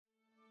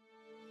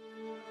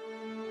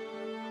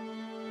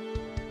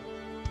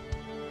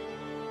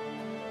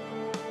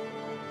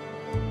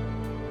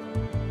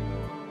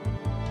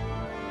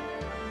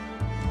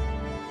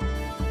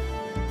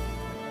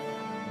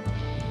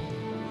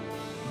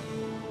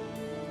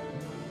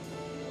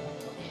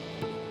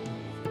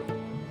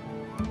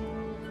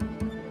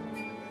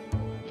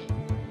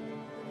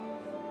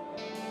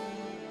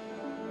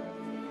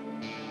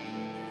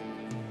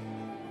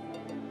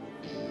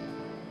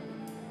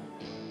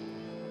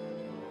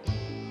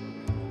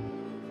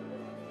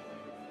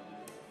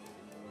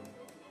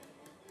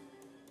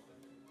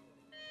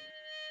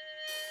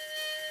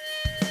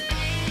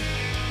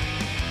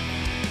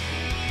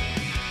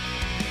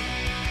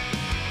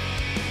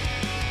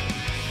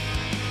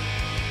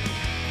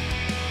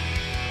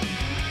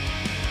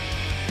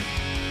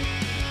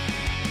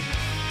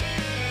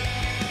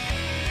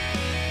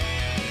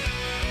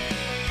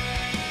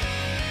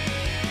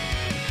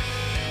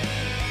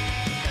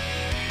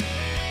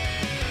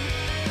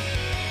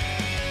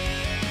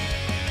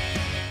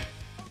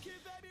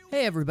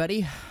Hey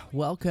everybody,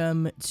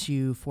 welcome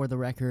to For the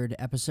Record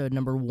episode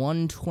number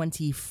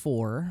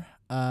 124.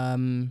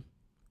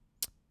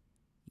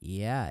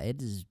 It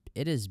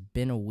has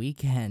been a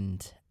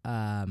weekend.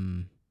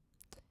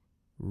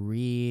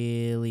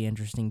 Really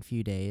interesting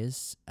few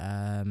days.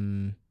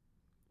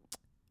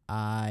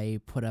 I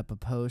put up a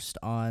post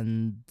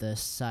on the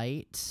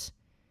site.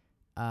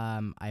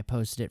 I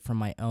posted it from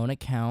my own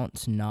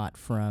account, not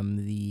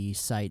from the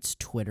site's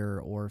Twitter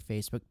or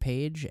Facebook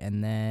page,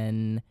 and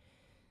then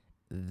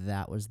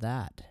that was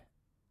that.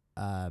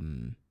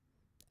 And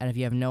if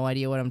you have no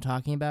idea what I'm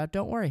talking about,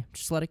 don't worry.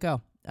 Just let it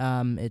go.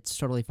 It's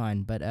totally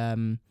fine. But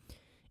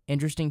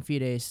interesting few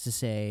days to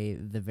say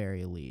the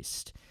very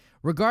least.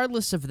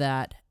 Regardless of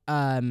that,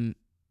 I'm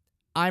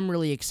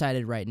really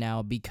excited right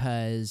now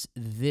because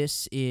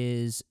this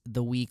is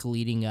the week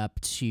leading up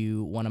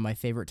to one of my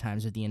favorite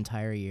times of the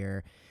entire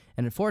year.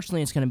 And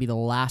unfortunately, it's going to be the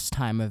last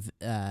time of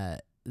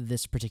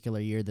this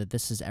particular year that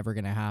this is ever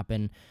going to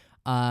happen.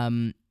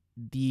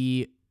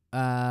 The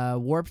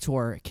Warped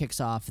Tour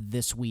kicks off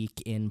this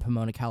week in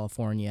Pomona,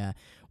 California,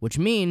 which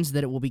means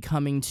that it will be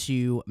coming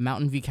to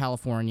Mountain View,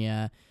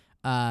 California,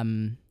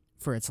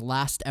 for its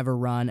last ever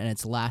run and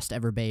its last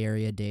ever Bay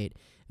Area date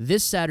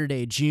this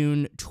Saturday,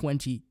 June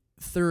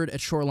 23rd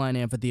at Shoreline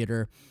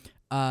Amphitheater.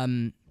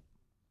 One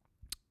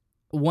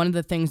of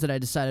the things that I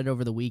decided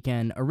over the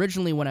weekend,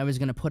 originally when I was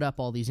going to put up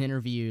all these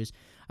interviews,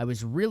 I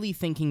was really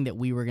thinking that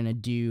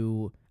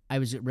I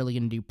was really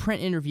going to do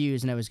print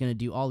interviews, and I was going to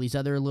do all these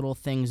other little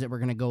things that were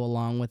going to go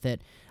along with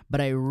it.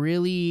 But I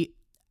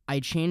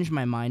changed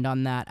my mind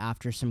on that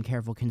after some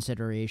careful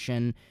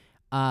consideration.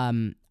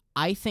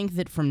 I think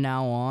that from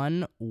now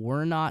on,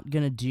 we're not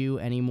going to do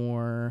any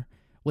more,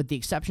 with the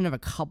exception of a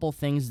couple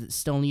things that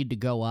still need to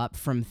go up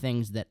from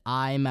things that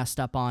I messed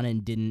up on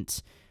and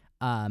didn't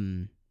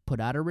put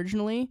out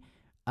originally.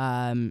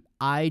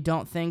 I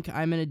don't think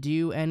I'm going to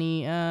do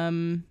any...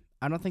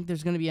 I don't think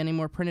there's going to be any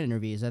more print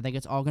interviews. I think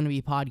it's all going to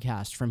be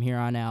podcast from here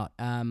on out.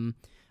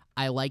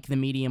 I like the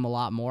medium a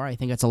lot more. I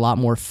think it's a lot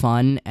more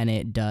fun, and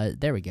it does...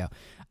 There we go.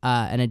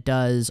 And it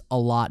does a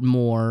lot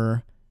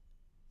more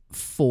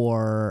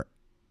for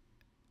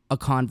a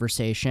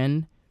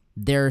conversation.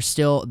 There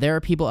are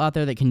people out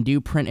there that can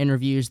do print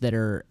interviews that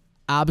are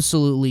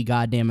absolutely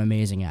goddamn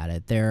amazing at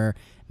it. They're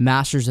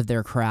masters of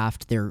their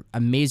craft. They're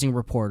amazing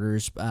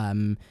reporters.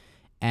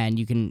 And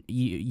you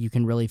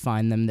can really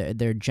find them.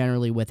 They're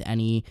generally with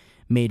any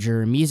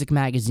major music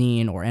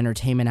magazine or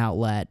entertainment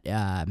outlet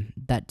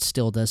that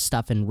still does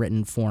stuff in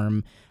written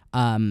form.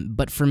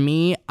 But for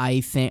me,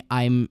 I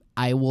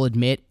will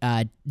admit,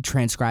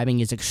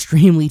 transcribing is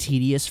extremely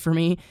tedious for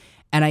me.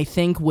 And I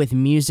think with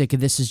music,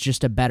 this is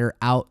just a better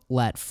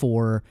outlet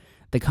for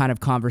the kind of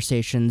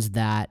conversations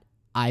that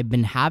I've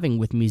been having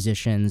with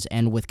musicians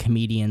and with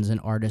comedians and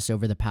artists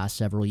over the past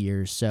several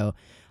years. So,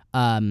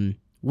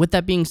 with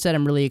that being said,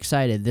 I'm really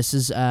excited. This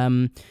is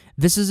a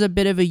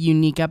bit of a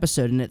unique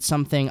episode, and it's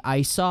something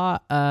I saw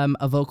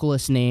a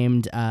vocalist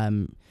named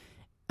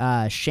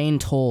Shane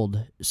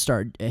Told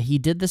start. He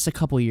did this a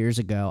couple years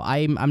ago.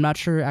 I'm not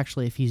sure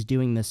actually if he's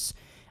doing this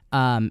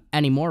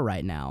anymore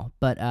right now,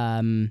 but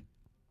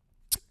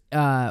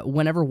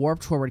whenever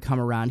Warped Tour would come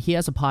around, he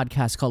has a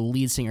podcast called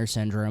Lead Singer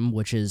Syndrome,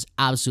 which is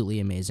absolutely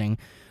amazing,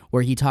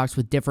 where he talks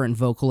with different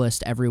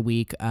vocalists every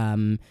week.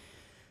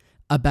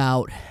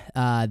 About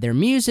their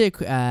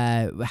music,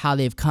 how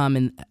they've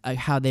come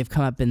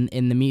up in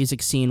the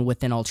music scene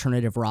within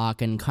alternative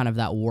rock and kind of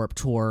that Warped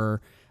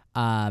Tour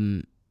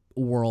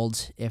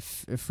world,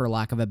 if for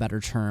lack of a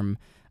better term.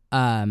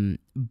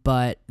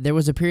 But there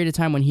was a period of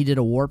time when he did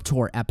a Warped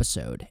Tour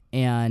episode,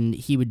 and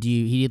he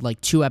did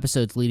like 2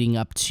 episodes leading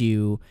up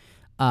to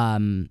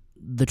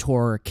the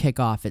tour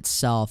kickoff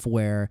itself,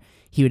 where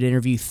he would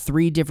interview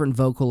 3 different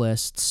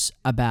vocalists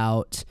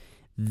about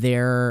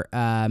their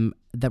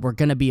that were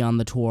going to be on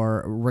the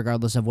tour,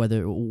 regardless of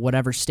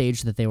whatever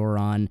stage that they were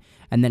on,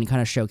 and then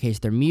kind of showcase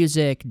their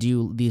music,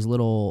 do these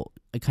little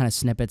kind of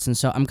snippets. And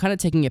so I'm kind of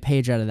taking a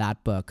page out of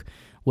that book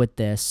with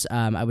this.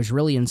 I was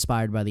really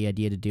inspired by the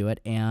idea to do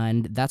it,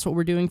 and that's what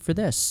we're doing for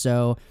this.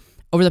 So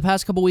over the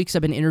past couple weeks,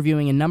 I've been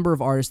interviewing a number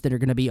of artists that are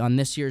going to be on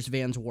this year's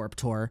Vans Warped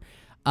Tour.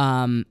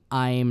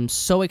 I'm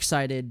so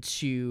excited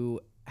to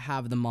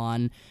have them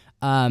on.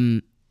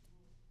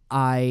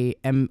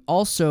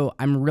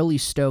 I'm really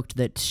stoked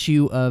that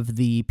 2 of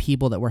the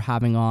people that we're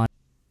having on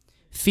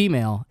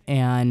female,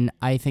 and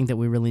I think that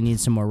we really need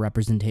some more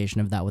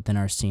representation of that within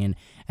our scene,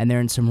 and they're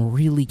in some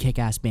really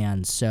kick-ass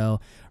bands, so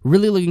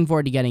really looking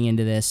forward to getting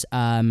into this.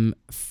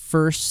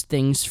 First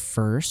things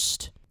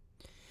first,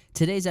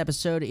 today's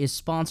episode is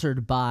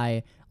sponsored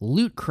by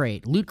Loot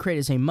Crate. Loot Crate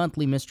is a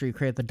monthly mystery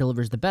crate that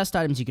delivers the best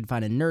items you can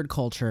find in nerd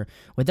culture,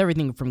 with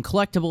everything from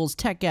collectibles,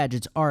 tech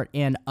gadgets, art,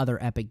 and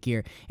other epic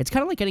gear. It's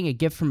kind of like getting a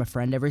gift from a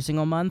friend every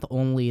single month,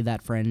 only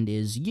that friend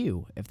is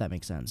you, if that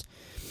makes sense.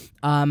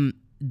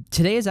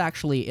 Today is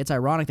actually, it's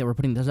ironic that we're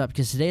putting this up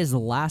because today is the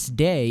last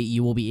day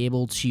you will be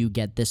able to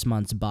get this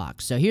month's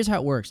box. So here's how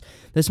it works.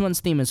 This month's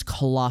theme is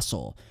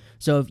Colossal.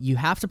 So if you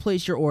have to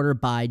place your order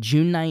by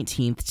June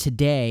 19th,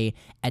 today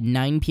at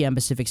 9 p.m.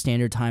 Pacific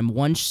Standard Time.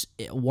 Once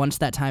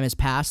that time has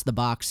passed, the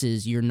box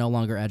is you're no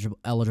longer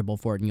eligible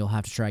for it, and you'll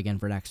have to try again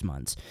for next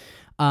month's.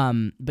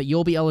 But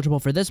you'll be eligible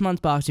for this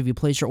month's box if you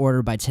place your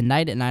order by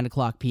tonight at 9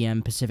 o'clock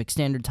p.m. Pacific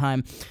Standard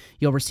Time.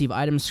 You'll receive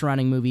items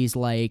surrounding movies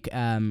like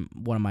one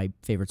of my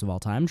favorites of all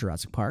time,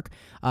 Jurassic Park,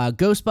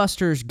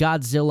 Ghostbusters,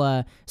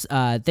 Godzilla,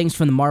 things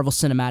from the Marvel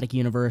Cinematic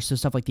Universe, so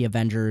stuff like the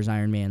Avengers,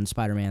 Iron Man,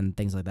 Spider-Man,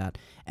 things like that,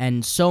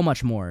 and so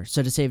much more.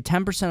 So to save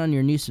 10% on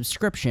your new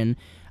subscription,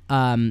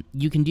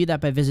 you can do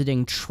that by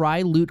visiting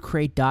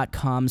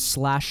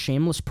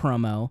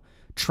trylootcrate.com/shamelesspromo,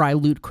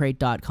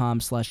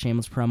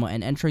 trylootcrate.com/shamelesspromo,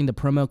 and entering the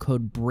promo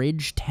code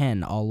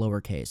BRIDGE10, all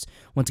lowercase.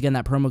 Once again,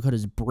 that promo code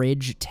is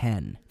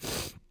BRIDGE10.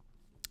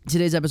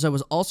 Today's episode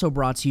was also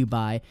brought to you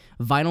by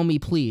Vinyl Me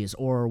Please,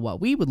 or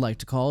what we would like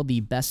to call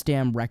the Best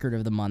Damn Record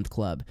of the Month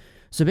Club.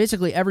 So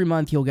basically, every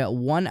month you'll get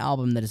one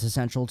album that is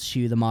essential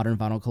to the Modern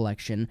Vinyl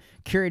collection,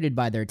 curated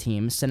by their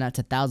team, sent out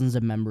to thousands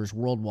of members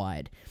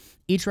worldwide.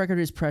 Each record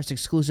is pressed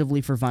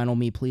exclusively for Vinyl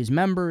Me Please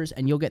members,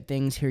 and you'll get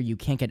things here you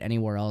can't get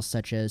anywhere else,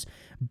 such as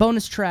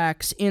bonus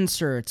tracks,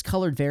 inserts,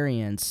 colored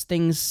variants,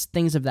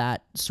 things of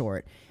that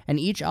sort. And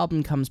each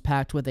album comes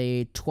packed with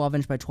a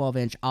 12-inch by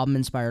 12-inch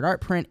album-inspired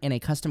art print and a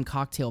custom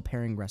cocktail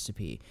pairing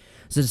recipe.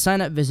 So to sign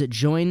up, visit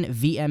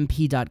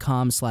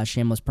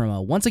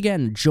joinvmp.com/shamelesspromo. Once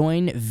again,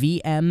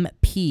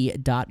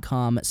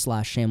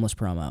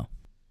 joinvmp.com/shamelesspromo.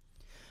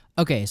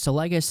 Okay, so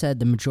like I said,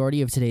 the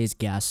majority of today's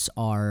guests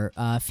are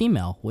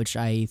female, which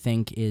I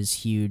think is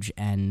huge,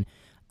 and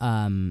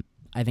I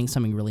think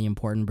something really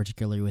important,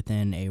 particularly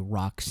within a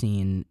rock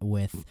scene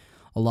with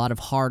a lot of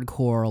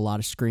hardcore, a lot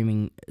of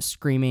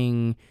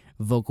screaming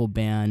vocal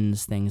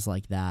bands, things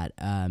like that.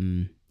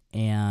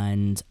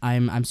 And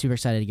I'm super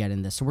excited to get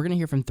into this. So we're gonna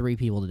hear from three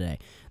people today.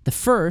 The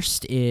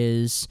first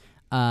is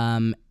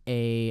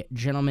a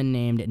gentleman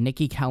named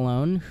Nicky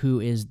Calone, who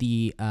is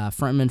the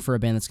frontman for a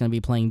band that's going to be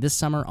playing this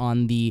summer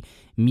on the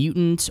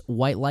Mutant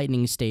White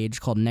Lightning stage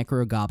called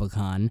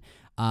Necrogoblicon.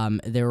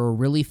 They're a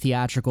really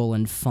theatrical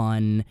and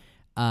fun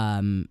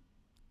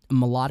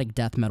melodic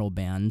death metal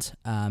band.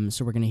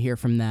 So we're going to hear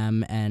from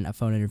them and a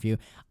phone interview.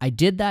 I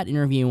did that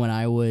interview when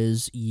I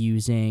was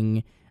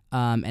using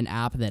an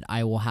app that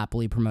I will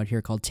happily promote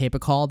here called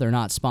Tape-A-Call. They're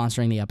not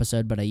sponsoring the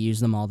episode, but I use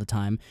them all the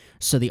time.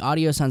 So the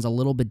audio sounds a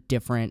little bit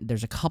different.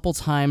 There's a couple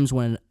times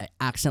when it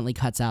accidentally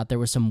cuts out. There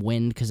was some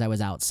wind because I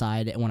was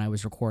outside when I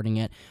was recording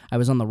it. I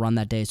was on the run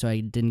that day, so I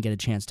didn't get a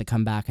chance to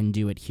come back and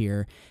do it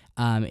here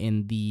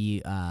with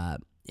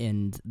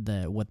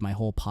my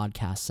whole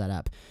podcast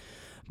setup.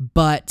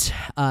 But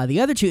the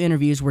other two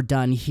interviews were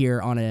done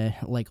here on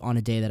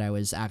a day that I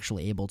was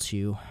actually able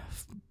to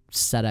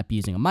set up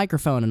using a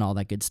microphone and all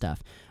that good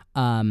stuff.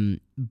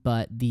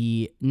 But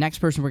the next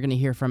person we're going to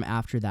hear from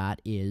after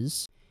that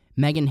is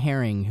Megan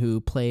Herring,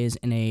 who plays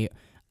in a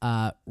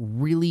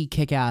really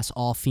kick-ass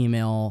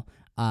all-female,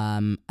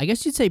 I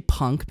guess you'd say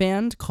punk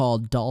band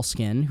called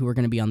Dollskin, who are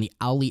going to be on the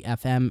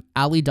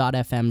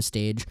Owly.fm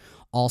stage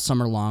all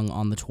summer long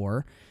on the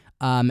tour.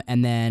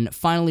 And then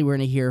finally we're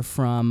going to hear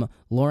from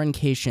Lauren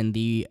Cation,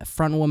 the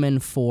frontwoman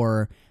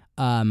for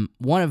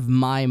one of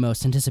my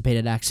most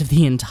anticipated acts of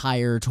the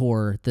entire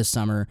tour this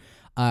summer,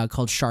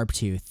 called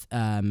Sharptooth.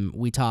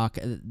 We talk.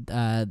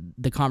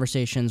 The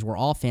conversations were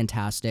all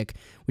fantastic.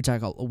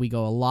 We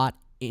go a lot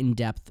in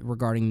depth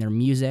regarding their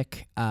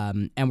music,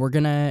 and we're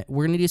gonna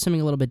do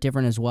something a little bit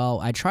different as well.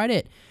 I tried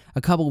it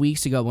a couple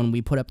weeks ago when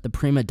we put up the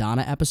Prima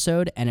Donna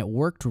episode, and it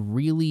worked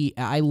really.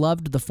 I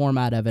loved the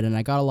format of it, and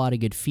I got a lot of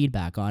good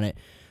feedback on it.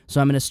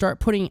 So I'm going to start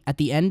putting, at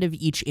the end of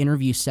each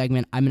interview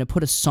segment, I'm going to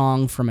put a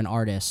song from an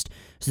artist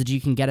so that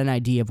you can get an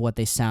idea of what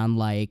they sound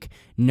like,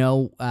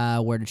 know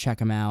where to check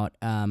them out,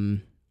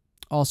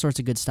 all sorts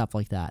of good stuff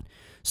like that.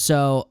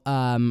 So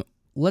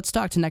let's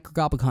talk to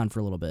Necrogoblicon for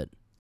a little bit.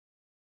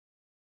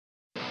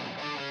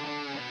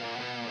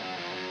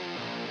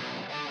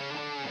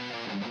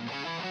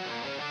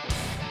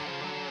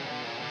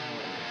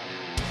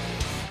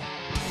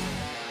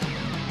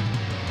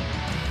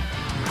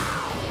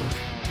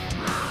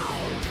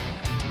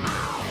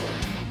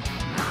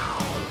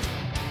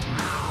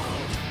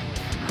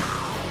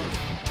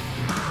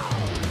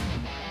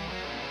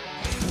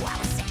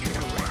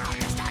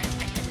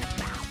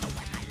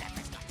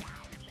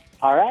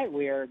 All right,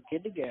 we are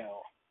good to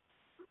go.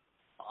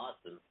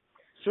 Awesome.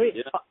 Sweet.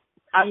 Yeah.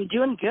 I'm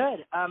doing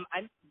good. I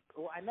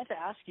meant to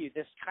ask you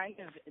this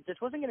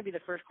wasn't going to be the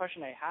first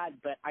question I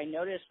had, but I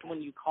noticed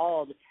when you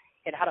called,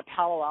 it had a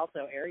Palo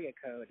Alto area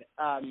code.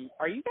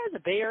 Are you guys a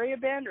Bay Area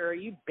band, or are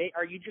you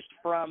just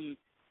from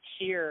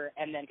here?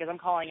 And then, because I'm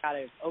calling out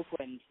of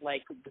Oakland,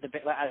 like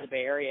out of the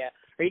Bay Area,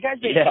 are you guys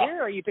based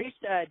here, or are you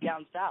based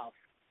down south?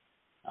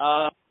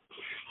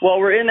 Well,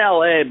 we're in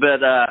LA,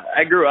 but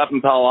I grew up in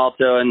Palo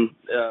Alto, and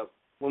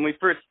when we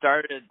first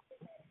started,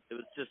 it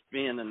was just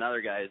me and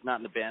another guy. He's not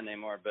in the band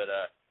anymore, but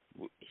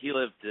he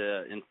lived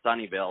in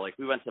Sunnyvale. Like,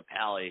 we went to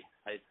Pali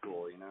High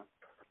School, you know.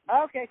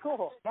 Okay,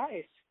 cool,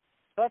 nice.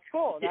 That's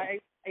cool. Yeah.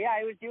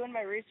 I was doing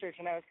my research,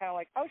 and I was kind of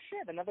like, oh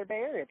shit, another Bay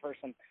Area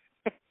person.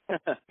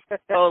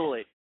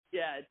 Totally.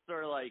 Yeah, it's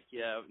sort of like,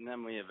 and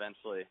then we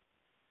eventually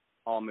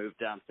all moved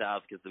down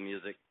south because the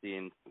music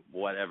scene,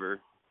 whatever,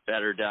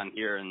 better down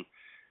here, and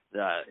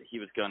he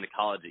was going to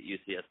college at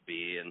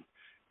UCSB, and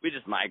we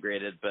just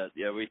migrated. But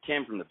yeah, we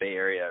came from the Bay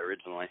Area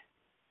originally.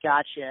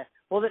 Gotcha.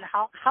 Well, then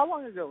how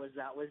long ago was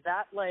that? Was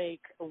that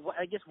like,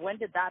 I guess, when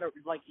did that,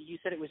 like you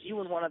said, it was you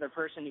and one other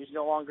person who's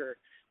no longer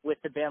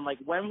with the band. Like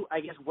when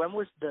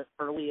was the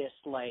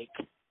earliest, like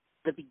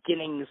the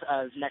beginnings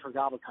of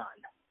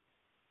Necrogoblicon?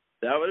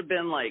 That would have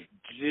been like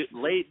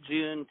late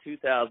June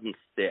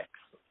 2006.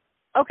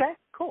 Okay,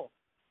 cool.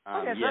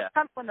 Okay, so yeah. that's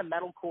kind of when the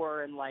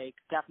metalcore and like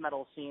death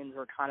metal scenes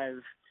were kind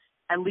of,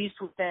 at least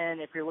within,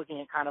 if you're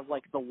looking at kind of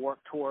like the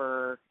Warped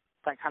Tour,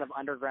 that kind of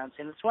underground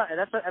scene.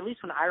 That's at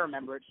least when I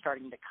remember it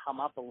starting to come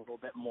up a little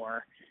bit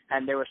more,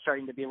 and there was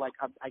starting to be like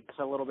I guess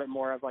a little bit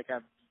more of like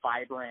a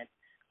vibrant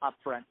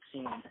upfront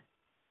scene.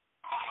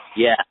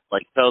 Yeah,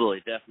 like totally,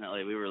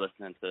 definitely. We were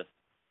listening to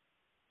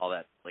all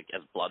that, like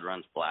As Blood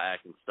Runs Black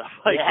and stuff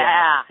like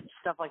that. Yeah,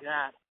 stuff like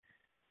that.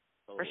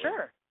 Totally. For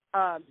sure.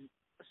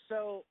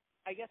 So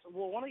I guess,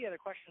 well, one of the other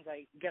questions,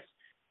 I guess,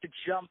 to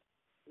jump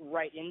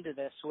right into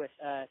this with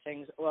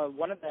things,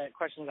 one of the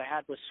questions I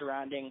had was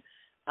surrounding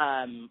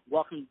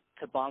Welcome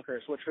to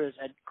Bonkers, which was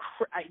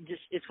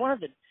it's one of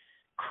the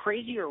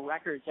crazier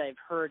records I've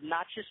heard,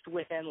 not just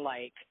within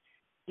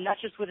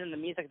the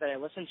music that I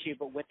listen to,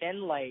 but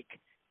within like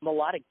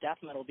melodic death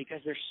metal,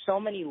 because there's so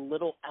many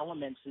little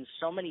elements and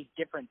so many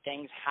different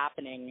things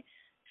happening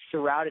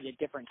throughout it at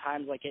different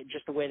times, like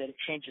just the way that it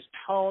changes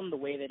tone, the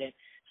way that it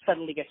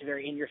suddenly gets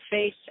very in your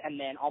face, and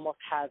then almost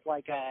has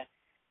like I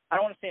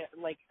don't want to say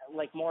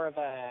like more of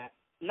a,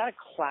 not a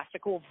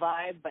classical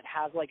vibe, but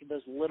has like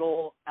those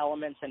little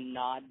elements and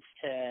nods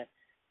to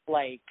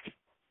like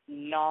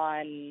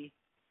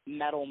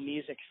non-metal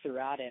music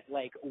throughout it.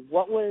 Like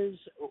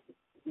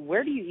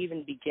where do you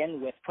even begin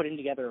with putting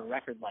together a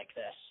record like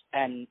this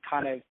and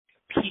kind of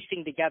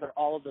piecing together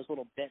all of those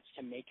little bits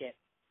to make it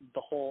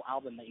the whole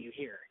album that you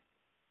hear?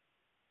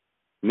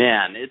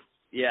 Man, it's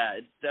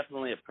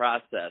definitely a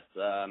process.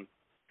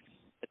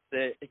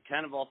 It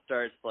kind of all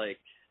starts like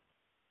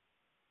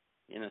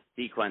in a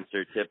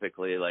sequencer,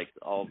 typically, like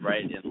I'll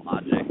write in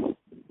Logic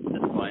at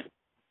this point,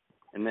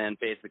 and then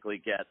basically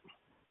get,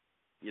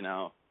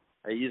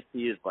 I used to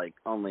use like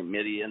only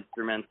MIDI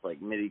instruments,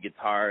 like MIDI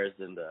guitars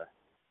and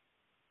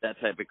that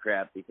type of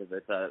crap, because I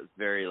thought it was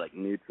very like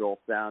neutral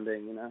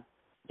sounding,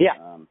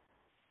 Yeah.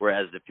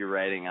 Whereas if you're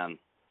writing on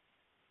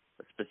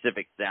a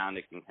specific sound,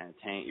 it can kind of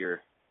taint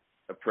your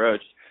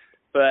approach.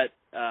 But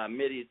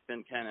MIDI's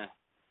been kind of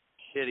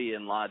shitty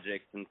in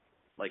Logic since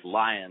like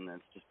Lion.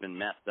 It's just been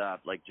messed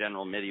up. Like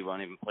General MIDI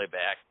won't even play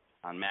back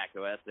on Mac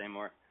OS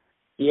anymore.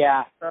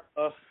 Yeah. So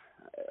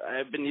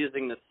I've been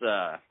using this.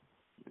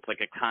 It's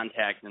like a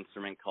contact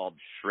instrument called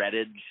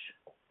shreddage,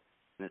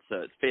 and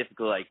it's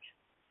basically like,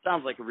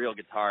 sounds like a real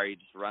guitar. You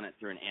just run it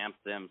through an amp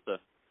sim, so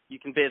you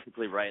can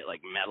basically write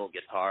like metal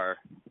guitar,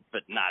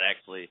 but not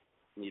actually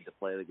need to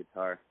play the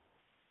guitar.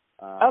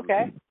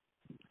 Okay.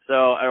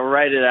 So I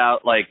write it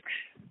out like,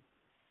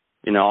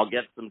 I'll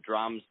get some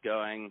drums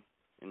going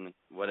in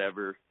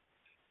whatever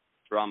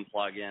drum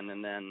plug-in,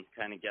 and then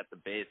kind of get the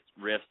bass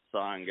riff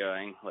song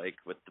going, like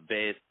with the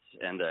bass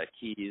and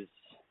keys,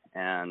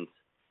 and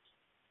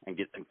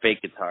get some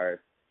fake guitars.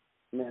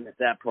 And then at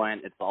that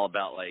point, it's all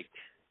about like,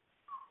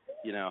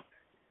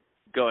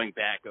 going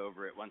back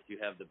over it once you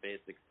have the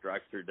basic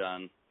structure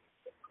done,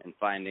 and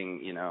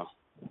finding,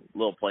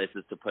 little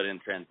places to put in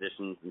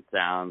transitions and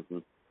sounds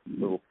and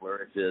little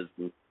flourishes.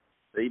 And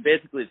so you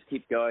basically just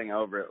keep going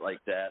over it like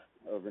that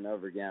over and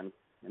over again.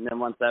 And then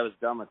once I was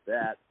done with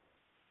that,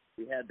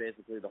 we had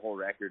basically the whole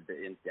record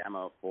in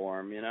demo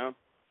form,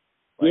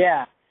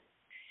 Yeah.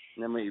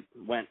 And then we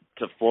went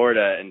to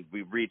Florida and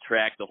we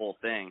retracked the whole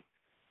thing.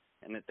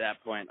 And at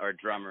that point, our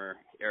drummer,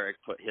 Eric,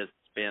 put his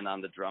spin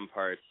on the drum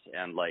parts.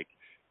 And, like,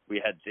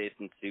 we had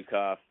Jason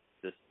Sukoff,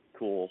 this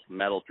cool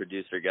metal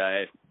producer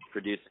guy,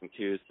 producing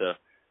too. So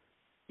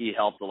he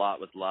helped a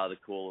lot with a lot of the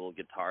cool little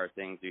guitar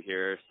things you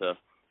hear. So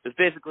it's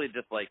basically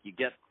just like you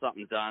get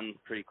something done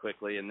pretty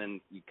quickly, and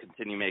then you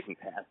continue making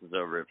passes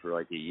over it for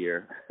like a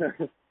year.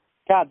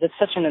 God, that's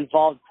such an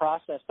involved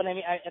process. But I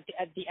mean,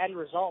 at the end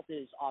result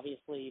is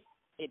obviously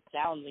it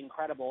sounds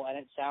incredible, and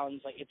it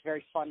sounds like it's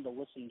very fun to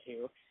listen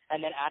to.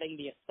 And then adding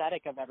the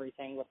aesthetic of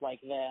everything with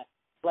like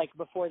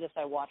before this,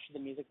 I watched the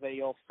music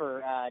video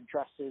for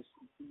Dresses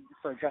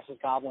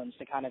Goblins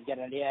to kind of get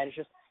an idea.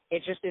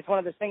 It's one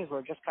of those things where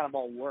it just kind of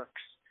all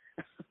works.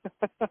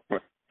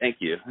 Thank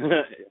you.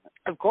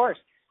 Of course.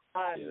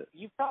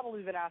 You've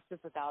probably been asked this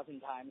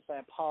 1,000 times, so I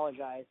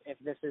apologize if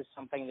this is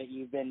something that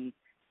you've been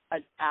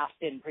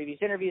asked in previous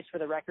interviews for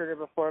the record or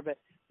before, but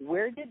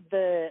where did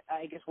the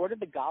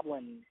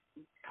goblin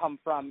come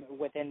from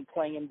within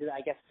playing into,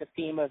 I guess, the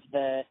theme of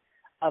the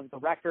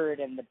record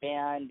and the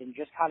band, and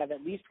just kind of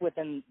at least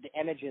within the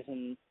images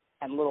and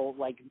little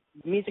like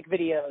music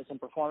videos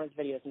and performance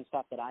videos and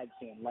stuff that I've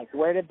seen? Like,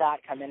 where did that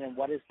come in, and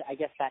what is, I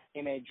guess, that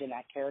image and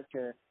that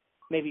character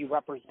maybe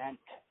represent?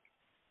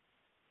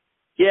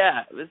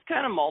 Yeah, it was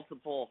kind of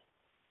multiple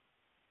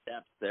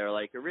steps there.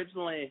 Like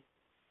originally,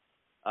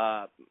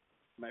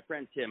 my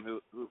friend Tim,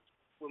 who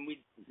when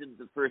we did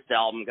the first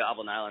album,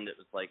 Goblin Island, it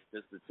was like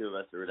just the two of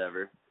us or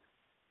whatever.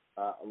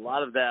 A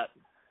lot of that,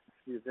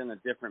 he was in a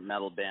different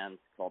metal band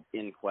called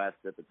Inquest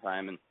at the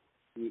time, and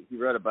he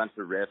wrote a bunch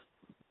of riffs,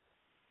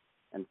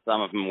 and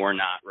some of them were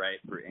not right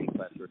for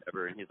Inquest or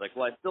whatever. And he's like,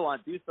 well, I still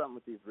want to do something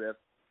with these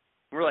riffs.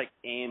 We're like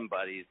AIM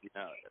buddies, you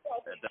know,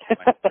 at that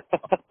point.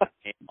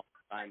 AIM all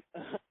the time.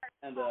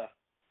 And,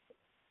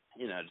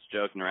 you know, just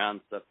joking around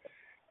and stuff.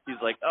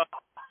 He's like, oh,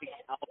 I'll make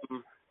an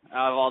album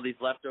out of all these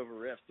leftover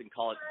riffs and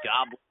call it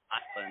Goblin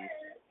Island.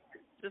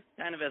 Just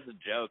kind of as a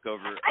joke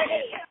over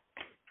AIM.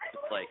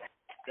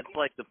 It's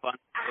like the fun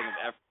thing of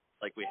ever.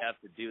 Like, we have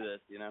to do this,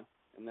 you know?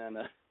 And then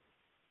a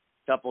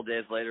couple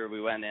days later, we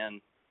went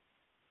in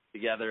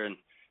together, and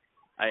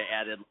I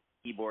added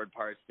keyboard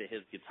parts to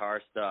his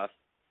guitar stuff.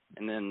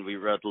 And then we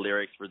wrote the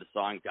lyrics for the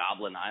song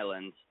Goblin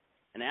Island.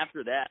 And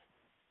after that,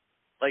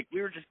 like,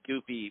 we were just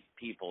goofy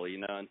people, you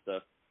know? And so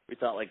we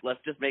thought, like,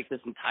 let's just make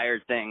this entire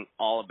thing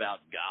all about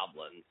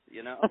goblins,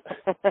 you know?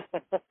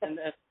 And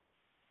then,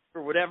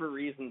 for whatever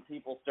reason,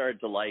 people started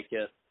to like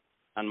it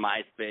on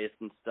MySpace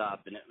and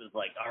stuff, and it was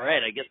like, all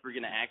right, I guess we're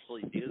going to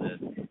actually do this.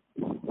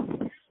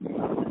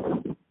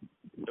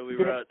 So we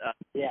wrote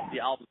the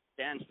album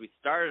Stench. We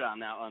started on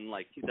that one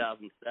like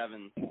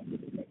 2007,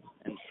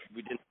 and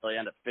we didn't really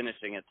end up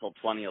finishing it till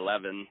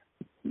 2011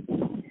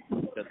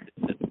 because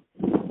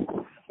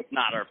it's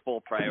not our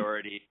full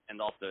priority, and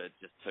also it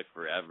just took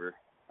forever.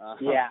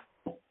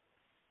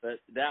 But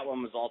that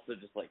one was also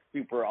just like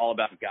super all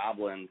about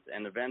goblins,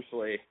 and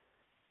eventually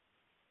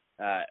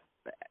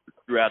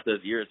throughout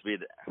those years, we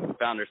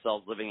found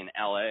ourselves living in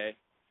LA,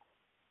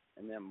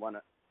 and then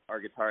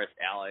our guitarist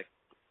Alex,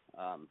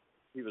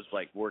 he was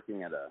like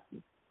working at a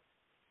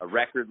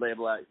record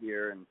label out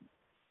here, and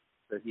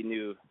so he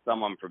knew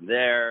someone from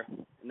there,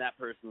 and that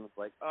person was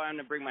like, "Oh, I'm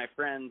gonna bring my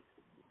friend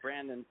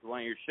Brandon to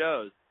one of your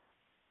shows,"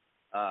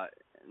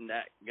 and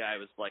that guy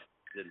was like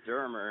the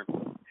drummer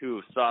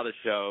who saw the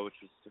show,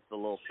 which was just a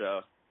little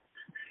show,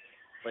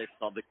 a place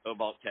called the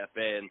Cobalt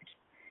Cafe, and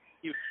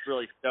he was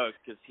really stoked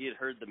because he had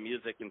heard the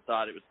music and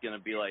thought it was going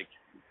to be like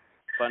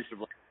a bunch of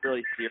like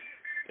really serious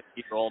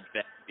 50-year-old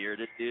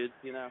bearded dudes,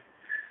 you know?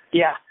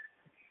 Yeah.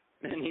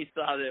 And he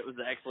thought it was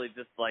actually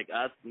just like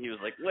us, and he was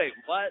like, wait,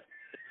 what?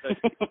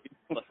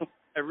 So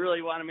I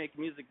really want to make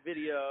a music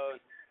video.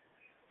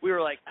 We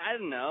were like, I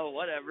don't know,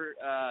 whatever,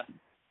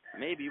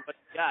 maybe, what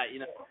you got, you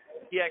know?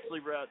 He actually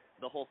wrote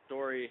the whole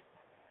story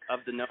of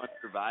the No One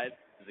Survives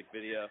music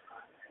video,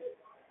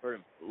 sort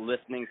of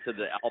listening to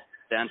the album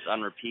Stench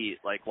on repeat,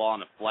 like while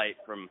on a flight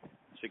from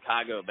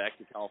Chicago back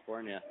to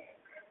California.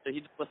 So he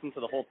just listened to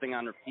the whole thing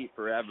on repeat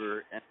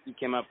forever, and he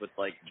came up with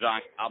like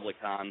John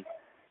Oblicon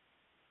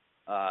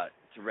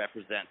to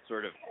represent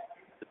sort of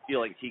the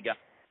feelings he got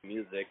from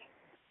music,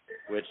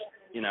 which,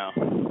 you know,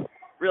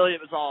 really it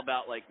was all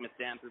about like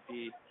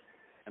misanthropy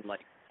and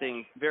like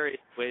seeing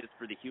various ways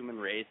for the human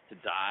race to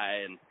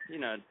die, and, you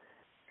know,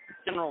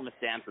 general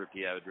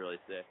misanthropy, I would really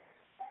say.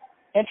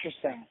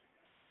 Interesting.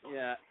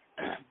 Yeah,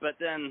 but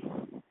then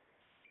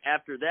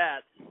after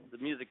that, the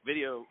music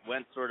video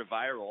went sort of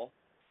viral,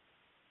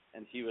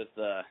 and he was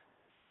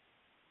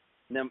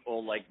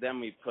then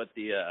we put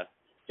the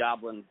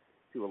Goblin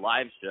to a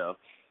live show.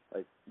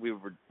 Like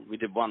we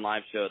did one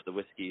live show at the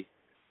Whiskey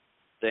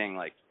thing,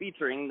 like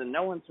featuring the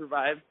No One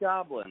Survives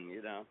Goblin,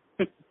 you know.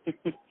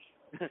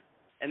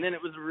 And then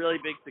it was a really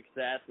big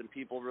success, and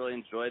people really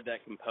enjoyed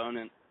that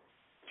component.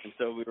 And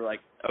so we were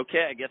like,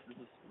 okay, I guess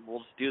we'll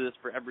just do this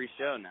for every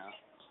show now.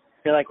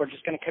 You're like, we're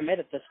just going to commit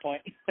at this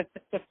point.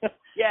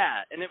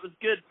 Yeah, and it was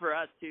good for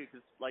us, too,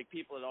 because, like,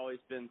 people had always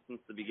been,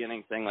 since the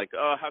beginning, saying, like,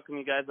 oh, how come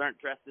you guys aren't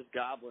dressed as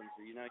goblins?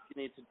 Or, you know, you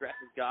need to dress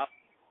as goblins.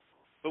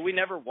 But we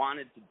never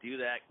wanted to do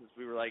that because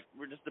we were like,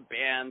 we're just a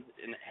band,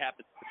 and it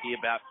happens to be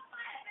about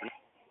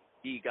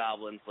the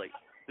goblins. Like,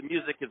 the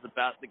music is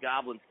about the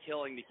goblins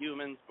killing the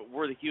humans, but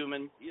we're the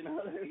humans, you know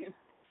what I mean?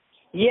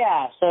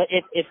 Yeah, so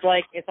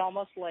it's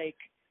almost like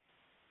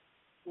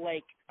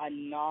a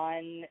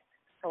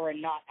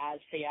not as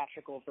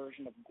theatrical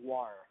version of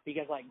Gwar,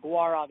 because like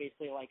Gwar,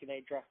 obviously, like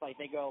they dress like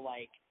they go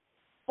like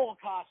full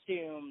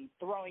costume,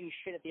 throwing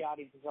shit at the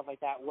audience and stuff like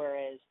that,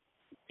 whereas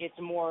it's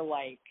more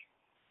like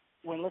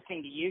when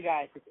listening to you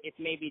guys, it's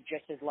maybe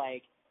just as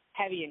like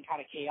heavy and kind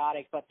of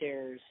chaotic, but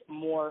there's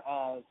more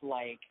of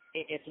like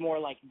it's more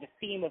like the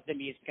theme of the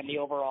music and the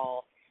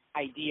overall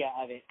idea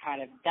of it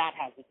kind of that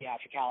has the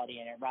theatricality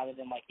in it rather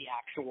than like the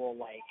actual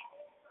like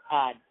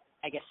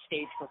I guess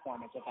stage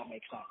performance, if that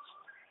makes sense.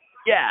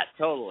 Yeah,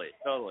 totally.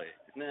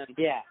 And then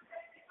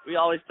we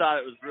always thought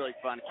it was really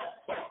funny.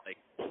 Like,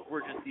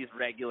 we're just these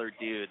regular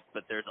dudes,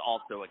 but there's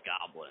also a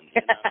goblin,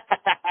 you know?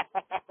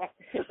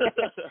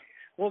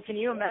 Well, can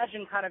you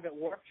imagine kind of at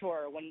Warped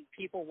Tour when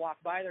people walk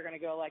by, they're going to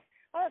go like,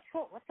 oh, that's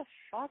cool. What the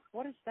fuck?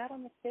 What is that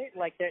on the stage?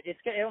 Like,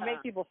 it'll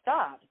make people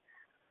stop.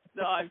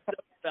 No, I'm so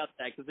about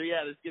that because,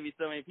 yeah, there's going to be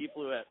so many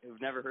people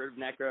who've never heard of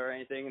Necro or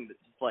anything, and it's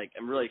just like,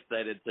 I'm really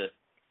excited to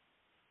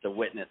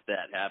witness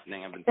that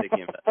happening. I've been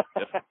thinking about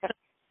it.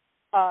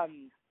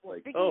 Well,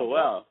 Like, speaking oh of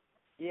wow.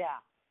 Yeah.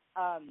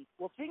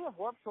 Well, speaking of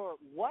Warped Tour,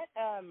 what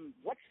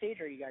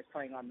stage are you guys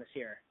playing on this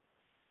year?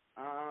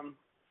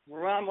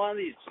 We're on one of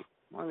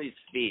these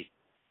feet.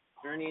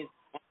 Journey's,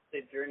 I want to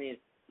say Journey's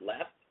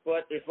left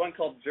foot. There's one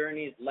called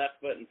Journey's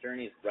left foot and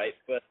Journey's right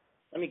foot.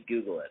 Let me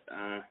Google it.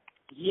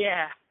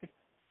 Yeah.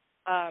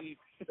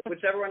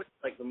 Whichever one is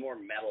like the more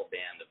metal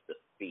band of the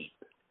feet.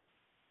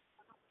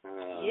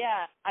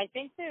 Yeah, I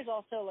think there's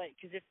also like,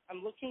 because if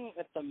I'm looking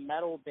at the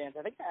metal bands,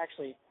 I think I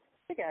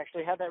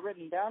actually have that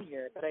written down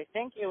here, but I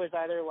think it was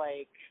either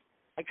like,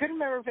 I couldn't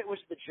remember if it was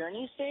the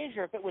Journey stage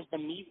or if it was the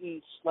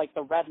Mutants, like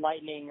the Red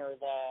Lightning or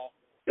the.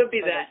 Could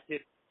be that too.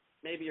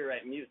 Maybe you're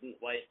right. Mutant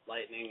White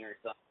Lightning or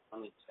something.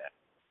 Let me check.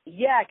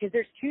 Yeah, because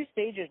there's 2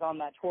 stages on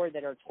that tour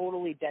that are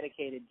totally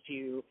dedicated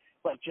to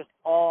like just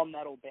all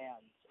metal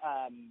bands.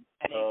 And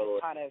it's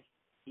just kind of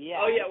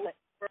Oh yeah,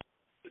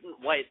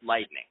 Mutant White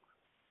Lightning.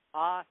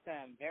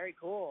 Awesome, very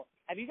cool.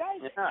 Have you guys?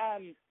 Yeah.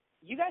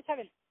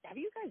 Have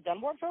you guys done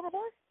Warped Tour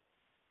before?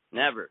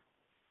 Never.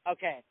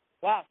 Okay.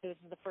 Wow. So this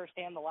is the first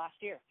and the last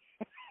year.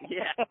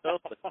 Yeah,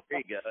 totally. There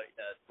you go.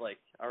 Yeah, it's like,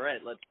 all right,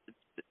 it's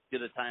as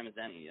good a time as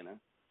any, you know.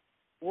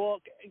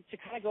 Well, to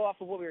kind of go off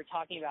of what we were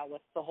talking about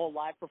with the whole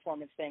live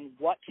performance thing,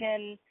 what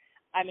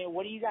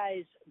are you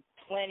guys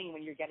planning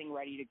when you're getting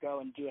ready to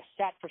go and do a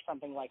set for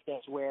something like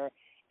this, where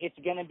it's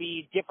going to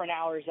be different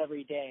hours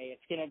every day?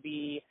 It's going to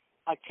be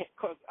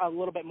a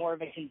little bit more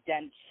of a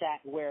condensed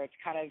set where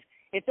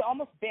it's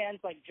almost bands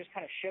like just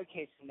kind of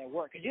showcasing their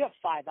work, because you have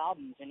 5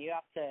 albums and you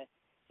have to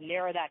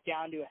narrow that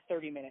down to a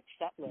 30-minute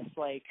set list.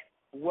 Like,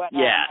 what?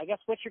 Yeah. I guess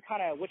what's your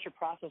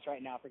process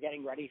right now for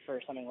getting ready for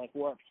something like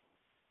Warped?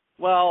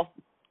 Well,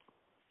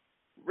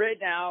 right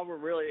now we're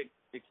really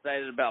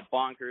excited about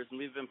Bonkers, and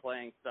we've been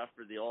playing stuff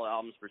for the old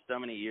albums for so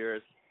many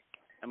years,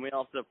 and we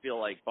also feel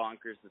like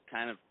Bonkers is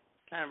kind of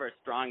our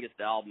strongest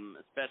album,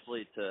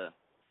 especially to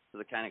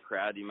the kind of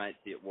crowd you might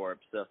see at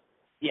Warped. So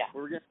Yeah.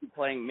 we're going to be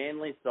playing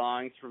mainly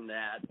songs from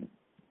that,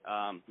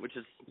 which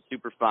is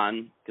super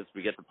fun because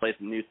we get to play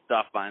some new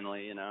stuff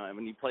finally, you know. And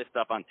when you play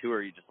stuff on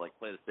tour, you just like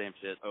play the same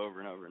shit over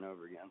and over and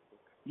over again.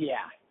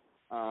 Yeah.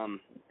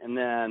 And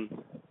then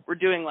we're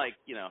doing like,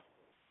 you know,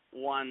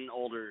 one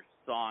older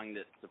song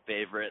that's a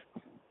favorite,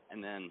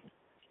 and then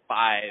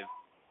 5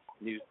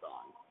 new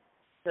songs.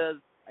 Because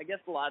I guess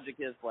the logic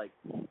is like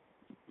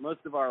most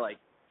of our like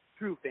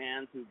true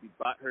fans who would be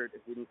butthurt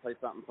if we didn't play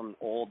something from an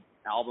old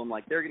album,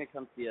 like they're going to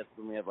come see us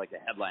when we have like a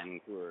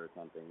headlining tour or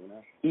something, you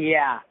know?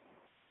 Yeah.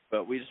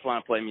 But we just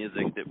want to play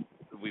music that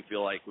we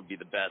feel like would be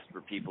the best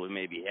for people who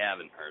maybe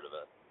haven't heard of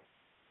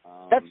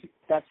it.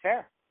 That's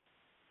fair.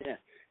 Yeah.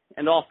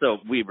 And also,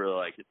 we really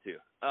like it too.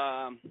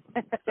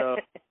 So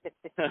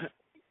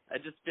I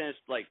just finished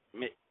like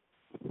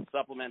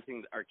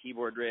supplementing our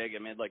keyboard rig. I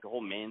made like a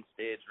whole main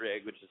stage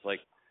rig, which is like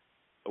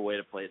a way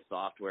to play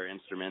software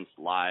instruments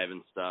live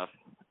and stuff.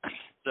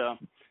 So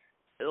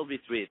it'll be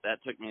sweet. That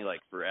took me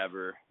like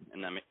forever,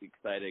 and I'm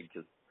excited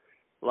because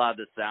a lot of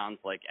the sounds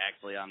like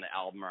actually on the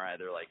album are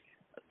either like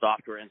a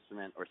software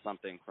instrument or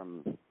something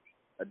from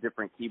a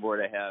different keyboard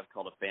I have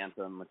called a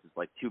Phantom, which is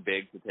like too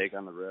big to take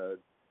on the road.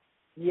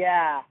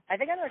 Yeah, I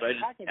think I know what you're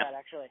talking about,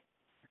 actually.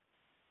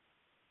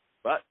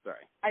 What?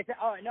 Sorry. I said,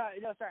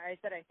 sorry. I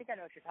said I think I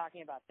know what you're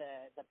talking about.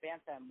 The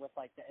Phantom with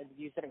like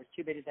you said it was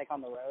too big to take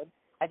on the road.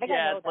 I think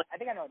I know that. I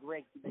think I know what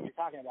rig that you're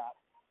talking about.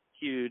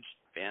 Huge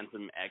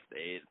Phantom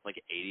X8. It's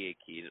like 88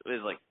 keys. It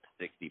was like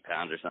 60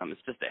 pounds or something.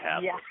 It's just a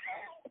hassle. Yeah.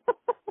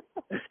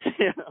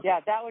 Yeah,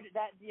 I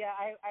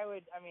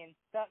would. I mean,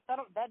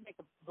 that'd make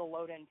the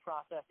load-in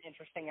process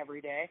interesting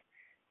every day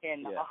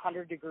in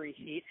 100-degree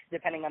heat,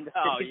 depending on the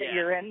city that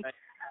you're in.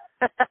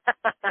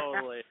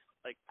 Totally.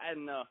 Like, I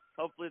don't know.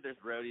 Hopefully there's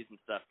roadies and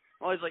stuff.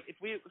 I'm always like, if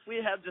we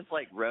had just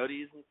like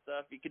roadies and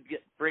stuff, you could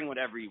bring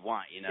whatever you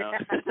want, you know.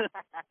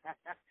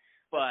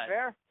 But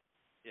fair.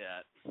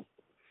 Yeah.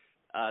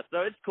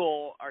 So it's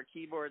cool. Our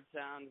keyboard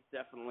sound is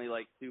definitely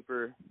like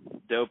super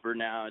doper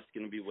now. It's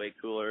going to be way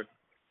cooler.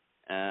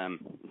 In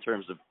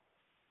terms of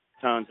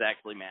tones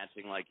actually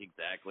matching like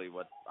exactly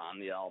what's on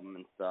the album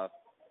and stuff.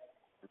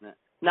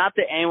 Not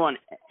that anyone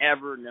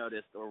ever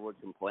noticed or would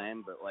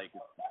complain, but like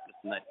it's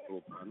just a nice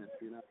little bonus,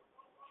 you know.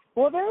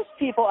 Well, there's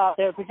people out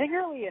there,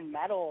 particularly in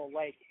metal,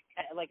 like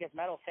as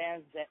metal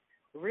fans, that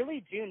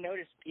really do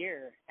notice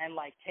gear and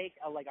like take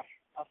a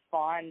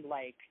fond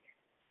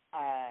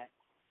a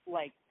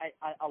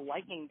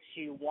liking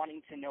to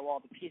wanting to know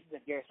all the pieces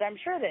of gear. So I'm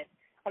sure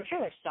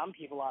there's some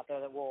people out there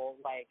that will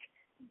like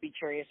be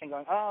curious and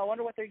going, oh, I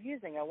wonder what they're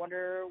using. I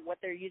wonder what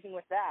they're using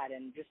with that,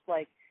 and just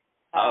like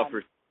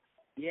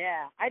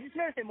yeah, I just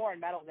noticed it more in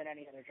metal than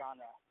any other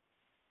genre.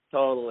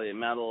 Totally,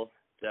 metal,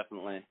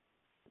 definitely.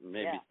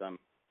 Maybe some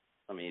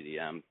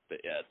EDM, but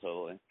yeah,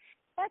 totally.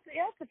 That's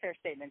a fair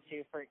statement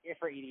too for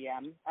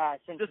EDM.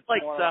 Since just it's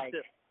like more stuff like,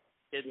 that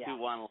kids who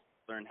want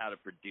to learn how to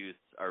produce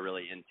are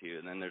really into,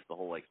 and then there's the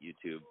whole like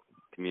YouTube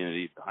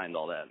community behind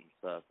all that and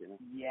stuff, you know.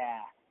 Yeah.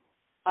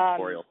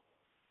 Tutorial.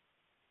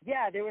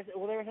 Yeah, there was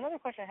another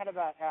question I had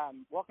about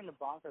Welcome to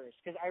Bonkers,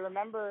 because I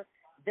remember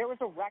there was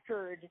a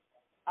record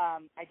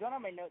I don't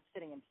have my notes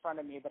sitting in front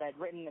of me, but I'd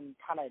written and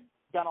kind of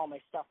done all my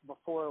stuff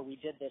before we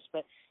did this.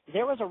 But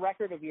there was a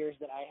record of yours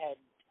that I had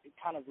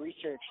kind of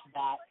researched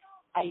that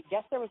I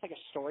guess there was like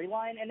a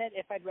storyline in it,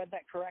 if I'd read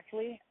that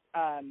correctly.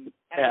 And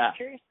Yeah. I was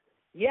curious.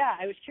 Yeah,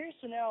 I was curious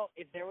to know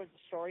if there was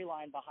a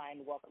storyline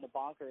behind Welcome to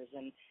Bonkers,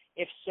 and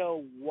if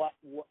so, what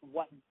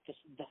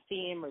the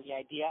theme or the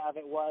idea of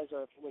it was,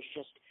 or if it was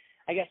just,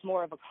 I guess,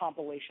 more of a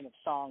compilation of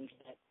songs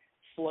that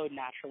flowed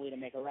naturally to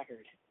make a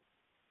record.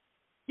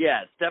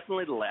 Yeah, it's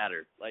definitely the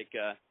latter, like,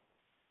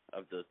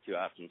 of those two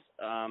options.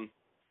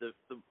 The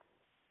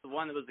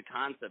one that was the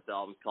concept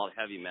album is called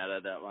Heavy Meta.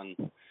 That one.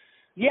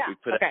 Yeah. We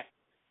put Okay.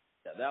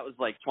 Yeah, that was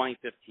like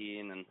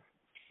 2015, and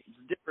it's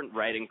a different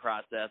writing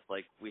process.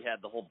 Like, we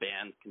had the whole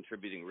band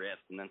contributing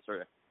riffs, and then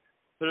sort of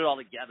put it all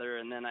together.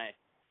 And then I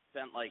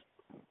spent like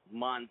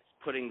months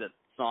putting the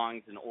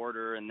songs in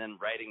order, and then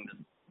writing the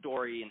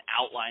story and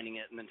outlining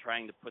it, and then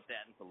trying to put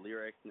that into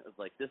lyrics. And it was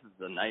like, this is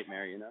a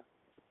nightmare, you know?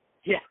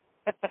 Yeah.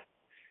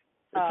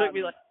 It took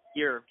me like a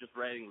year of just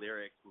writing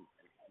lyrics and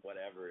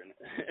whatever. And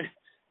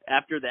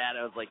after that,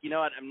 I was like, you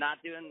know what? I'm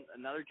not doing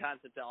another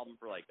concept album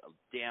for like a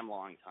damn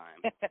long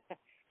time.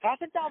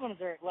 Concept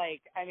albums are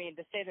like, I mean,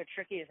 to say they're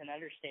tricky is an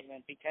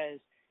understatement, because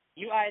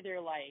you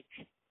either like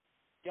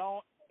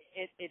don't.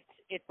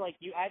 It's like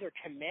you either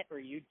commit or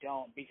you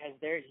don't, because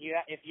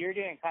if you're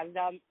doing a concept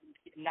album,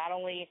 not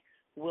only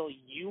will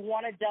you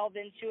want to delve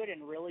into it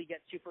and really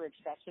get super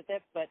obsessed with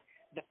it, but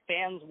the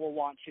fans will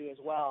want to as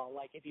well.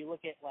 Like, if you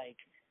look at like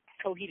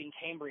Coheed and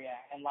Cambria,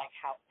 and like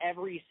how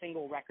every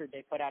single record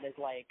they put out is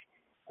like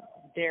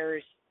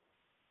there's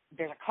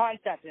a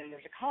concept, and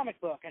there's a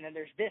comic book, and then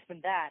there's this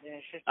and that, and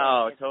it's just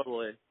like,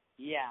 Totally.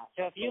 Yeah.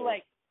 So if you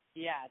like,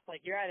 yeah, it's like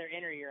you're either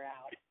in or you're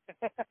out.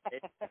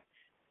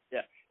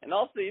 Yeah, and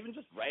also even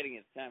just writing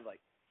it's kind of like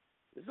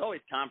there's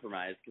always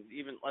compromise, because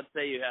even let's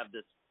say you have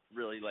this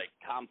really like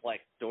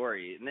complex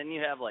story, and then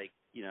you have like,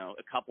 you know,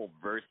 a couple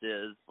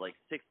verses, like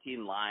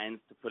 16 lines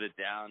to put it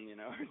down, you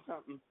know, or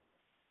something.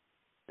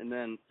 And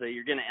then, so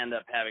you're going to end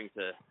up having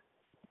to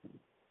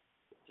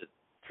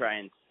try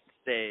and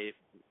say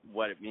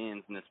what it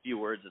means in as few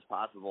words as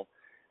possible.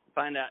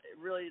 Find out, it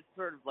really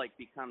sort of like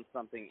becomes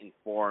something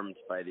informed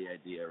by the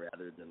idea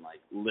rather than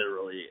like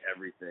literally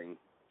everything,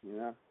 you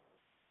know?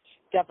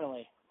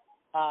 Definitely.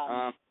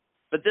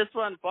 But this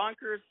one,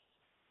 Bonkers,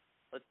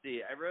 let's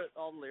see, I wrote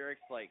all the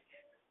lyrics like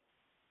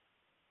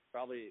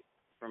probably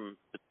from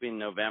between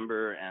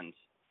November and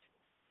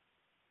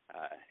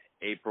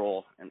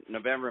April, and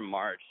November and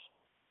March,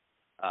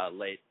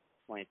 late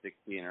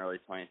 2016, early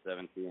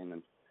 2017.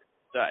 And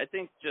so I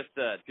think just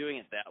doing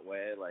it that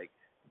way, like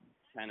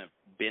kind of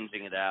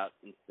binging it out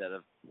instead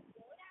of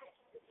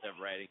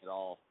writing it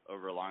all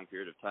over a long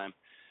period of time,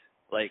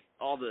 like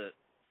all the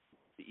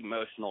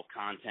emotional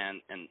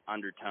content and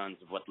undertones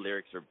of what the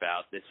lyrics are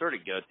about, they sort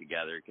of go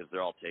together, because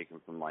they're all taken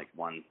from like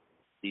one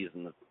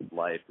season of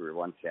life or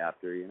one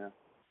chapter, you know?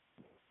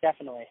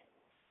 Definitely.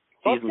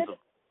 Seasons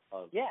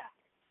of yeah.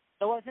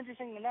 So it's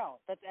interesting to know.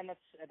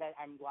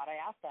 I'm glad I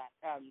asked that,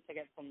 to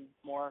get some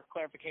more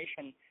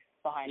clarification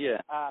behind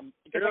it.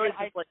 It always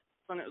just like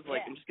when it was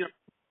like, I'm just gonna.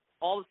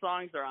 All the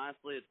songs are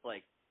honestly, it's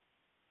like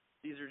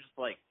these are just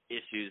like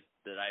issues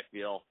that I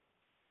feel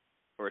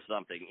or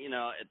something, you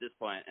know, at this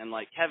point. And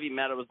like Heavy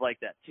Meta was like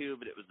that too,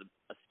 but it was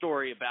a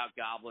story about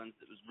goblins.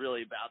 It was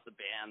really about the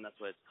band. That's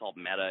why it's called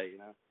Meta, you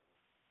know.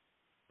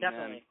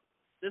 Definitely.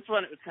 This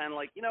one, it was kind of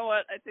like, you know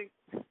what? I think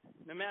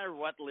no matter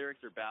what the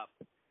lyrics are about,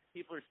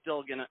 people are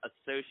still going to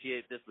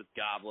associate this with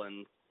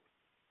goblins.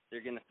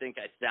 They're going to think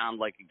I sound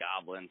like a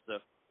goblin. So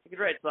I could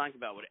write songs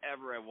about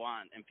whatever I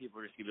want, and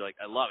people are just going to be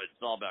like, I love it. It's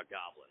all about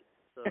goblins.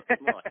 So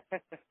it's more like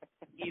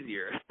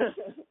easier.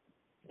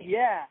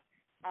 Yeah.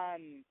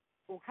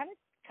 Well, kind of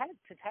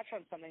to touch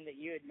on something that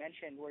you had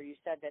mentioned, where you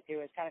said that it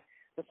was kind of,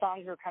 the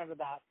songs were kind of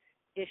about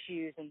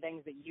issues and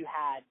things that you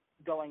had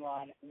going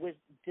on.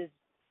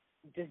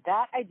 Does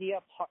that idea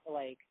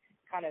like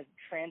kind of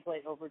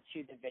translate over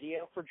to the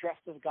video for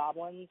Dressed as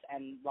Goblins,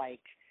 and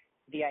like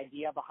the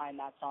idea behind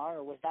that song,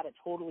 or was that a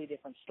totally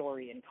different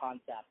story and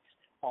concept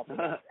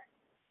altogether?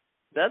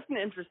 That's an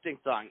interesting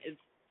song. It's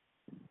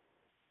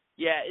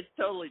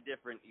totally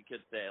different, you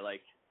could say.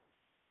 Like,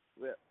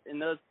 in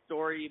those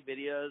story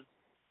videos,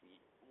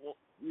 we'll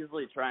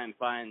usually try and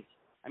find,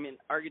 I mean,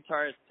 our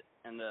guitarist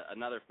and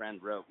another friend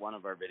wrote one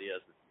of our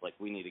videos. It's like,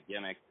 We Need a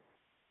Gimmick.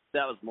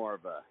 That was more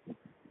of a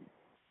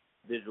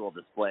visual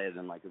display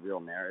than like a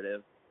real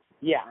narrative.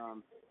 Yeah.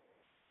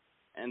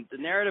 And the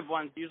narrative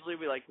ones, usually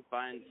we like to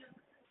find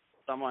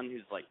someone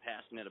who's like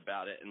passionate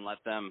about it and let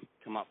them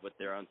come up with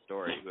their own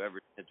story,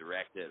 whoever's going to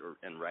direct it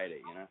and write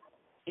it, you know?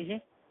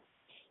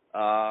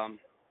 Mm-hmm.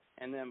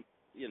 And then,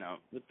 you know,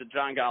 with the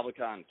John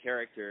Goblikon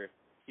character,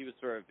 he was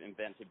sort of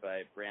invented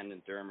by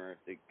Brandon Dermer,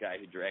 the guy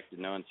who directed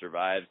No One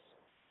Survives.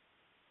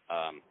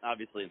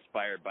 Obviously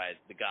inspired by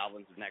the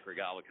goblins of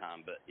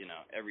Necrogoblikon, but, you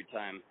know, every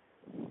time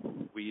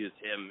we use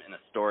him in a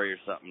story or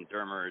something,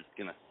 Dermer is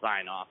going to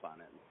sign off on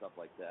it and stuff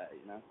like that,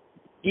 you know?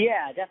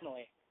 Yeah,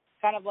 definitely.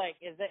 Kind of like,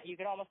 you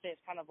could almost say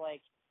it's kind of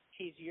like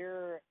he's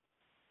your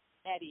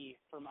Eddie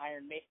from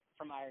Iron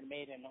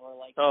Maiden, or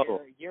like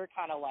Oh. you're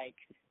kind of like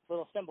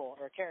little symbol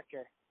or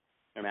character.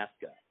 Or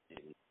mascot.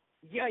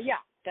 Yeah.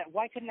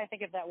 Why couldn't I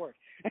think of that word?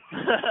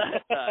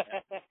 But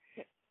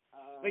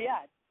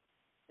yeah.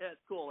 Yeah,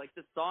 it's cool. Like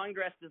the song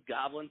 "Dressed as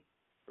Goblins."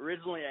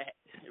 Originally,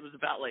 it was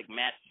about like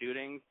mass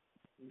shootings,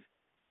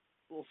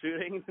 school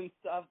shootings and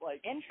stuff.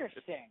 Like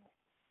Interesting.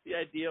 the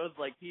idea was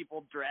like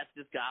people dressed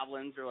as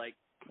goblins or like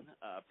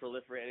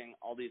proliferating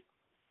all these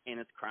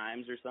heinous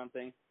crimes or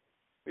something.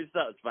 We just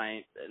thought it was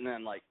funny, and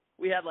then like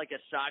we had like a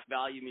shock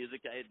value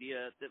music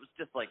idea. It was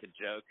just like a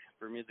joke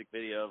for a music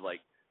video of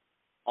like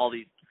all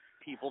these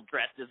people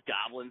dressed as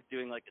goblins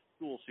doing like a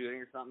school shooting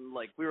or something.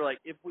 Like we were like,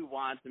 if we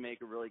wanted to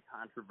make a really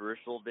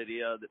controversial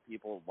video that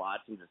people would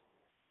watch and just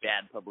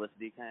bad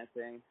publicity kind of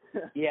thing.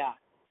 Yeah.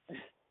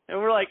 And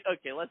we're like,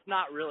 okay, let's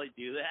not really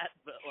do that,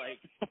 but like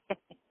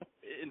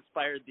it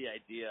inspired the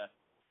idea.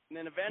 And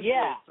then eventually,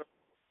 Yeah. sort of,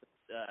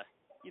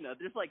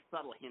 there's like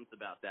subtle hints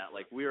about that.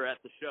 Like we were at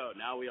the show,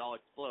 now we all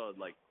explode.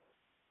 Like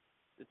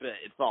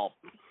it's all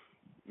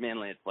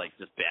mainly it's like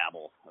just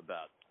babble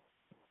about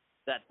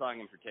that song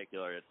in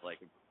particular. It's like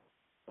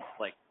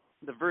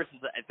the verses.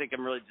 I think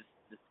I'm really just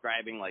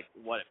describing like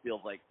what it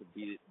feels like to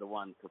be the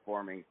one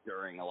performing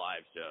during a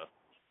live show.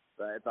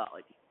 But I thought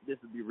like this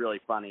would be really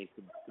funny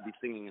to be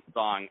singing a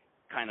song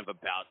kind of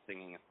about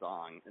singing a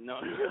song, and no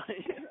one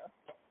really.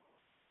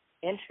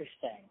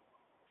 Interesting.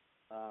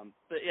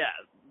 But yeah,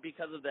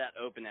 because of that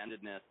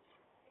open-endedness,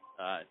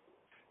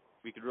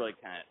 we could really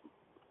kind of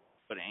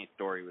put any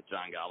story with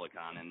John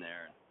Goblikon in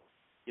there.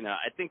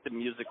 I think the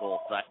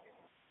musical side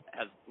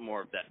has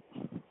more of that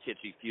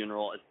kitschy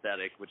funeral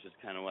aesthetic, which is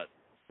kind of what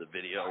the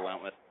video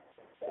went with.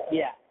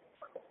 Yeah.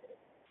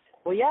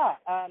 Well, yeah.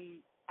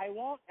 I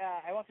won't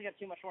take up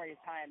too much more of your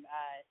time.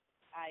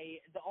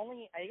 The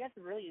only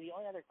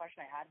other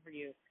question I had for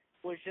you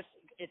was just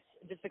it's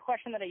the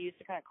question that I use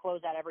to kind of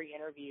close out every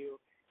interview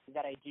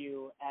that I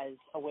do as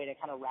a way to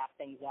kind of wrap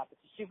things up.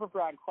 It's a super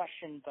broad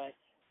question, but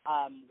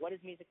what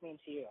does music mean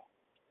to you?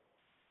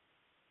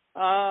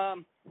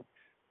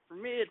 For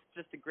me, it's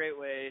just a great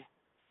way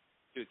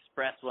to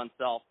express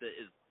oneself that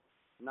is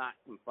not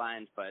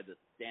confined by the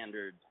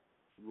standard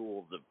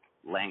rules of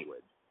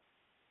language.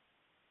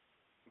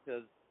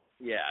 Because,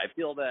 yeah, I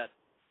feel that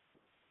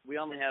we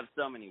only have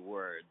so many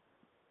words.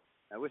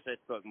 I wish I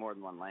spoke more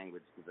than one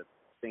language because I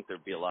think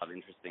there'd be a lot of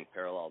interesting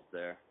parallels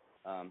there.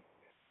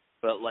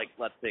 But, like,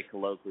 let's say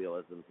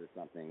colloquialisms or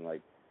something,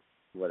 like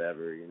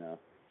whatever,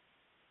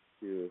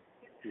 two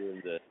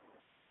into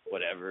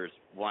whatever's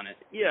one. I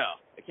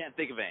can't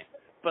think of any.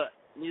 But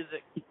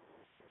music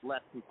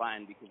less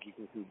confined because you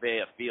can convey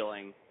a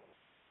feeling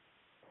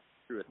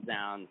through a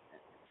sound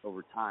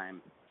over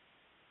time,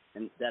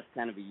 and that's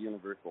kind of a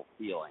universal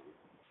feeling.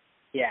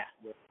 Yeah.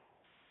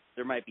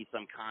 There might be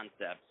some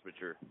concepts which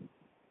are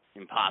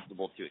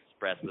impossible to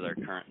express with our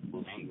current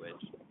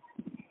language,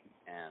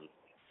 and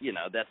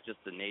that's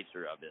just the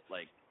nature of it.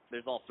 Like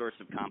there's all sorts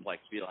of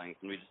complex feelings,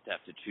 and we just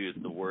have to choose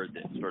the word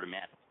that sort of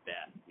matches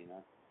that.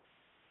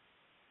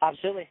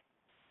 Absolutely.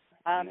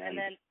 And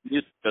then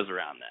music goes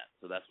around that,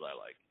 so that's what I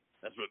like.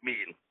 That's what it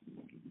means.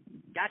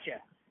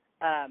 Gotcha.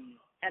 And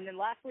then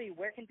lastly,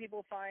 where can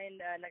people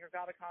find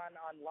Necrogoblikon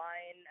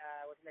online?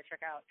 Where can they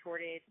check out tour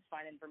dates,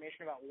 find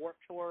information about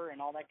Warped Tour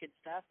and all that good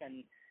stuff,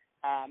 and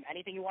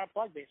anything you want to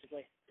plug,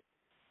 basically?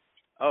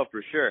 Oh,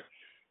 for sure.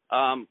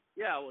 Well,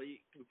 you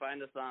can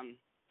find us on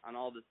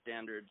all the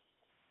standards,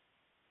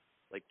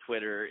 like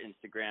Twitter,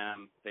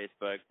 Instagram,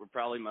 Facebook. We're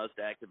probably most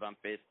active on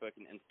Facebook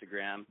and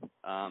Instagram.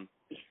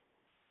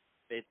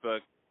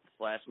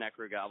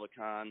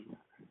 Facebook/Necrogoblikon,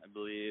 I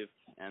believe.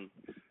 And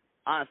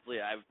honestly,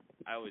 I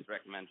always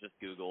recommend just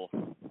Google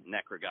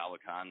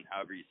Necrogoblikon,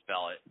 however you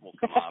spell it, will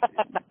come up.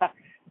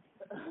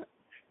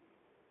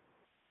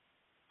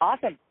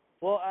 Awesome.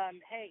 Well,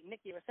 hey,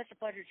 Nikki, it was such a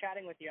pleasure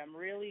chatting with you. I'm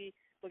really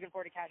looking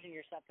forward to catching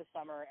your set this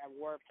summer at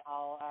Warped.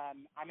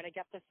 I'm going to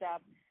get this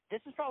up.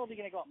 This is probably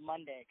going to go up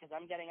Monday because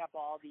I'm getting up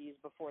all these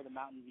before the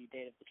Mountain View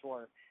date of the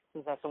tour,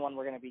 since that's the one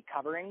we're going to be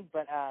covering.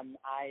 But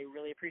I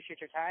really appreciate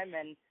your time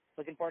and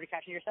looking forward to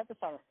catching your set this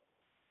summer.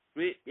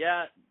 Sweet.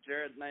 Yeah,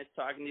 Jared, nice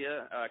talking to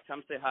you.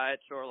 Come say hi at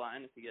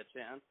Shoreline if you get a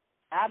chance.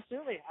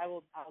 Absolutely.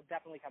 I'll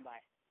definitely come by.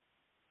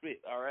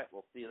 Sweet. All right.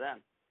 We'll see you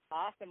then.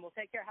 Awesome. Well,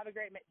 take care. Have a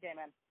great day,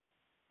 man.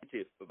 You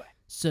too. Bye-bye.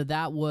 So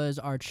that was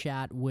our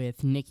chat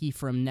with Nikki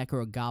from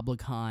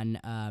Necrogoblikon.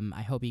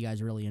 I hope you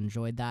guys really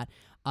enjoyed that.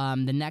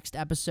 The next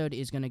episode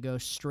is going to go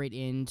straight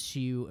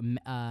into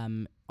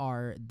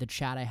the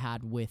chat I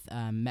had with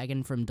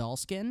Megan from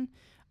Dollskin.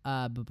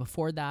 But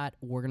before that,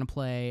 we're going to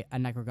play a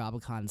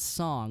Necrogoblikon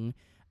song.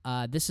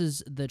 This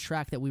is the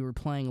track that we were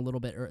playing a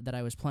little bit, that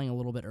I was playing a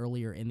little bit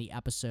earlier in the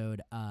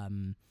episode.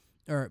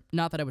 Or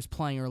not that I was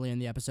playing earlier in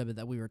the episode, but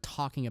that we were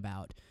talking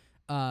about.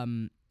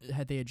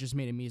 They had just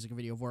made a music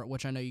video for it,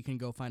 which I know you can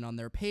go find on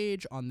their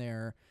page, on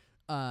their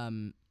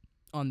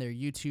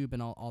YouTube,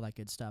 and all that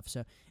good stuff.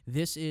 So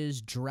this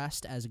is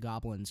Dressed as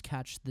Goblins.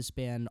 Catch this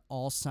band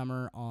all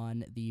summer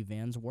on the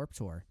Vans Warped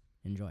Tour.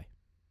 Enjoy.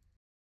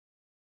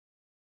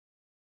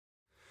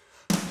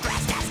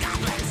 Dressed as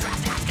goblins,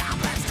 dressed as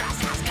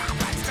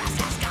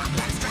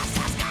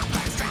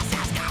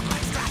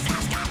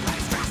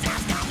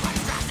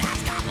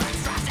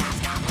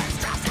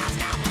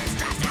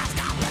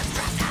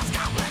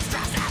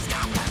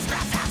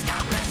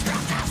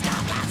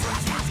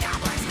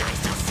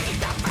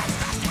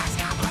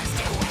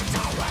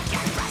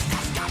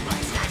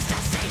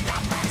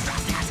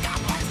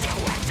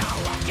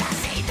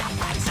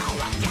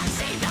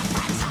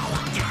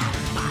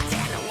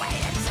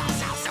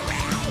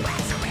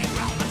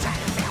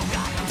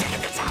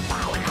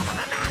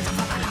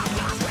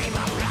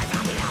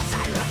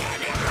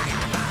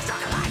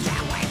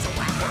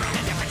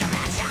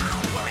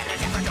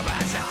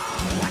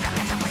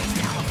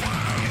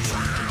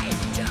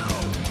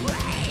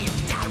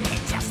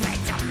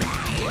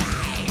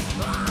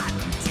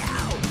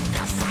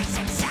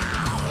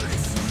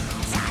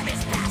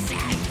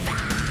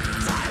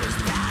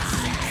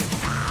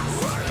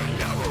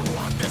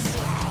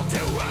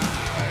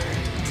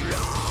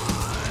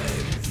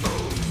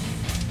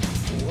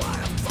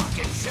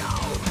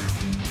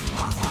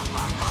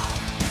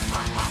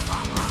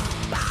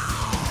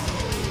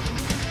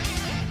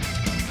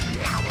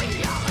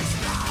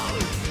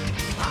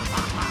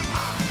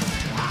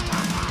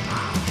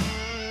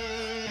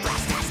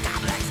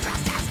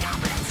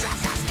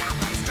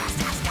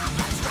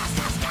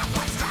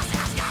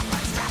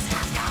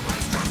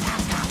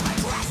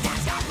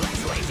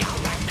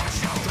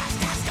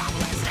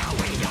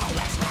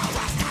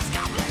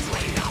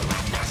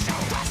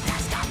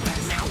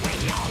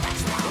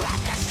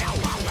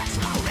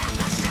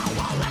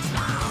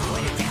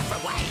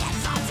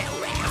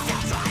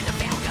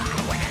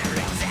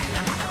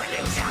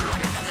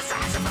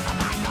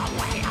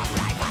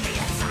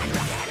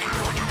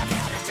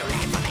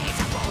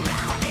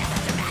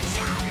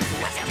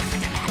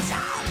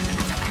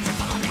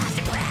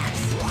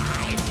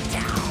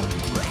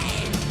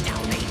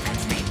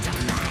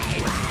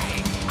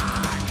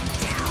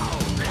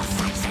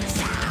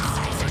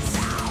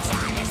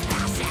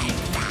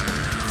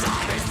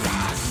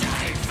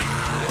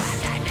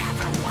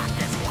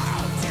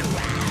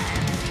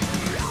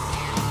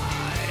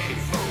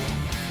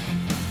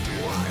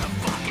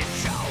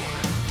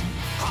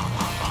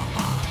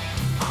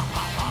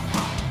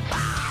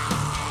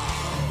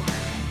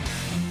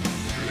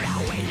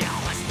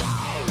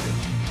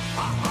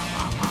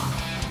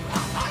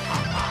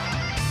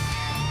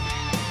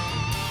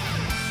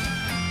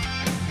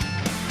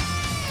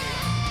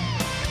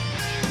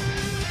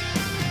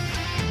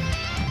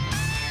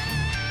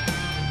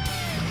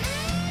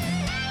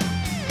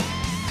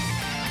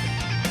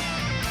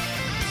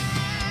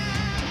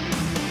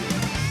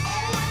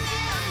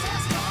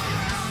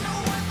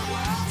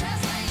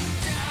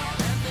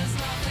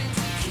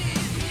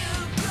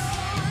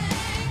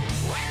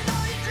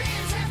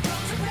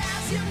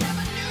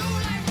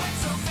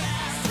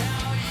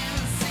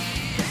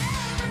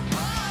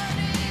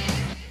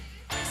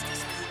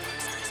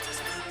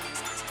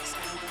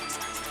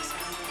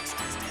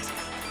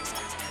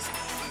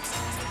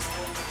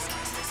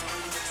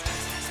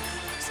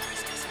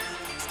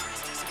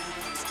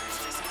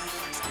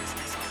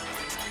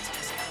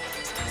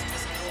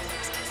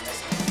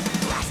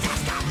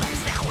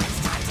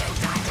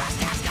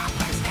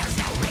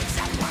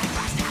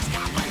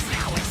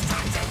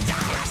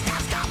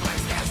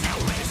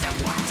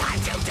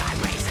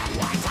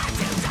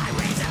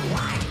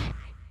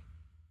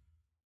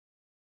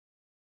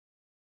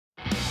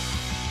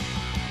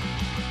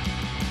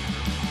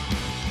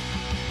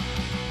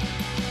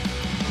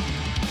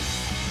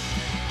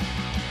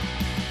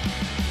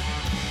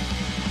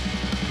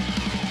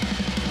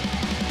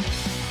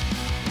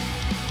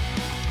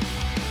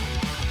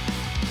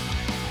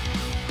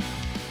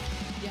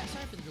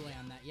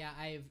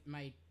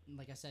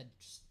like I said,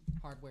 just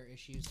hardware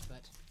issues,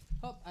 but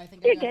I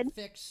think You're I got good. it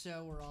fixed,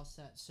 so we're all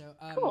set. So,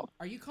 Cool.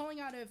 Are you calling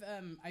out of?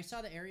 I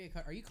saw the area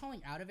code. Are you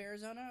calling out of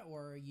Arizona,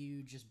 or are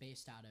you just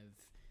based out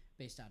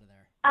of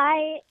there?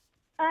 I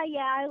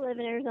live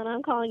in Arizona.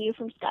 I'm calling you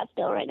from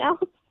Scottsdale right now.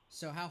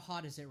 So, how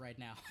hot is it right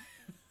now?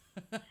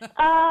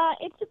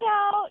 It's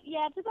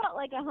about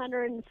like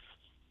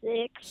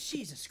 106.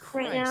 Jesus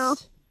Christ! Right now.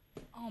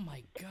 Oh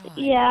my God.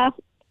 Yeah,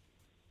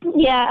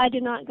 I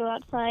do not go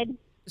outside.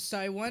 So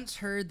I once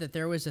heard that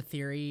there was a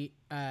theory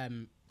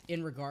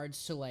in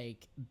regards to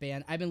like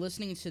band. I've been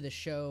listening to the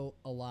show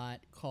a lot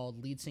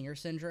called Lead Singer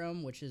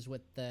Syndrome, which is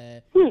with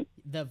the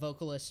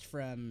vocalist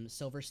from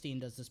Silverstein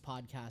does this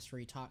podcast where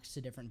he talks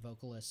to different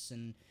vocalists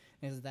and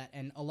things like that.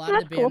 And a lot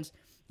of the bands,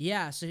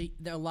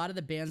 a lot of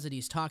the bands that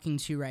he's talking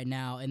to right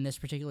now in this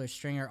particular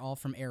string are all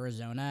from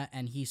Arizona,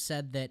 and he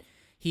said that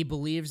he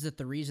believes that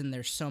the reason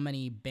there's so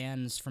many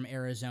bands from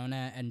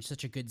Arizona and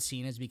such a good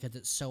scene is because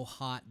it's so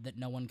hot that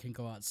no one can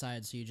go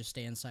outside, so you just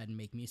stay inside and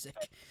make music.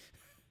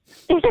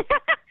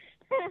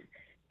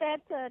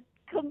 That's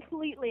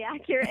completely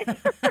accurate.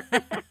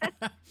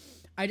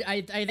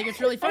 I think it's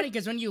really funny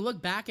because when you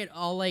look back at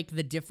all like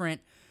the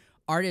different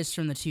artists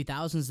from the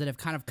 2000s that have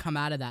kind of come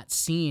out of that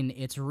scene,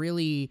 it's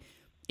really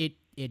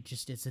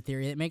it's a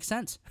theory that makes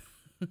sense.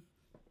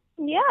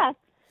 Yeah.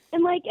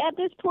 And like at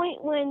this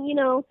point when,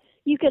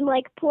 you can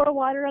like pour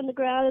water on the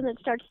ground and it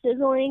starts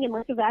sizzling and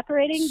like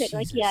evaporating, then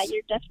like, yeah,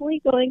 you're definitely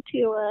going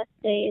to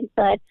stay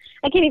inside.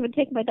 I can't even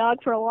take my dog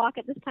for a walk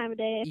at this time of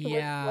day. I have to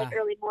wait until, like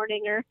early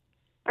morning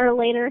or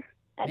later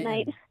at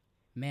night.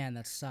 Man,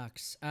 that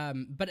sucks.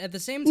 But at the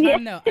same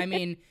time, though, I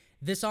mean,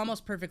 this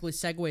almost perfectly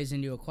segues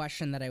into a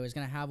question that I was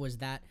going to have was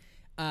that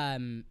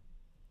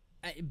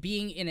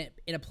being in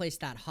a place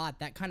that hot,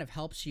 that kind of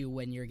helps you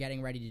when you're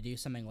getting ready to do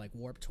something like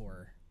Warped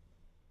Tour.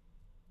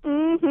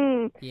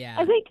 Mm-hmm. Yeah.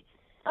 I think,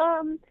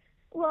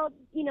 well,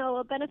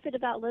 a benefit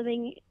about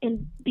living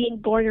and being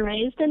born and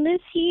raised in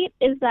this heat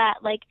is that,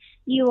 like,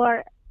 you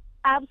are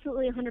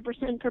absolutely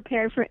 100%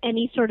 prepared for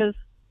any sort of,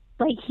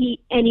 like,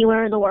 heat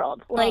anywhere in the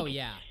world. Like, oh,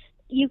 yeah.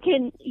 You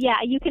can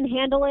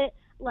handle it.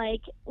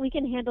 Like, we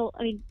can handle,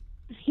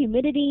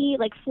 humidity,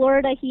 like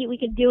Florida heat, we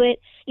can do it.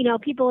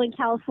 People in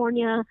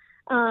California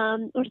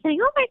were saying,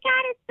 "Oh my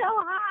God, it's so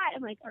hot."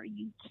 I'm like, "Are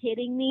you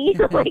kidding me?"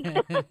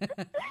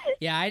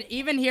 Yeah,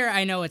 even here,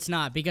 I know it's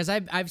not because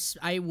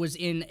I was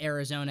in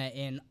Arizona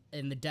in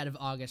the dead of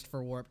August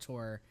for Warped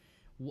Tour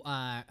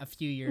a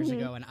few years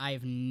ago, and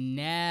I've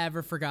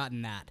never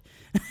forgotten that.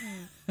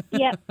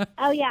 Yep.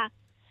 Oh yeah.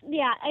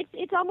 Yeah.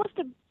 It's almost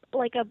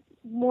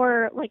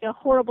more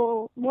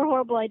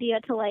horrible idea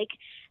to like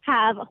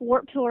have a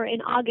Warped Tour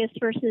in August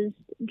versus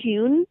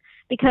June,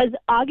 because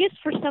August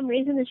for some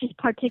reason is just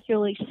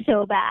particularly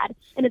so bad,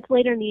 and it's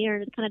later in the year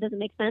and it kind of doesn't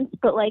make sense,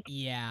 but like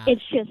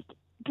it's just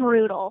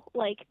brutal.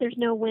 Like there's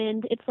no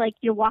wind. It's like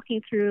you're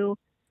walking through,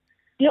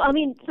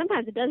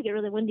 sometimes it does get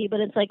really windy, but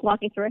it's like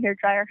walking through a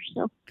hairdryer,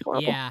 so it's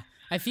horrible. Yeah.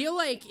 I feel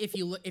like if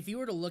you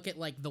were to look at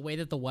like the way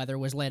that the weather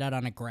was laid out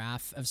on a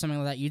graph of something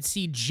like that, you'd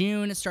see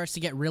June starts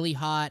to get really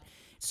hot,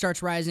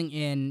 starts rising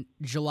in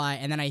July,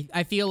 and then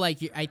I feel like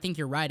I think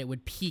you're right. It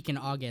would peak in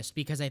August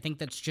because I think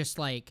that's just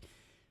like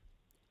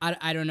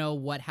I don't know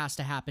what has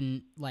to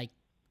happen like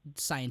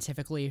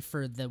scientifically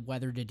for the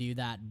weather to do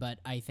that, but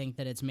I think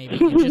that it's maybe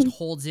it just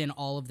holds in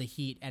all of the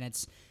heat and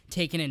it's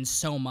taken in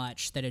so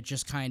much that it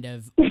just kind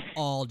of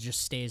all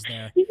just stays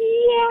there.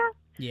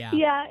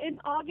 Yeah. In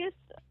August,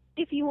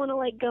 if you want to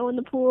like go in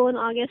the pool in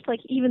August, like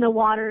even the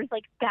water is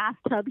like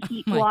bathtub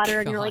heat water,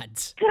 and you're like,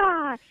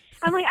 God.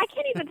 I'm like, I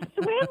can't even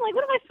swim. Like,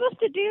 what am I supposed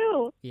to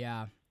do?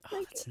 Yeah. Oh,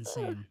 like, that's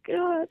insane.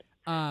 Oh,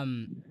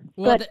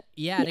 God.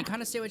 To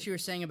kind of say what you were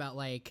saying about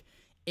like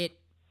it,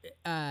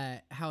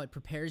 how it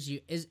prepares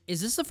you. Is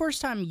this the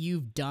first time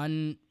you've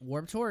done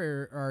Warped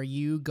Tour, or are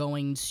you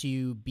going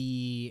to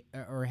be,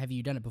 or have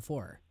you done it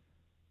before?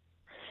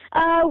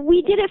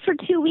 We did it for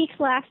 2 weeks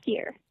last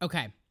year.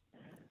 Okay.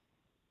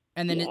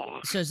 And then,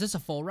 so is this a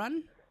full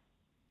run?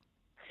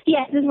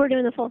 Yes, we're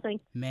doing the full thing.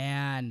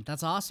 Man,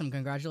 that's awesome.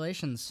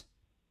 Congratulations.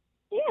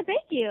 Yeah,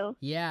 thank you.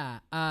 Yeah.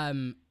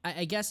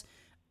 I guess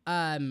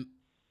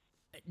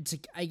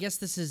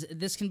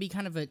this can be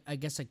kind of a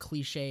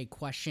cliche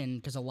question,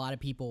 because a lot of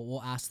people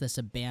will ask this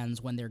of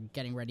bands when they're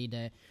getting ready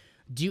to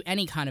do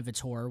any kind of a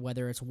tour,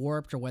 whether it's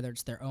Warped or whether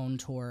it's their own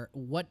tour.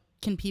 What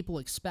can people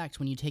expect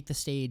when you take the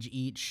stage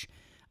each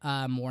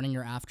morning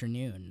or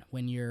afternoon,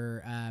 when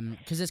you're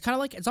because it's kind of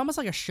like, it's almost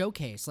like a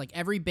showcase. Like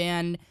every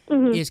band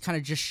is kind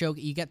of just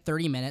you get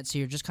 30 minutes, so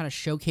you're just kind of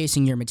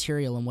showcasing your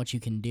material and what you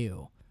can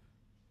do.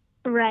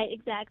 Right,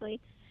 exactly.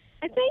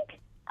 I think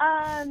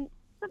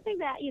something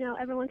that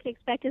everyone can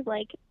expect is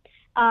like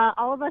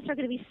all of us are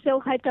going to be so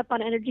hyped up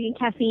on energy and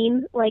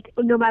caffeine, like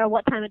no matter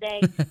what time of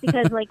day,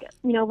 because like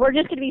we're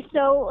just going to be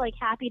so like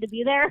happy to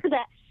be there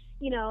that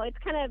it's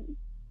kind of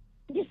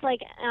just like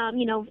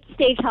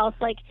stage health.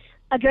 Like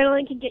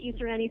adrenaline can get you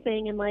through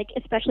anything, and like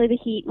especially the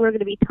heat, we're going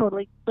to be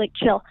totally like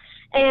chill.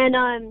 And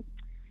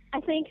I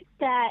think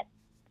that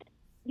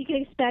you can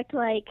expect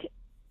like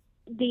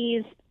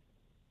these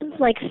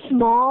like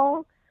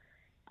small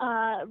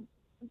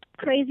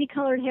crazy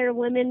colored hair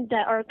women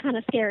that are kind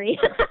of scary.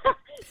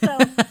 So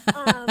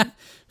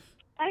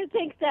I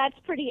think that's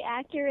pretty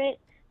accurate.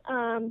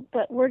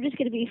 But we're just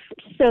going to be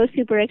so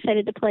super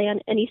excited to play on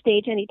any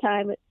stage,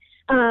 anytime.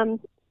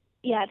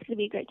 Yeah, it's going to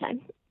be a great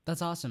time.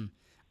 That's awesome.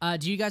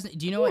 Do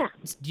you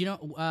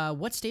know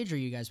what stage are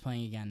you guys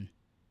playing again?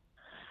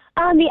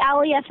 The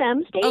Alley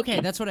FM stage.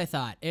 Okay, that's what I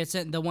thought. It's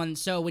the one.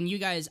 So when you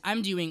guys,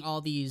 I'm doing all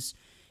these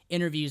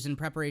interviews in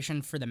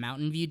preparation for the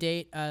Mountain View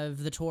date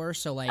of the tour.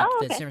 So like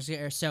the San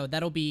Francisco, so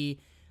that'll be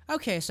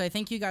okay. So I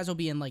think you guys will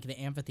be in like the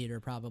amphitheater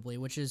probably,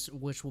 which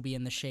will be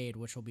in the shade,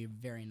 which will be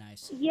very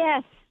nice.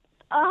 Yes.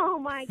 Oh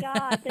my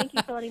God! Thank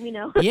you for letting me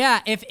know. Yeah,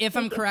 if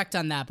I'm correct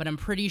on that, but I'm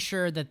pretty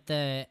sure that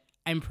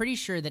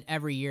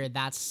every year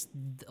that's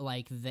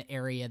like the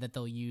area that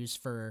they'll use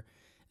for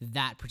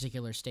that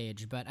particular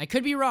stage. But I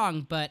could be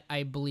wrong, but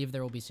I believe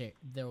there will be shade.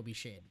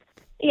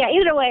 Yeah,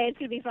 either way, it's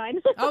going to be fine.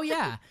 Oh,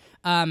 yeah.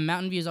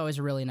 Mountain View is always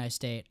a really nice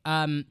date.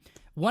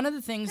 One of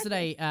the things that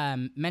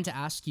I meant to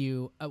ask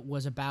you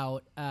was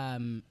about,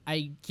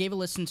 I gave a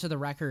listen to the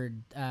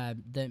record,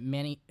 the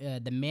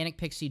Manic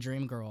Pixie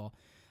Dream Girl.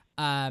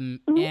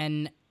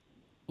 And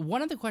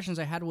one of the questions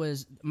I had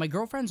was, my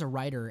girlfriend's a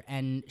writer,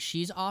 and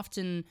she's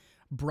often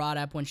brought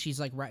up when she's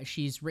like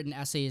she's written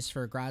essays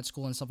for grad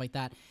school and stuff like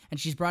that, and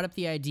she's brought up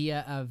the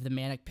idea of the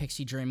manic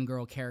pixie dream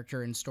girl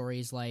character in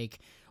stories like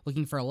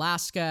Looking for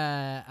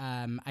Alaska.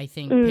 I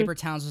think Paper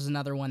Towns was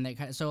another one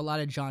that so a lot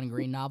of John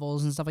Green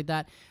novels and stuff like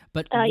that.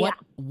 But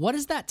what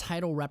does that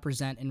title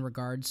represent in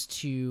regards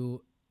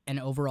to an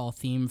overall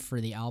theme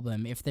for the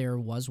album, if there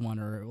was one,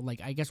 or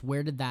like I guess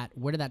where did that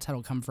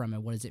title come from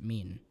and what does it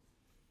mean?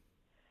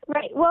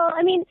 Right. Well,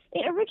 I mean,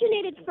 it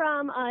originated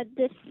from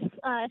this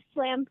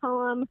slam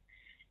poem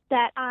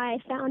that I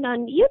found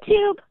on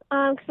YouTube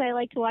because I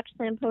like to watch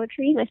slam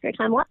poetry in my spare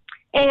time a lot,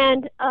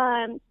 and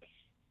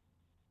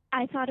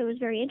I thought it was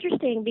very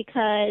interesting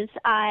because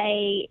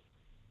I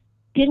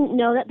didn't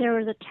know that there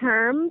was a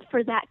term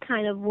for that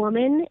kind of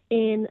woman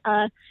in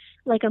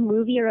like a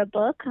movie or a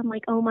book. I'm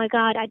like, oh my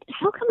God,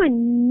 how come I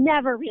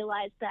never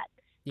realized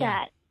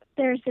that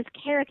there's this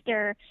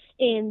character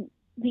in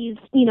these,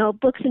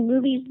 books and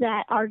movies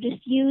that are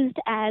just used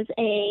as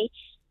a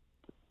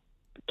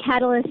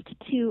catalyst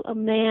to a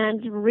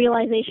man's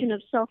realization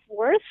of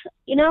self-worth,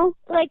 and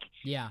like,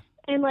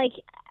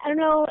 I don't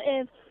know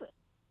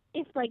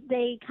if like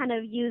they kind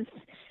of use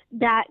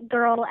that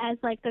girl as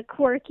like the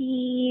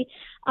quirky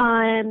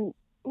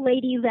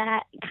lady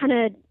that kind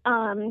of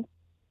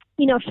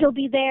she'll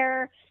be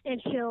there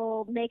and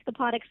she'll make the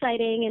plot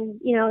exciting, and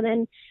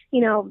then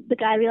the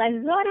guy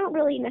realizes, I don't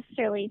really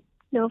necessarily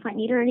know if I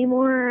need her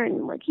anymore,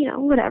 and like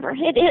whatever.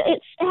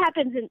 It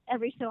happens in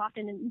every so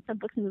often in some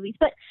books and movies.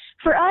 But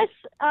for us,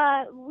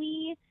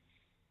 we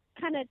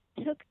kind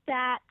of took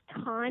that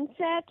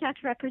concept,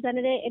 actually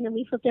represented it, and then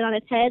we flipped it on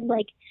its head,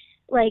 like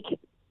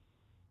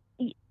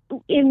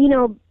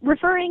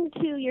referring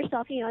to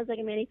yourself, as like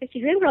a manic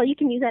pixie dream girl. You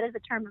can use that as a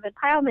term of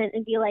empowerment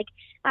and be like,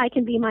 I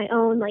can be my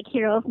own like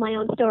hero of my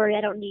own story.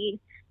 I don't need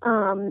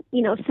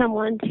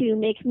someone to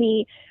make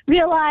me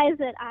realize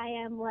that I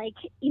am like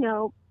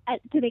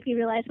to make me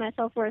realize my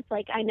self-worth.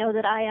 Like, I know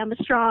that I am a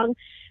strong,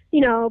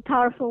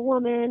 powerful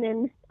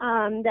woman,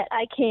 and that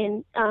I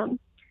can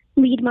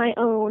lead my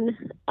own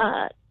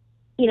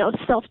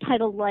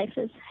self-titled life,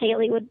 as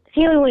Haley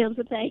Williams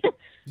would say.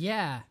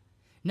 Yeah.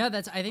 No,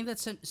 I think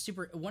that's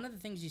super. One of the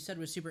things you said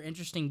was super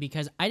interesting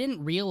because I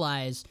didn't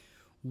realize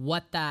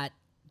what that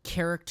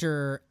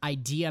character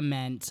idea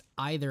meant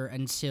either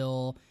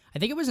until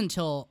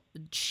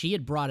she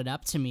had brought it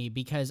up to me,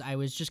 because I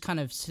was just kind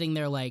of sitting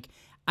there like,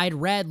 I'd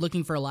read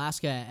Looking for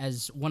Alaska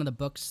as one of the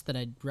books that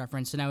I'd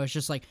referenced, and I was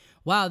just like,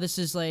 wow, this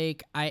is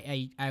like,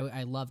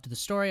 I loved the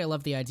story, I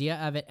loved the idea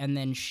of it, and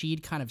then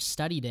she'd kind of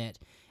studied it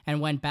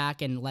and went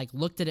back and like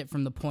looked at it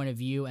from the point of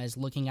view as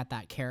looking at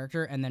that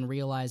character, and then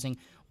realizing,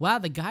 wow,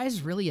 the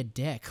guy's really a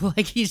dick.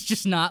 Like, he's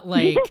just not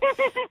like,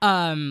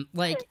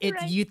 like it.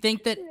 Right. You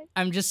think that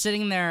I'm just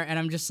sitting there and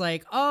I'm just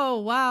like, oh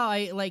wow,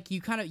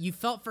 you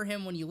felt for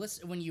him when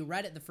you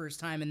read it the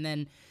first time, and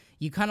then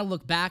you kind of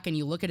look back and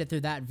you look at it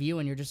through that view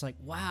and you're just like,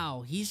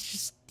 wow,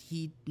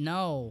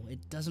 no,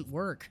 it doesn't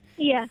work.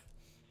 Yeah.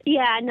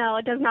 Yeah, no,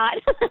 it does not.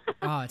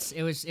 Oh,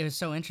 it was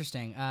so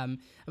interesting.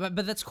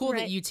 But that's cool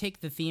that you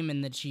take the theme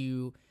and that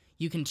you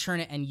can turn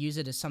it and use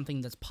it as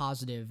something that's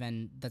positive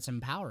and that's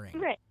empowering.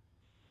 Right,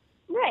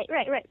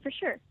 for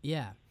sure.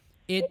 Yeah.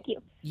 Thank you.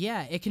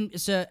 Yeah, it can.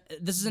 So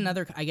this is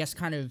another, I guess,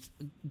 kind of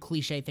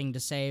cliche thing to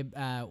say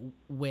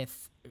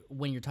with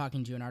when you're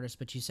talking to an artist,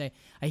 but you say,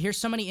 I hear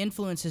so many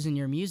influences in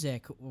your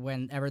music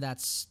whenever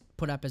that's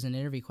put up as an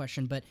interview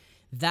question, but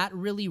that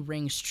really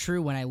rings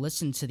true when I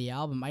listened to the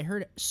album. I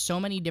heard so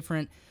many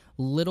different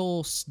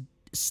little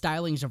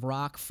stylings of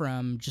rock,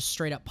 from just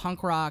straight up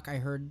punk rock. I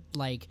heard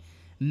like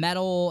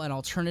metal and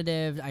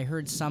alternative. I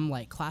heard some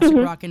like classic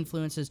rock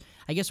influences.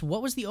 I guess,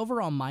 what was the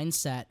overall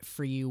mindset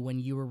for you when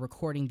you were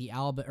recording the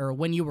album, or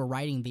when you were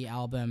writing the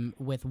album,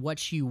 with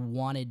what you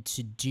wanted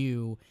to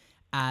do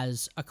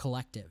as a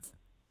collective?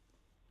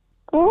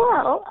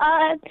 Well,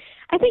 I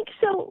think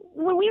so.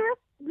 When we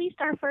released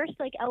our first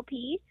like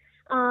LP,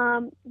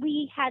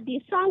 we had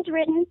these songs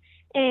written,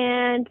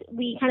 and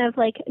we kind of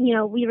like,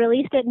 we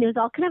released it, and it was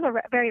all kind of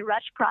a very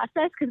rushed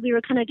process because we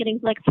were kind of getting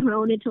like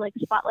thrown into like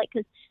the spotlight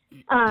because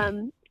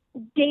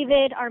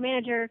David, our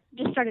manager,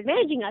 just started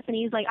managing us, and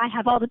he's like, I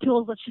have all the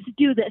tools, let's just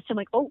do this. I'm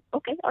like, oh,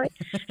 okay, all right.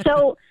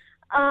 So,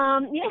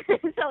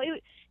 so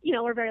it,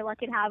 we're very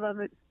lucky to have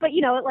him. But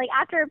like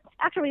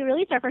after we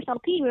released our first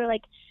LP, we were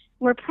like,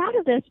 we're proud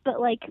of this, but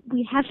like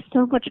we have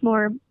so much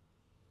more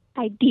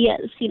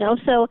ideas,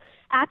 So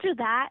after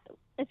that,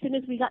 as soon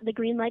as we got the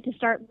green light to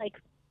start like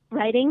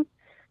writing,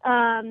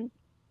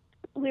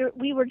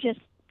 we were just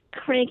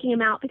cranking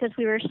them out because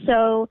we were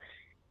so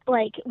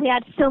like, we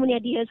had so many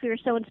ideas. We were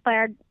so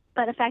inspired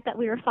by the fact that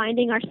we were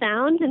finding our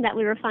sound, and that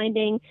we were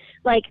finding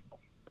like,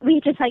 we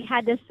just like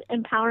had this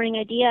empowering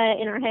idea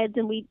in our heads,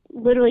 and we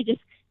literally just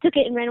took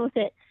it and ran with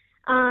it.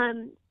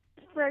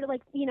 For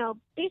like,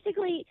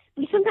 basically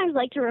we sometimes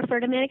like to refer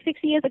to Manic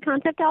Pixie as a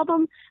concept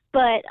album,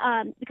 but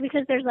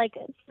because there's like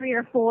 3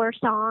 or 4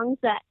 songs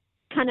that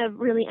kind of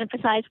really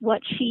emphasize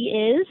what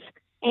she is,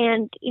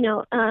 and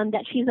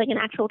that she's like an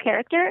actual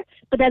character.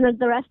 But then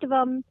the rest of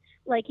them,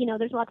 like,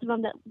 there's lots of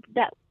them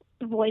that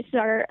voice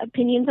our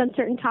opinions on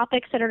certain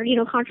topics that are,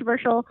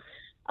 controversial,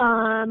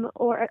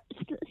 or,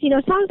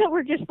 songs that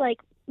were just like,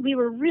 we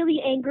were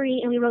really angry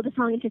and we wrote the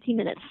song in 15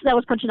 minutes. That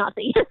was Punch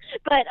Nazi.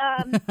 But,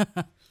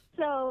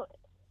 so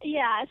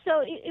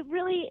it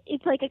really,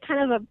 it's like a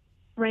kind of a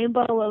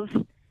rainbow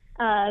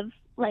of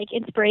like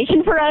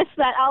inspiration for us,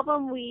 that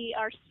album. We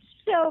are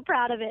so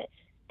proud of it.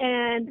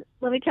 And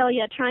let me tell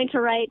you, trying to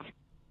write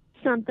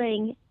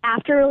something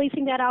after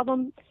releasing that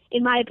album,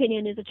 in my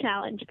opinion, is a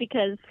challenge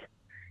because,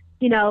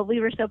 we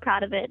were so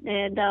proud of it,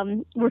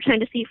 and we're trying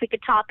to see if we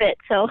could top it.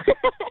 So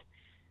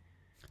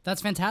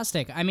that's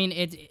fantastic. I mean,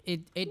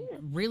 it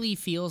really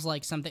feels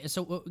like something.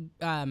 So,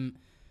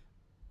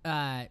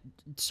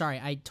 sorry,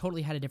 I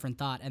totally had a different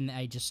thought, and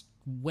I just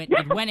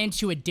went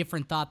into a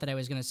different thought that I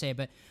was going to say.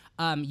 But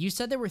you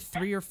said there were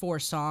 3 or 4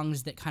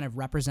 songs that kind of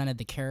represented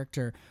the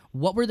character.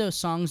 What were those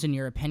songs in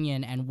your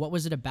opinion, and what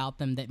was it about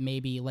them that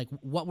maybe, like,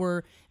 what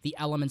were the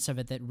elements of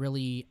it that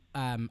really,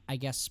 I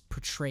guess,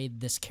 portrayed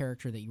this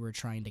character that you were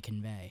trying to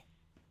convey?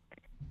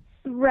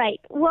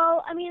 Right.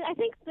 Well, I mean, I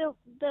think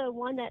the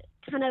one that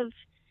kind of,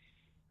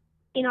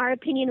 in our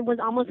opinion, was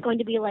almost going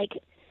to be like,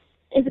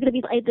 is it going to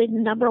be like the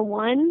number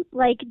one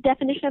like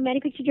definition of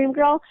Manic Pixie Dream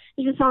Girl?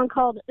 There's a song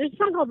called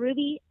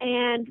Ruby,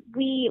 and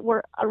we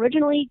were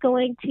originally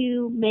going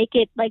to make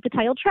it like the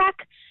title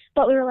track,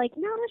 but we were like,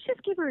 no, let's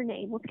just give her a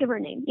name. Let's give her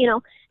a name,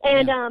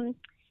 And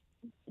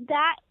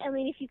that, I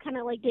mean, if you kind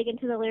of like dig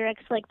into the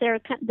lyrics, like they're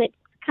kind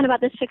of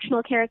about this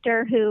fictional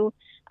character who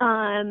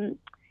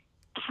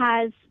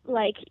has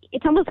like,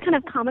 it's almost kind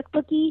of comic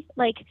booky.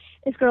 Like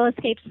this girl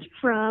escapes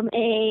from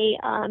I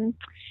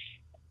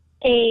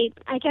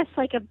guess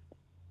like a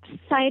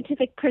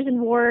scientific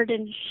prison ward,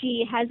 and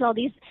she has all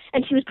these,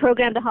 and she was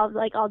programmed to have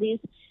like all these,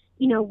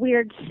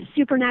 weird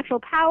supernatural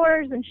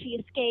powers, and she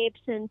escapes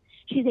and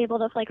she's able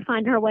to like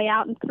find her way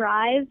out and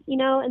thrive,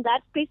 and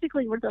that's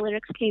basically where the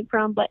lyrics came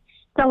from. But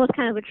it's almost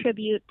kind of a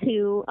tribute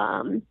to,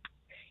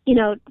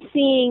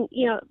 seeing,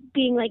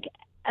 being like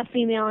a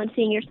female and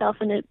seeing yourself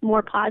in a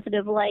more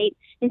positive light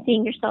and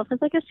seeing yourself as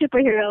like a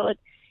superhero.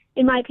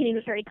 In my opinion,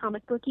 was very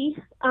comic booky.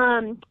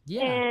 And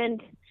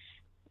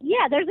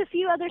yeah, there's a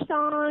few other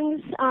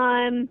songs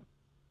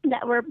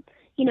that were,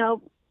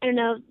 I don't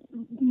know,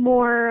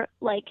 more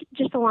like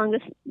just along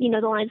this, the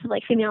lines of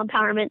like female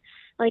empowerment.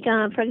 Like,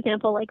 for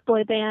example, like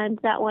Boy Band,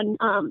 that one,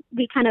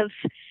 we kind of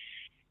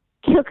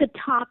took a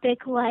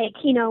topic like,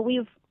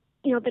 we've,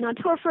 been on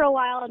tour for a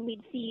while, and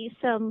we'd see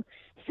some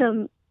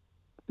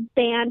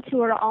bands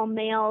who are all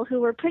male who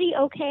were pretty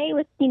okay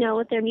with,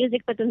 with their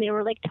music, but then they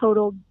were like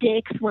total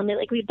dicks when they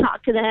we'd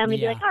talk to them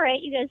and be like, all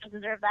right, you guys don't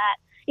deserve that,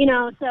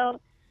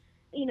 so.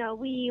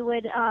 We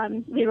would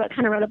kind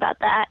of wrote about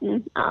that,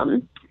 and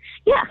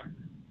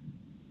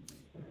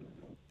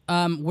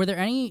were there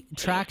any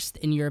tracks,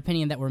 in your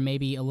opinion, that were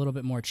maybe a little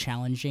bit more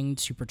challenging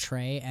to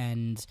portray?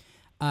 And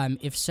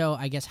if so,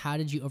 I guess how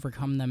did you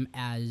overcome them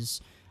as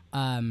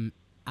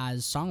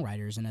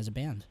songwriters and as a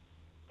band?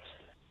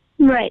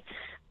 Right.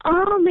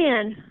 Oh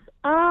man.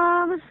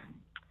 I'm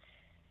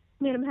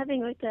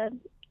having like I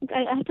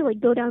have to like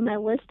go down my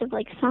list of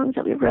like songs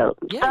that we wrote.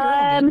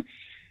 Yeah.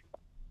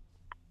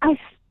 I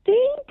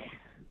think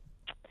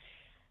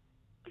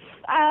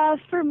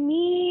for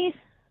me,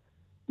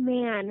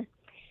 man,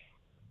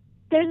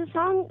 there's a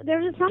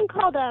song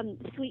called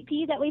Sweet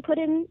Pea that we put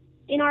in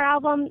our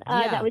album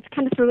that was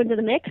kind of threw into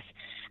the mix.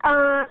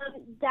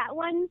 That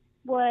one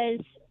was,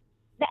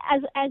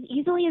 as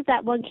easily as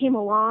that one came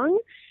along,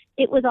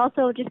 it was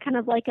also just kind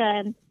of like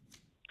a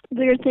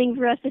weird thing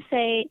for us to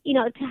say,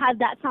 to have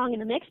that song in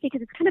the mix,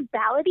 because it's kind of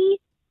ballady,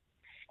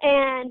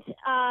 and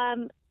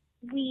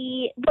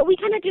we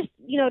kind of just,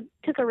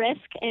 took a risk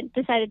and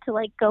decided to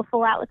like go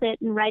full out with it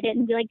and write it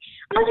and be like,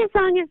 oh, this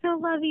song is so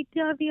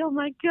lovey-dovey, oh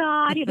my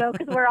God,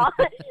 because we're all,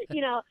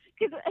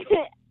 because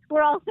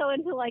we're all so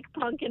into like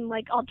punk and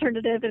like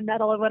alternative and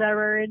metal or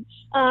whatever. And,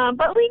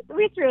 but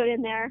we threw it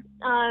in there.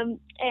 And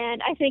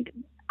I think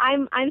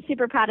I'm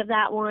super proud of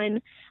that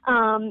one.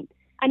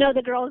 I know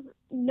the girls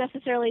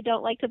necessarily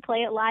don't like to play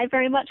it live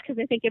very much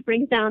because I think it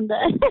brings down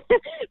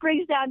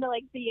to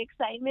like the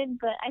excitement,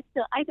 but I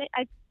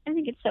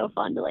think it's so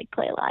fun to like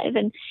play live,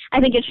 and I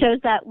think it shows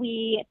that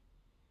we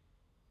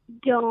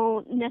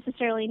don't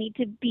necessarily need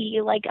to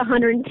be like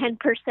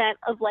 110%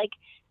 of like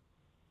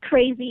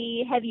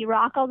crazy heavy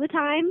rock all the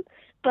time,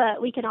 but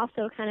we can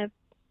also kind of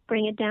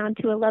bring it down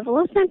to a level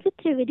of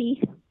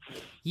sensitivity.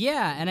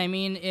 Yeah, and I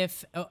mean,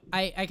 if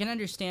I can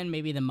understand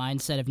maybe the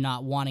mindset of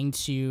not wanting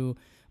to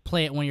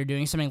play it when you're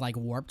doing something like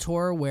Warped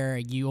Tour, where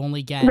you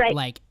only get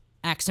like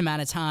X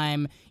amount of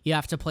time, you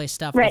have to play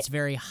stuff that's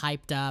very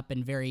hyped up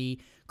and very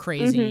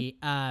crazy.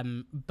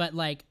 But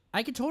like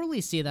I could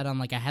totally see that on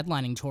like a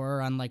headlining tour,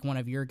 or on like one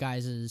of your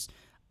guys's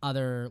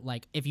other,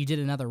 like if you did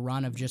another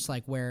run of just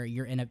like where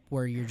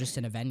you're just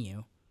in a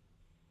venue.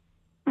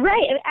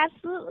 Right,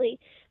 absolutely.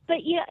 But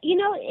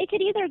it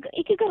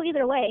could go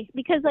either way,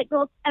 because like,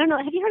 well, I don't know,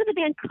 have you heard of the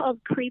band called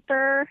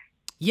Creeper?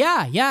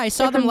 Yeah, I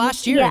saw them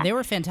last year. Yeah. They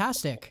were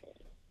fantastic.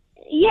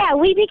 Yeah,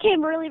 we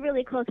became really,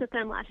 really close with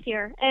them last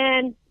year,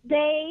 and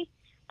they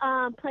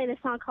played a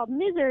song called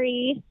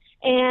Misery,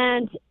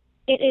 and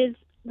it is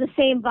the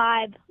same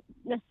vibe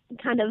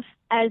kind of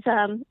as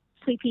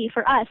Sweet Pea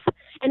for us.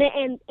 And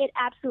it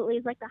absolutely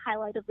is like the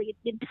highlight of the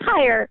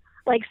entire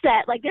like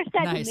set. Like their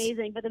set's Nice.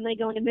 amazing, but then they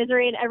go into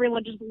Misery and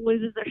everyone just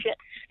loses their shit.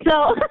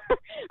 So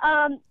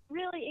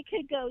really it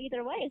could go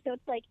either way. So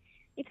it's like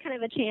it's kind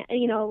of a chance,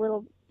 you know, a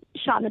little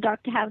shot in the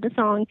dark to have the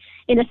song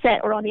in a set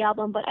or on the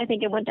album, but I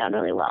think it went down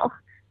really well.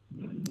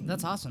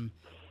 That's awesome.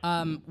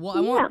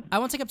 Well, I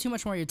won't take up too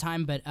much more of your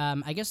time, but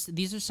I guess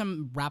these are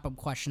some wrap-up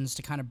questions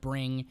to kind of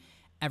bring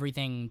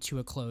everything to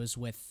a close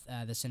with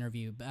this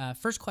interview.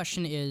 First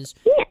question is,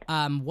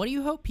 what do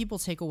you hope people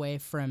take away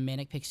from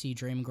Manic Pixie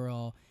Dream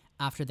Girl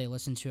after they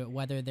listen to it,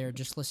 whether they're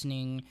just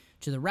listening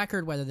to the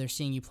record, whether they're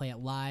seeing you play it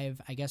live?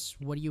 I guess,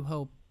 what do you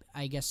hope,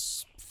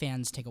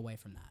 fans take away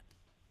from that?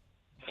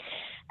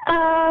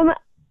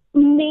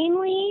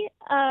 Mainly,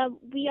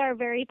 we are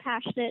very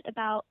passionate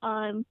about,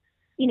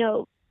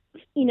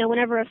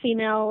 whenever a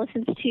female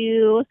listens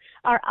to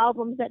our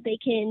albums, that they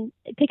can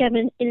pick up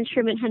an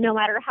instrument no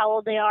matter how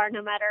old they are,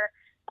 no matter,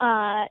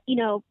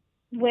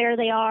 where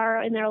they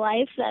are in their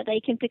life, that they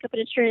can pick up an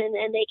instrument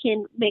and they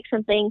can make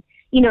something,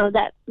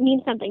 that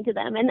means something to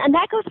them. And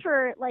that goes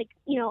for,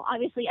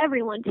 obviously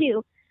everyone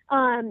too.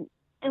 And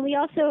we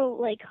also,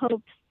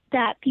 hope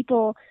that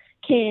people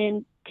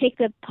can take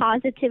the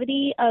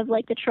positivity of,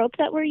 the trope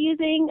that we're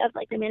using of,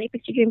 the Manic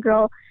Pixie Dream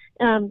Girl,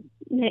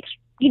 Manic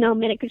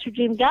Pixie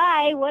Dream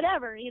guy,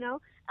 whatever,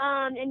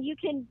 and you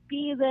can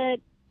be the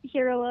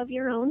hero of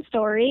your own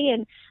story,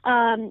 and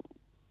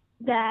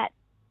that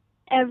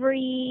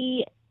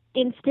every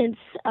instance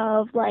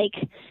of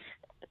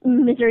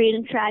misery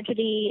and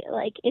tragedy,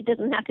 it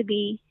doesn't have to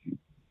be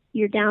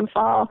your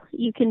downfall.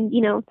 You can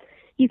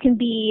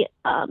be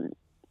a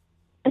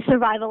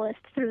survivalist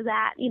through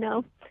that,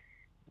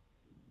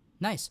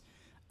 Nice.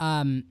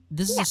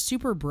 This is a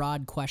super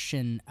broad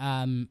question,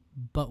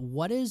 but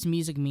what does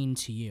music mean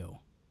to you?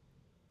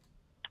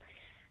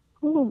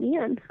 Oh,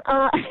 man.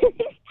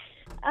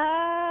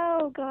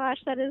 Oh, gosh,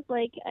 that is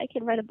I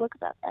could write a book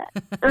about that.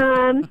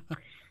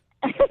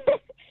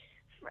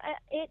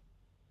 It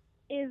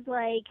is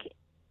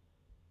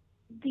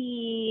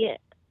the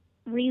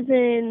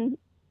reason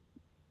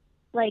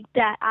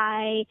that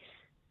I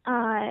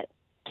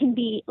can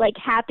be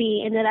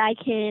happy, and that I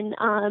can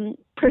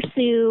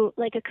pursue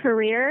a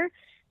career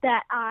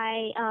that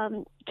I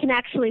can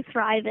actually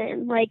thrive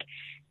in.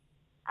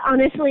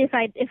 Honestly, if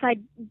I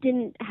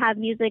didn't have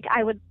music,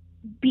 I would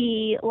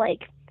be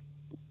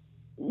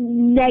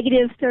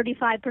negative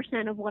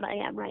 35% of what I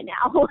am right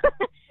now.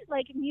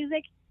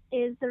 Music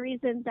is the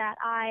reason that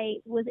I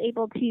was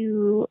able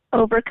to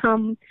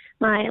overcome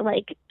my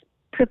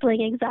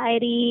crippling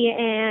anxiety,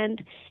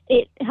 and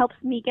it helps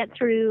me get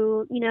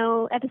through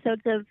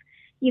episodes of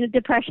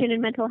depression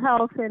and mental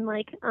health, and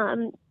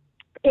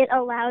it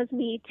allows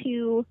me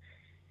to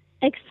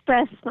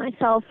express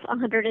myself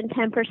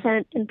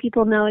 110%, and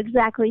people know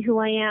exactly who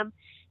I am,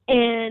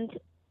 and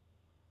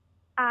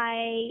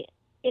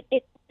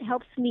it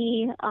helps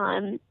me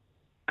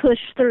push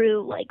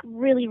through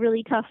really,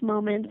 really tough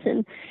moments,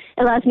 and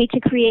allows me to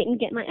create and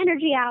get my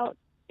energy out,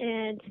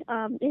 and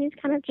it is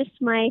kind of just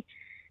my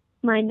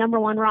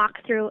number one rock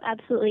through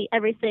absolutely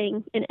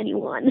everything and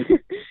anyone.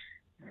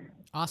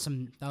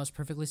 Awesome. That was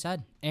perfectly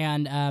said.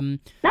 And No,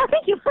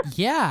 thank you.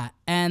 yeah,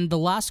 and the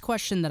last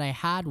question that I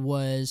had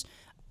was,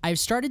 I've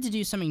started to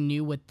do something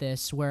new with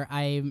this, where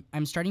I'm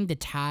starting to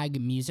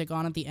tag music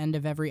on at the end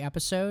of every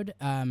episode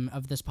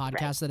of this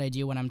podcast that I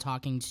do when I'm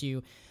talking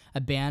to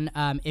a band.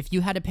 If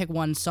you had to pick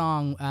one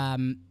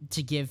song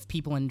to give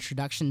people an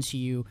introduction to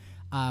you,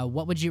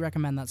 what would you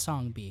recommend that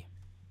song be?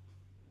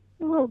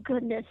 Oh,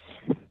 goodness.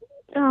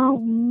 Oh,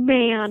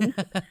 man.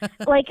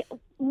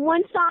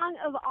 One song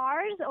of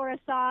ours, or a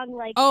song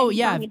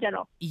song in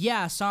general?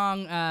 Yeah, a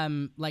song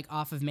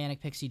off of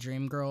Manic Pixie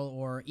Dream Girl,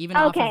 or even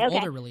off of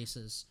older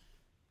releases.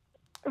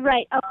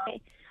 Right,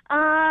 okay.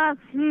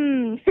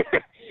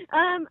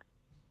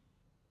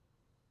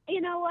 You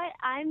know what?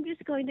 I'm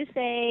just going to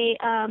say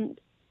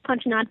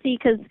Punch Nazi,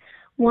 because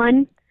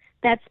one,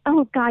 that's,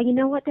 oh, God, you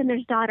know what? Then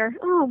there's Daughter.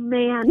 Oh,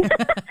 man.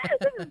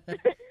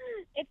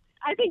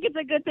 I think it's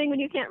a good thing when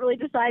you can't really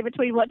decide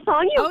between what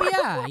song you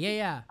want.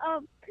 Yeah.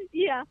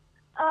 Yeah.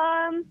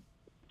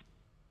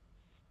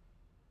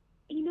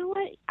 You know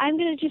what? I'm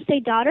going to just say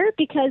Daughter,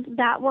 because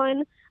that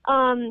one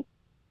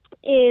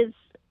is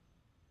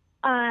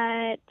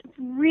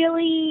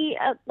really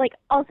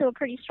also a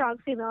pretty strong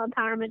female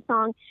empowerment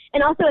song,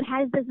 and also it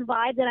has this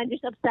vibe that I'm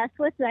just obsessed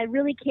with that I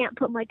really can't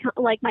put my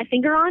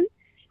finger on.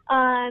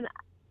 I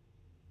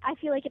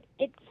feel like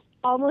it's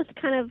almost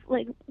kind of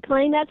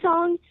playing that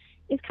song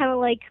is kind of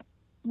like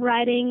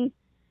riding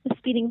a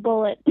speeding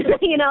bullet.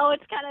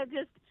 It's kind of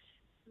just,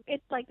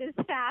 it's this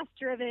fast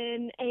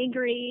driven,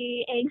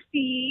 angry,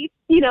 angsty,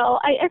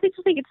 I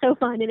just think it's so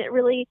fun, and it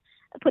really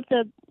puts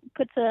a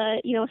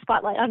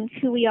spotlight on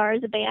who we are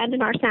as a band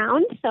and our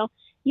sound. So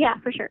yeah,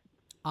 for sure.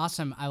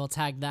 Awesome. I will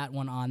tag that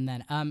one on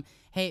then.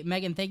 Hey,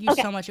 Megan, thank you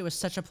so much. It was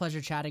such a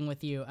pleasure chatting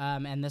with you.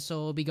 And this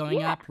will be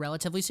going up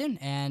relatively soon,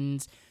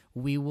 and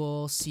we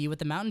will see you at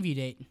the Mountain View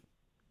date.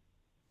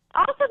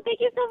 Awesome. Thank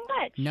you so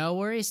much. No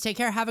worries. Take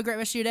care. Have a great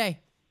rest of your day.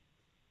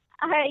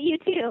 All right, you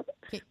too.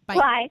 Okay, bye.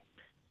 Bye.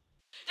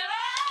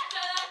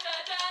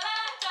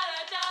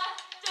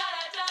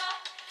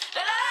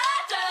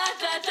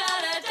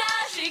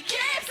 She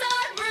keeps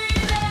on breathing.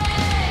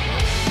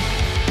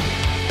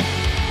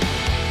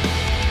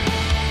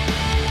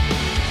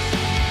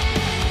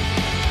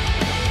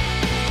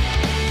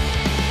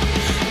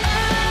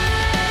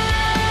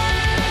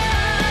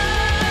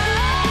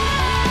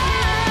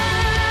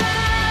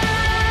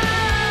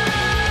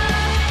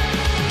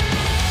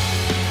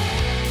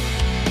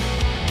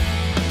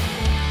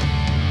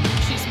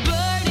 She's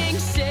burning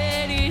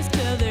cities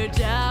till they're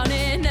down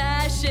in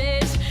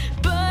ashes,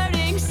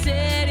 burning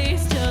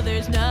cities till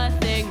there's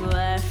nothing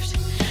left.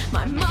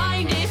 My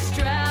mind is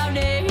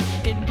drowning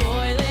in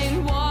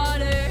boiling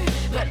water,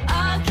 but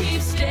I'll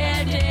keep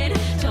standing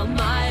till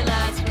my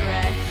last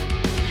breath.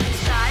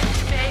 It's time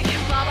to make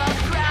your mama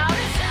proud.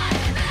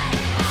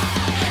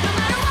 No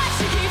matter what,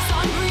 she keeps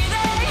on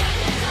breathing.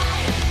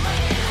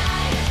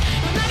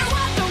 No matter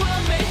what the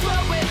world may throw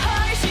at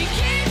her, she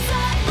keeps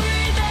on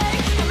breathing.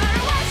 No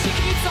matter what, she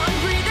keeps on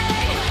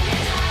breathing.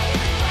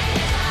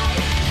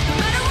 No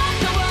matter what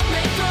the world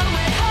may throw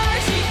at her,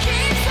 she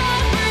keeps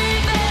on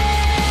breathing.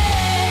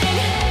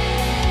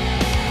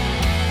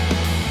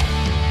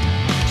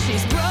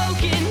 She's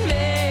broken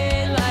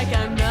me like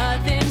I'm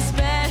nothing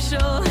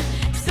special.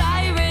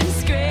 Sirens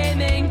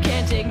screaming,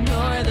 can't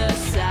ignore the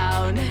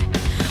sound.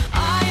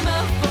 I'm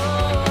a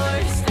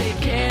force that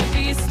can't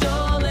be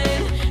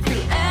stolen.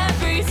 Through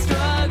every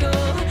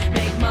struggle,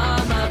 make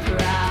mama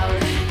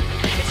proud.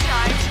 It's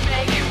time to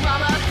make your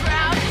mama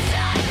proud.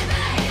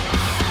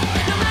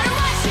 No matter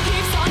what, she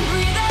keeps on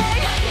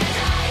breathing.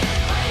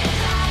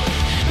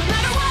 No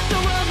matter what the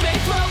world may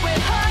throw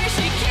at her,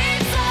 she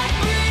keeps on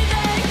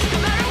breathing. No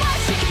matter what,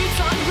 she keeps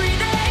on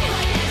breathing.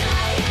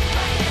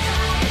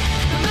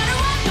 No matter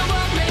what the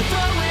world may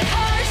throw at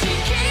her, she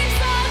keeps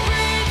on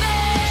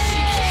breathing.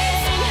 She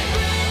keeps on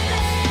breathing.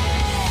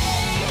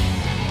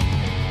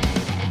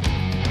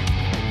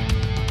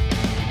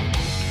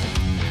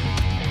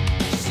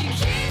 She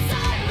keeps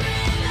on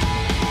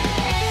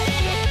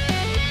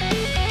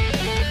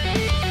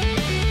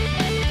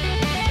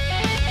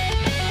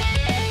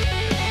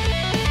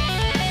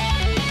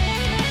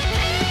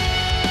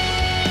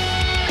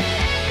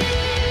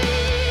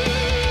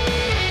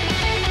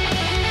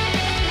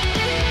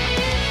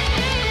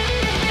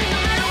No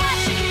matter what,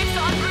 she keeps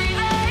on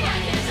breathing.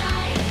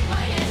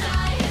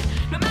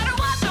 No matter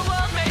what the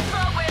world may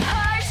throw at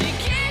her, she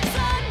keeps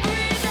on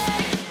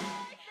breathing.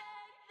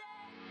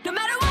 No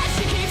matter what,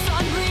 she keeps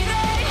on breathing.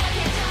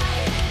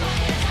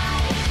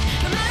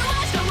 No matter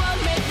what the world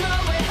may throw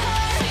at her,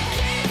 she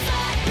keeps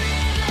on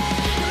breathing.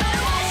 No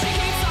matter what, she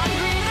keeps on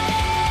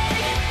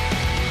breathing.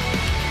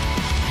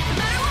 No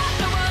matter what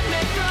the world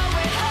may throw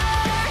at her.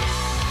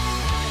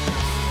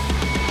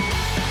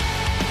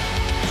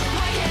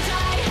 Why can't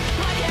I?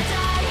 Why can't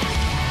I?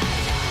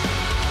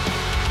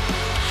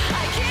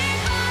 I keep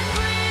on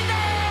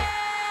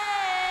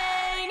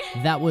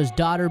breathing. That was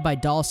Daughter by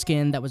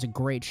Dollskin. That was a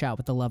great shout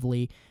with the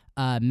lovely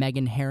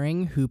Megan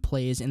Herring, who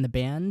plays in the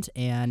band,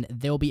 and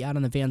they'll be out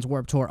on the Vans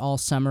Warped Tour all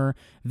summer.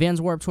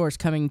 Vans Warped Tour is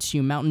coming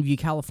to Mountain View,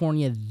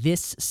 California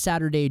this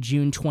Saturday,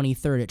 June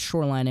 23rd at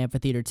Shoreline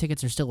Amphitheater.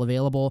 Tickets are still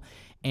available,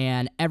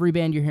 and every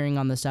band you're hearing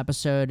on this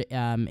episode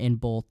in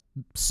both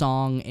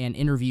song and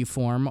interview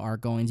form are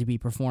going to be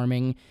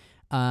performing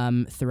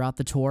throughout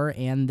the tour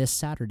and this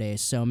Saturday.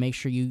 So make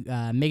sure you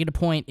make it a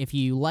point, if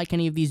you like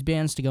any of these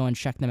bands, to go and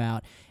check them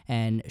out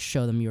and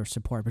show them your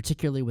support,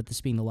 particularly with this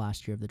being the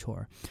last year of the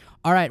tour.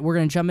 All right, we're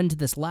going to jump into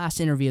this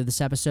last interview of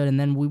this episode, and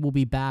then we will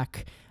be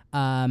back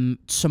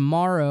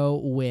tomorrow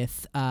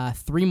with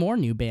 3 more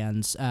new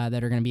bands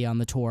that are going to be on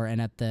the tour and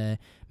at the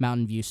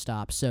Mountain View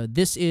stop. So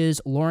this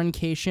is Lauren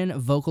Cation,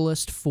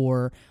 vocalist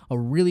for a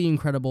really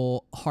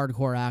incredible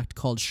hardcore act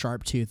called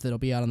Sharptooth that'll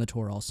be out on the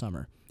tour all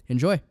summer.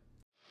 Enjoy.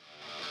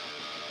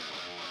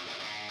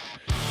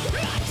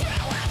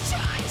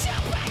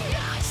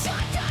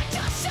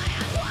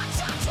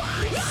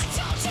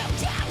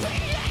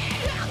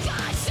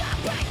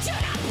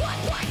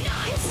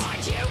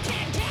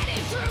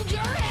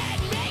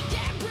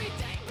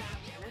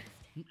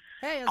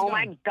 Hey, how's it Oh going?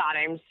 my God,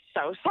 I'm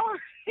so sorry.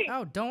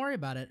 Oh, don't worry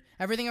about it.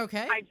 Everything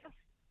okay? I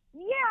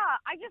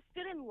just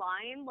stood in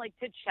line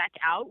to check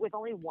out with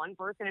only one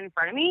person in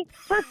front of me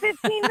for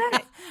 15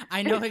 minutes.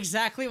 I know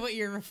exactly what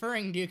you're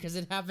referring to because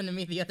it happened to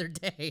me the other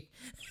day.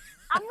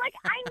 I'm like,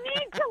 I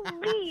need to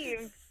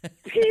leave,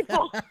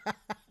 people.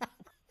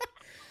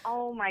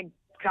 Oh my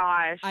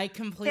gosh. I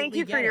completely Thank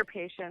you get for it. your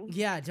patience.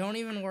 Yeah, don't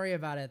even worry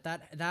about it.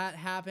 That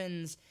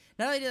happens.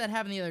 Not only did that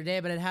happen the other day,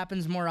 but it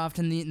happens more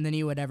often than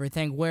you would ever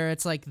think. Where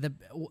it's like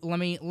let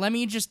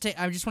me just take.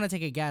 I just want to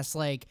take a guess.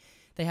 Like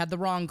they had the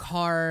wrong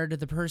card.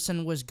 The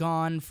person was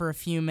gone for a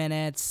few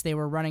minutes. They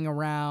were running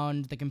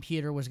around. The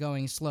computer was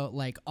going slow.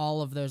 Like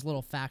all of those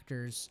little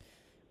factors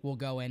will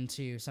go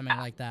into something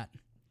like that.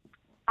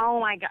 Oh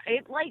my God.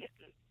 It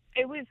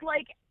was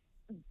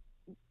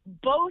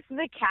both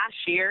the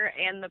cashier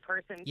and the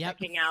person Yep.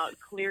 checking out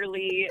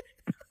clearly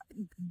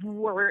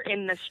were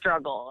in the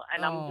struggle,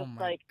 and I'm Oh just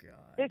my like,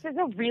 God. this is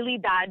a really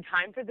bad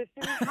time for the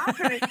student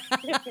conference.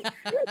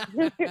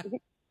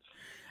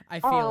 I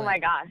feel Oh it. my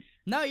gosh.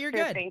 No, you're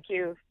So good. thank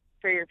you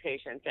for your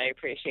patience. I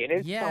appreciate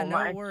it Yeah, so no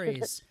much.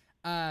 worries.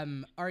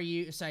 Are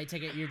you? So I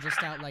take it you're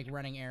just out like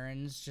running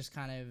errands, just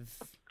kind of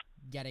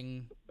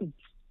getting.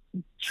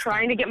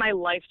 Trying to get my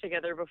life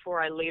together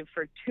before I leave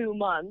for 2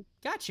 months.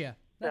 Gotcha.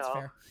 That's So,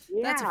 fair.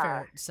 Yeah. That's a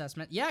fair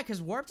assessment. Yeah, because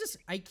Warped is.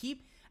 I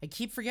keep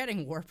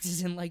forgetting Warped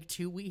is in like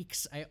 2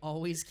 weeks. I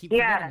always keep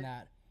Yeah. forgetting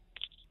that.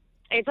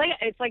 It's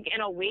like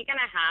in a week and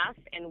a half,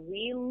 and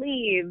we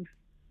leave.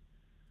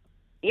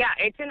 Yeah,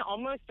 it's in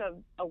almost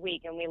a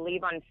week, and we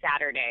leave on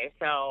Saturday.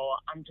 So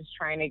I'm just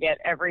trying to get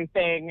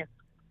everything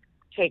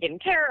taken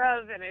care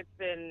of, and it's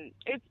been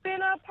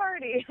a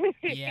party.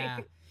 Yeah.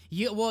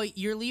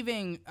 You're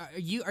leaving.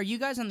 Are you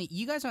guys on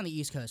the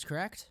East Coast,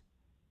 correct?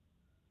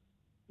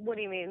 What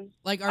do you mean?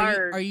 Like,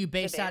 are you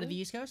based out of the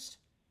East Coast?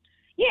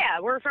 Yeah,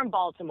 we're from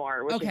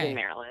Baltimore, which is Okay. in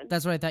Maryland.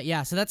 That's what I thought.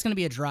 Yeah, so that's gonna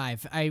be a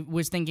drive. I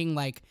was thinking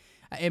like,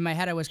 in my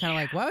head, I was kind of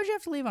like, why would you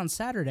have to leave on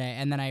Saturday?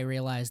 And then I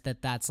realized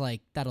that that's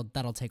like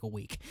that'll take a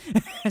week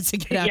to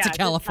get out to 'cause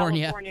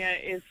California. California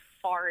is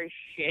far as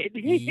shit.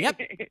 Yep.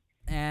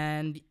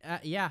 And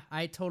yeah,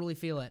 I totally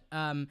feel it.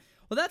 Well,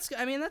 that's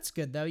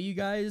good though. You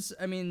guys,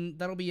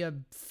 that'll be a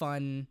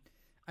fun.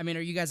 Are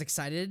you guys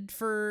excited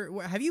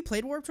for? Have you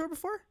played Warped Tour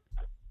before?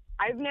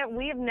 I have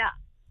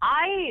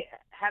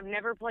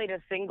never played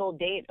a single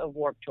date of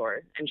Warped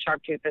Tour, and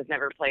Sharptooth has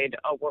never played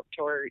a Warped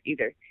Tour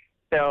either.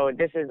 So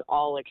this is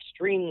all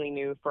extremely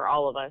new for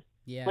all of us.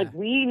 Yeah. Like,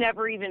 we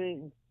never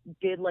even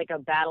did like a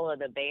Battle of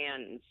the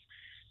Bands,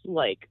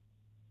 like,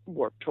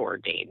 Warped Tour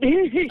date.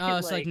 Oh,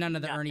 it's like none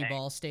of the Ernie nothing.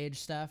 Ball stage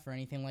stuff or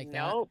anything like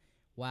that. Nope.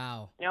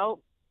 Wow.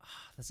 Nope.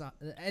 That's not.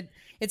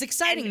 It's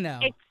exciting And though.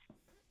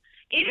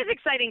 It is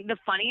exciting. The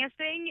funniest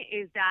thing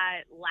is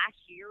that last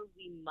year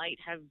we might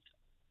have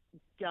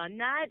done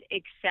that,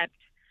 except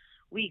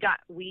we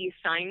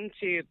signed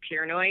to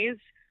Pure Noise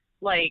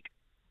like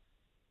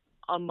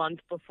a month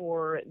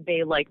before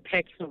they like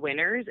picked the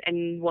winners,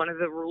 and one of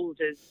the rules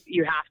is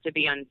you have to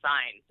be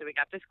unsigned. So we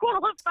got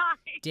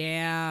disqualified.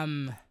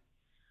 Damn.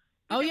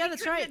 Oh Because yeah, we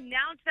that's couldn't right.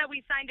 Announce that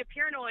we signed to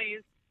Pure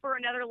Noise for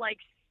another like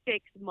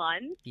 6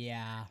 months.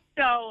 Yeah.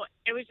 So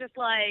it was just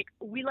like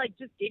we like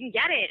just didn't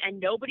get it, and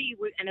nobody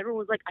was, and everyone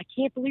was like, "I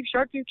can't believe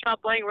Sharptooth's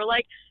not playing." We're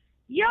like,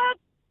 "Yup."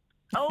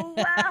 Oh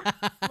well.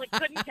 Like,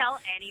 couldn't tell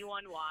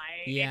anyone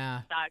why.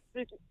 Yeah.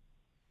 It sucks.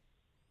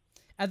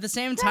 At the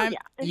same time,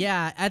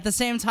 yeah. At the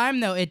same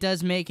time, though, it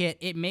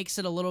makes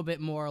it a little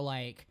bit more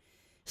like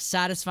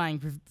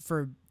satisfying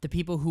for the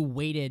people who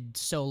waited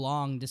so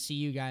long to see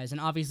you guys. And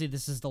obviously,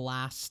 this is the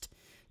last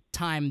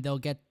time they'll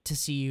get to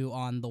see you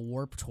on the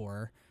Warped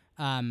Tour,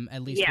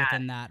 at least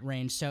within that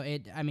range. So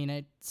it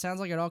sounds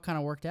like it all kind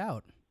of worked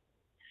out.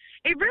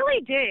 It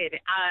really did.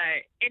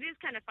 It is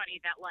kind of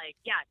funny that, like,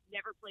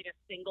 never played a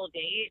single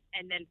date,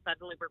 and then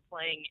suddenly we're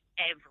playing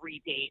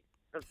every date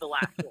of the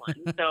last one.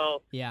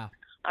 So Yeah.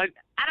 I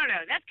don't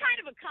know. That's kind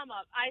of a come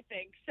up, I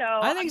think. So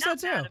I think I'm so, not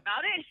too. mad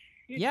about it.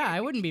 Yeah,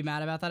 I wouldn't be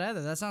mad about that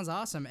either. That sounds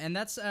awesome. And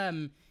that's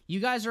you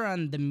guys are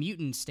on the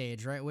Mutant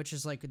stage, right? Which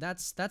is like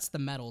that's the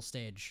metal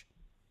stage.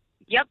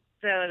 Yep.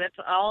 So that's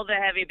all the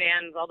heavy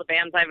bands, all the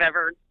bands I've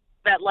ever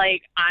that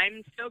like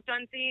I'm stoked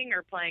on seeing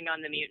are playing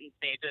on the Mutant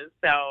stages.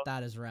 So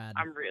That is rad.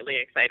 I'm really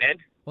excited.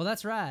 Well,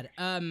 that's rad.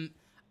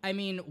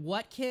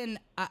 What can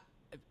I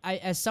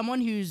as someone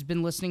who's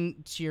been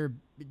listening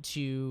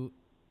to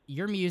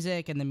your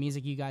music and the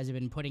music you guys have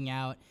been putting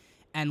out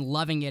and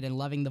loving it and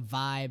loving the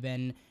vibe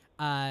and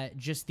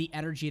just the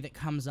energy that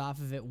comes off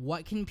of it,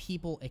 what can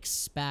people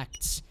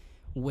expect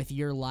with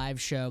your live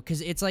show?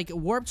 Because it's like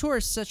Warped Tour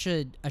is such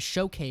a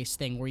showcase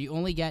thing where you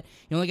only get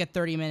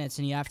 30 minutes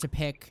and you have to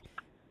pick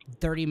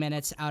 30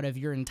 minutes out of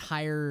your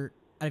entire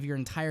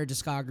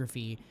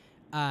discography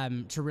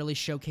to really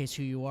showcase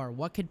who you are.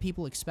 What could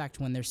people expect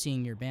when they're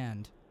seeing your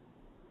band?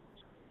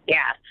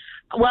 Yeah.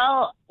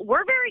 Well,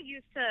 we're very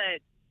used to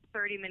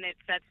 30-minute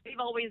sets. We've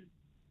always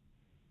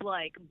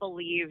like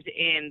believed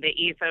in the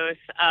ethos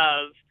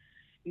of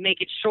make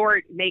it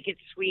short, make it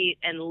sweet,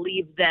 and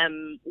leave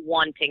them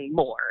wanting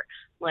more.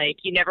 Like,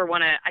 you never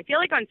want to, I feel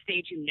like on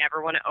stage you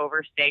never want to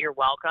overstay your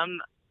welcome.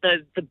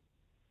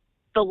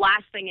 The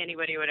last thing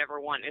anybody would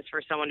ever want is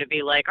for someone to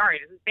be like, all right,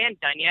 is this band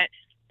done yet?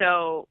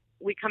 So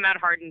we come out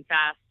hard and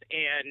fast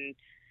and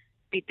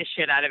beat the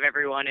shit out of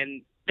everyone,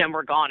 and then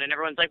we're gone, and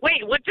everyone's like,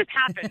 wait, what just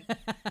happened?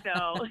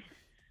 So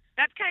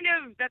that's kind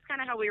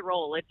of how we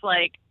roll. It's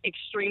like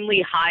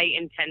extremely high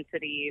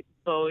intensity,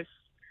 both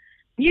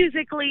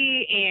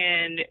musically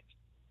and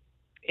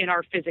in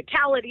our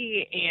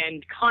physicality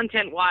and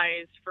content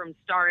wise from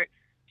start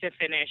to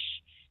finish.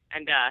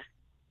 And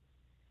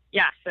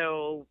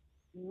so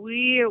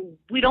we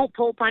don't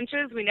pull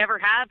punches. We never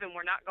have, and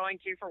we're not going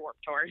to for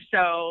Warped Tour.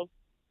 So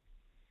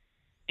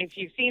if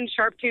you've seen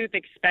Sharptooth,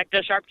 expect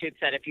a Sharptooth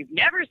set. If you've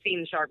never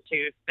seen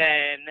Sharptooth,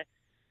 then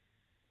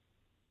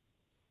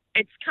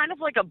it's kind of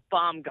like a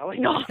bomb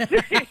going off.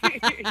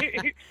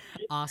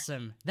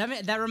 Awesome.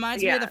 That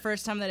reminds me of Yeah. the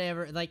first time that I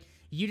ever, like,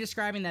 you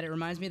describing that, it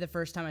reminds me of the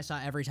first time I saw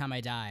Every Time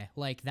I Die.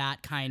 Like,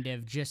 that kind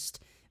of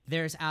just,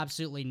 there's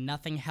absolutely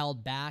nothing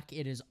held back.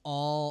 It is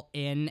all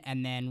in,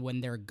 and then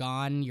when they're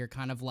gone, you're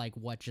kind of like,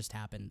 what just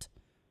happened?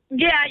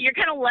 Yeah, you're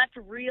kind of left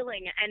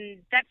reeling, and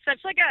that's such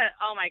like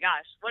oh my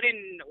gosh, what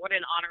an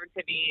honor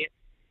to be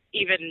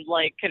even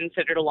like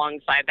considered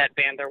alongside that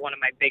band. They're one of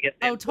my biggest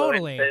influences.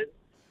 Totally.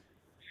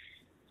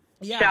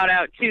 Yeah. Shout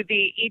out to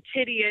the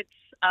Etidiots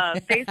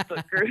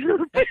Facebook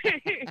group.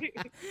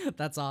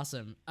 That's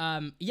awesome.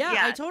 Yeah,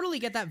 Yeah. I totally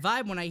get that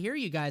vibe when I hear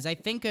you guys. I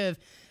think of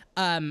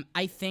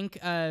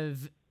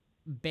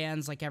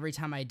bands like Every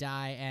Time I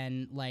Die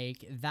and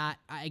like that,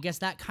 I guess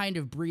that kind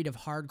of breed of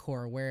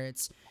hardcore where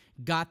it's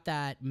got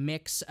that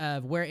mix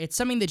of where it's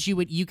something that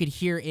you could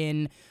hear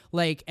in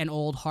like an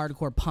old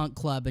hardcore punk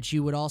club, but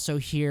you would also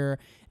hear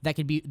that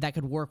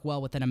could work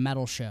well within a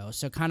metal show.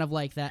 So kind of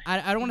like that.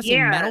 I don't want to say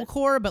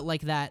metalcore, but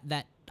like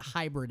that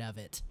hybrid of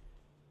it.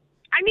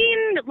 I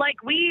mean, like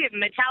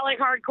metallic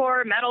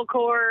hardcore,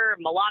 metalcore,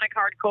 melodic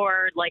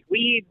hardcore, like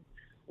we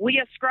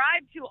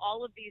ascribe to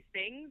all of these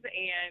things,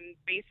 and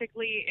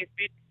basically if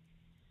it's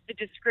the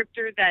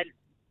descriptor that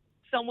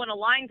someone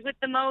aligns with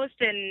the most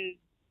and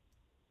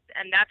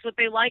that's what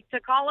they like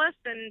to call us,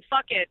 then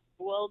fuck it.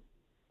 We'll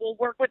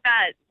work with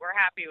that. We're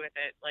happy with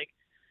it. Like,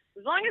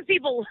 as long as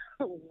people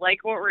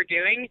like what we're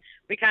doing,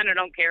 we kind of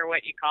don't care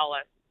what you call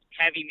us.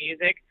 Heavy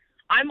music.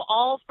 I'm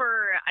all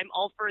for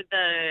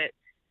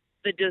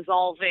the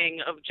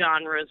dissolving of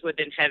genres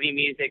within heavy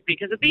music,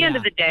 because at the end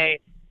of the day,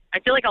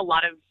 I feel like a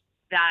lot of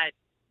that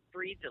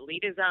breeds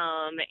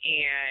elitism,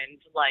 and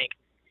like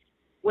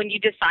when you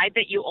decide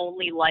that you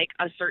only like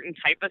a certain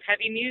type of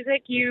heavy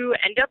music, you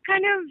end up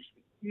kind of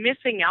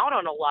missing out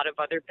on a lot of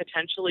other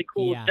potentially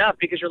cool stuff,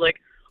 because you're like,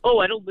 oh,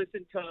 I don't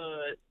listen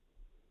to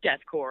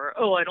deathcore.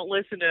 Oh, I don't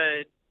listen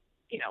to,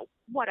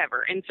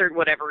 whatever. Insert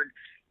whatever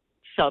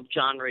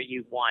subgenre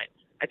you want.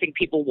 I think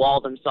people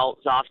wall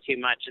themselves off too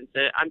much, and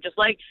so I'm just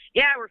like,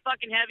 yeah, we're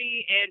fucking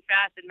heavy and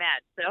fast and mad.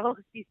 So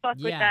if you fuck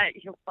with that,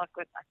 you'll fuck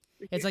with us.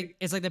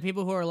 It's like the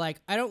people who are like,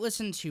 I don't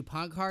listen to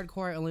punk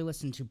hardcore, I only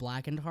listen to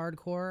blackened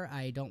hardcore.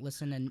 I don't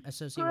listen and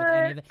associate with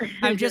any of it.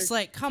 I'm just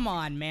like, come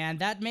on, man.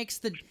 That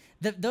makes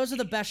those are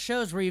the best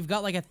shows where you've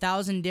got like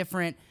 1,000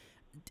 different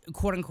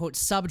quote unquote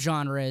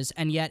subgenres,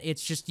 and yet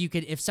it's just, you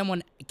could, if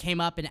someone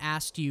came up and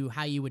asked you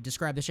how you would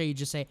describe the show, you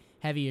just say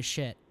heavy as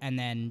shit, and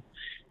then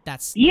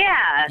that's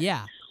yeah.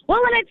 Well,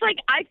 and it's like,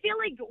 I feel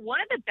like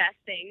one of the best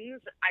things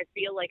I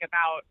feel like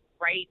about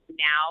right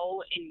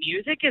now in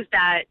music is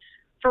that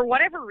for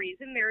whatever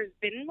reason, there's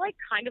been like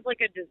kind of like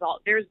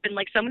there's been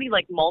like so many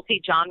like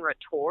multi-genre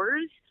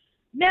tours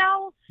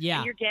now. Yeah.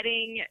 And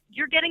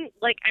you're getting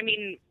like, I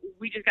mean,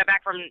 we just got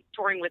back from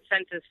touring with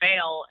Senses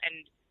Fail,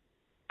 and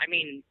I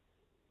mean,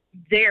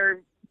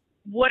 they're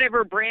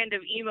whatever brand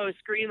of emo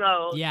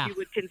screamo you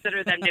would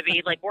consider them to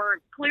be. Like, we're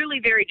clearly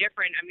very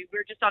different. I mean, we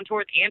were just on tour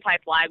with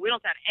Anti-Flag. We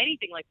don't sound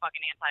anything like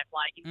fucking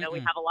Anti-Flag, even though we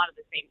have a lot of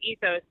the same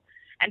ethos.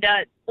 And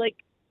like,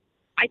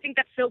 I think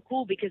that's so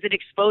cool because it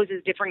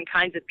exposes different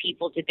kinds of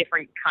people to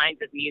different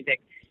kinds of music.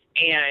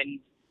 And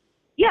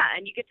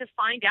and you get to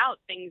find out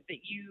things that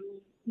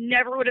you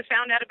never would have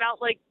found out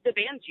about, like the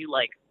bands you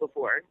like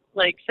before.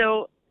 Like,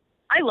 so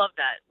I love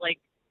that. Like,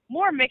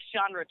 more mixed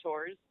genre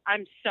tours.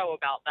 I'm so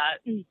about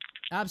that.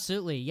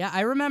 Absolutely. Yeah,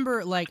 I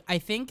remember, like, I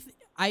think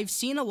I've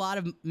seen a lot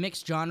of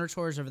mixed genre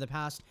tours over the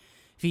past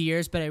few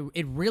years, but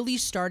it really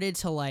started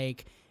to,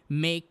 like,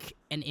 make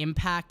an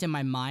impact in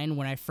my mind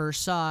when I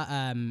first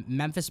saw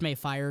Memphis May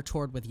Fire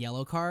toured with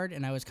Yellowcard,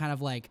 and I was kind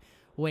of like,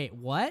 wait,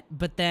 what?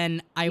 But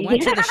then I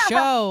went to the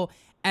show,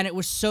 and it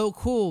was so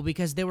cool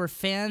because there were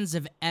fans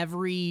of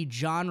every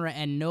genre,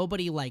 and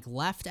nobody, like,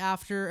 left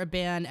after a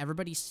band.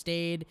 Everybody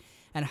stayed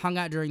and hung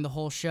out during the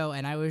whole show,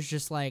 and I was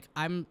just like,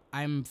 I'm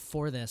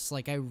for this.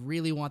 Like, I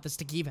really want this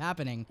to keep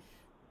happening.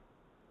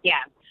 Yeah.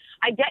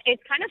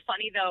 It's kind of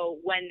funny, though,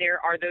 when there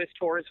are those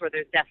tours where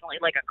there's definitely,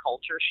 like, a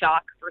culture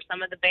shock for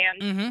some of the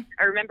bands. Mm-hmm.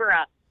 I remember,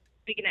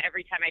 speaking of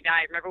Every Time I Die,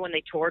 I remember when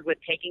they toured with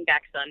Taking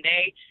Back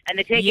Sunday, and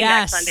the Taking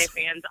Back Sunday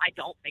fans, I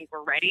don't think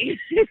were ready.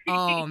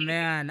 Oh,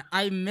 man.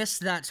 I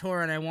missed that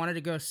tour, and I wanted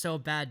to go so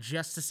bad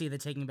just to see the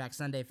Taking Back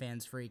Sunday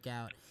fans freak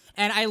out.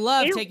 And I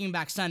love Taking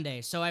Back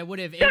Sunday, so I would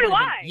have... So do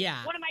I.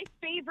 Yeah. One of my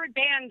favorite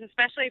bands,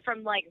 especially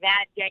from, like,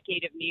 that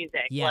decade of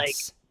music. Yes. Like,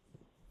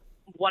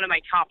 one of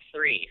my top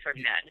 3 from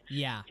then.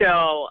 Yeah.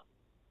 So,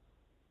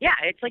 yeah,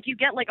 it's like you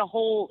get, like,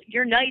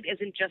 your night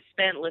isn't just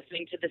spent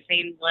listening to the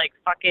same, like,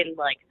 fucking,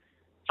 like,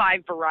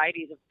 5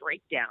 varieties of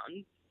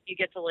breakdowns. You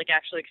get to, like,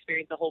 actually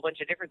experience a whole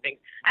bunch of different things.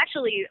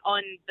 Actually,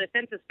 on the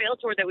Census Fail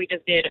tour that we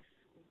just did,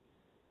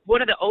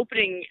 one of the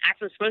opening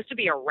acts was supposed to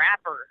be a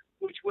rapper,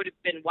 which would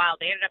have been wild.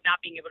 They ended up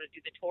not being able to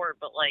do the tour,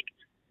 but, like,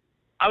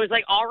 I was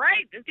like, all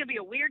right, this is going to be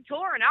a weird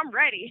tour, and I'm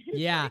ready.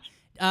 Yeah.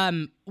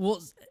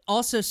 Well,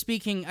 also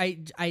speaking,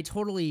 I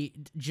totally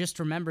just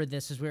remembered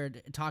this as we were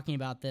talking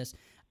about this.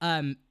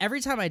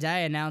 Every Time I Die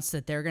announced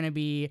that they're going to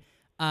be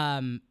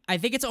I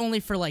think it's only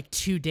for like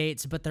 2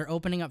 dates, but they're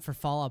opening up for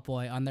Fall Out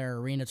Boy on their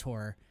arena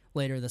tour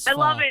later this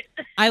fall. I love it.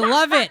 I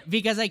love it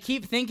because I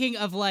keep thinking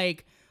of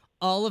like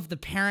all of the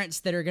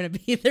parents that are going to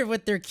be there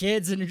with their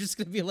kids and are just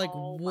going to be like,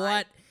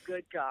 what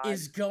Good God.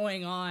 is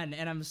going on?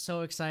 And I'm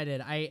so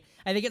excited. I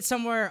think it's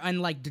somewhere in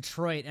like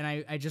Detroit, and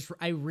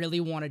I really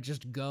want to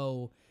just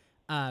go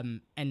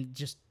and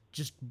just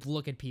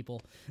look at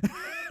people.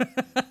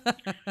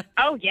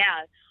 Oh,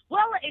 yeah.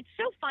 Well, it's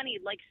so funny.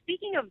 Like,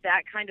 speaking of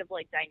that kind of,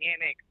 like,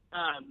 dynamic,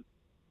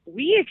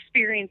 we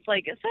experience,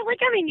 like,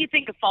 you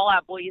think of Fall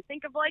Out Boy, you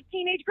think of, like,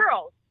 teenage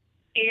girls.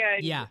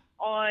 And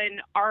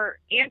on our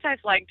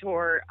Anti-Flag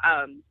tour,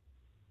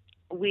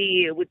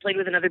 we played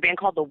with another band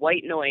called The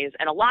White Noise,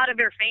 and a lot of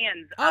their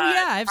fans...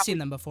 I've seen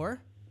them before.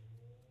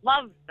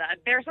 Love that.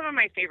 They're some of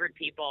my favorite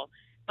people.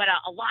 But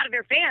a lot of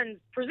their fans,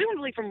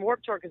 presumably from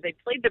Warped Tour, because they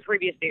played the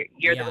previous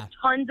year, there was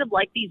tons of,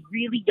 like, these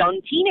really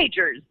young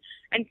teenagers.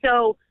 And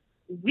so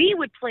we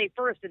would play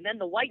first and then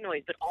the White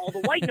Noise, but all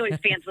the White Noise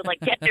fans would, like,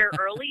 get there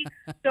early.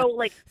 So,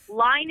 like,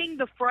 lining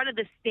the front of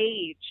the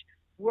stage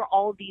were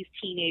all these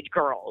teenage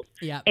girls.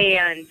 Yeah.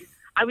 And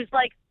I was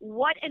like,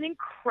 what an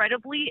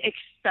incredibly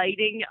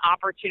exciting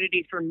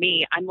opportunity for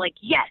me. I'm like,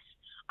 yes,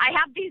 I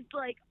have these,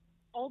 like,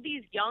 all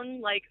these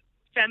young, like,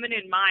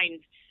 feminine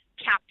minds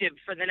captive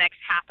for the next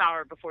half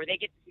hour before they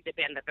get to see the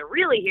band that they're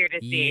really here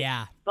to see.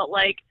 Yeah. But,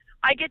 like,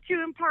 I get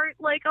to impart,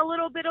 like, a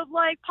little bit of,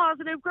 like,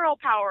 positive girl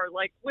power,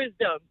 like,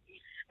 wisdom.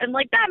 And,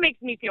 like, that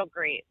makes me feel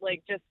great.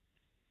 Like, just,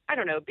 I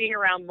don't know, being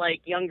around,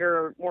 like,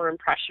 younger, more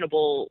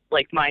impressionable,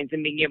 like, minds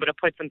and being able to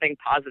put something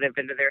positive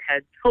into their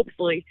heads,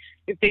 hopefully,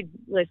 if they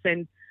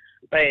listen.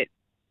 But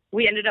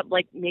we ended up,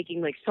 like,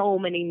 making, like, so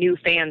many new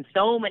fans,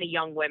 so many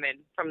young women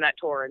from that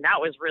tour, and that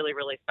was really,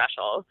 really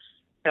special.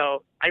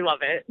 So I love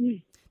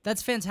it.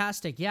 That's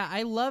fantastic. Yeah,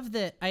 I love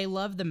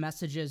the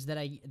messages that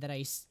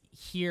I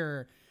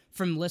hear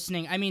from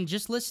listening. I mean,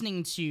 just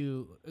listening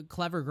to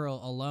Clever Girl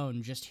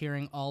alone, just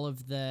hearing all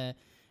of the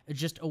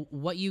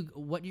what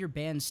your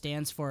band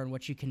stands for and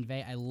what you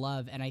convey, I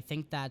love. And I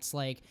think that's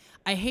like,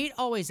 I hate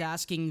always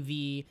asking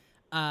the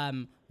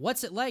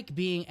what's it like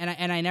being,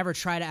 and I never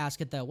try to ask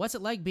it though, what's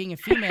it like being a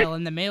female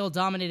in the male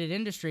dominated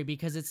industry,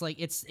 because it's like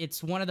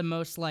it's one of the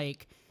most,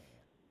 like,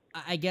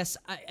 I guess,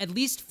 at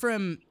least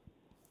from,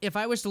 if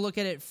I was to look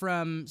at it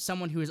from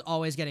someone who is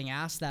always getting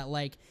asked that,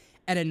 like,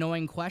 an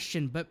annoying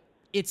question, but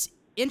it's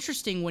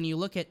interesting when you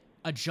look at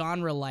a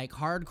genre like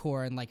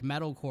hardcore and like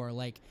metalcore,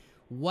 like,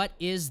 what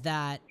is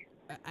that?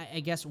 I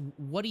guess,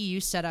 what do you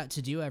set out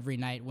to do every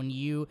night when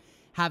you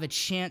have a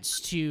chance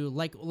to,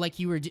 like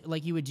you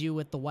would do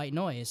with the White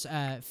Noise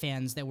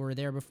fans that were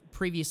there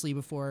previously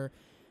before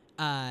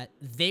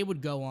they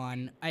would go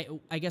on?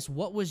 I guess,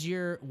 what's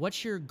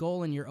your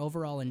goal and your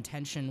overall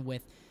intention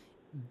with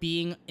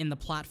being in the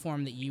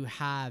platform that you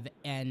have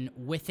and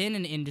within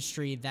an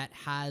industry that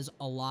has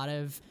a lot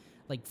of,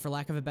 like, for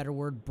lack of a better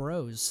word,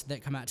 bros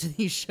that come out to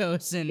these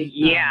shows? And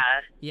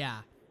yeah.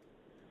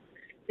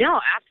 No,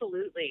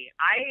 absolutely.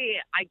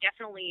 I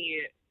definitely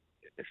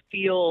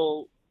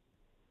feel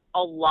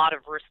a lot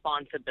of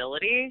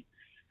responsibility,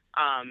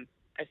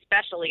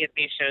 especially at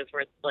these shows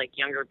where it's, like,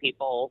 younger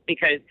people,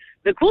 because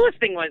the coolest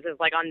thing is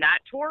like, on that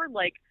tour,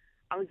 like,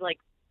 I was like,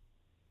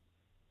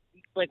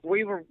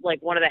 we were,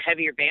 like, one of the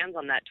heavier bands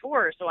on that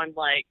tour. So I'm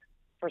like,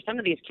 for some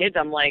of these kids,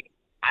 I'm like,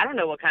 I don't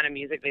know what kind of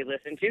music they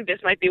listen to. This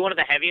might be one of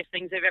the heaviest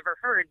things they've ever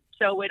heard.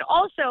 So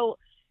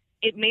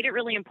it made it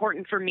really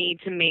important for me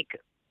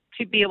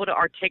to be able to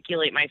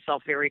articulate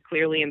myself very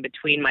clearly in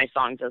between my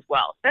songs as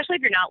well, especially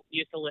if you're not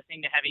used to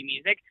listening to heavy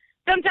music.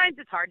 Sometimes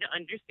it's hard to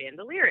understand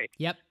the lyrics.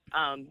 Yep.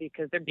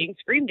 Because they're being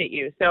screamed at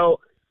you. So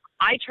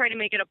I try to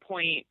make it a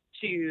point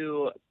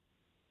to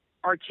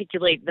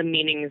articulate the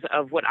meanings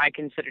of what I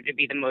consider to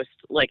be the most,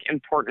 like,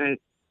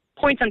 important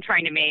points I'm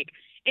trying to make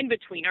in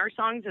between our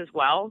songs as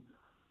well,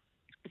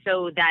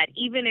 so that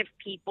even if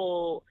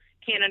people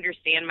can't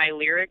understand my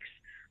lyrics,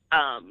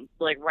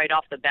 like, right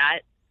off the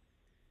bat,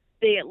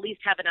 they at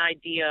least have an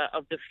idea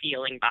of the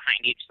feeling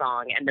behind each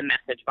song and the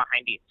message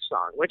behind each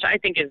song, which I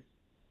think is,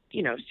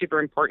 you know, super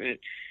important,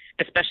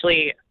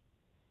 especially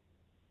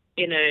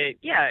in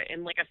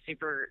like a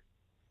super,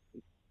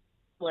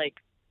 like,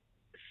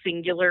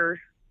 singular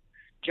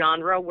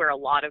genre where a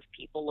lot of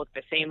people look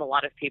the same. A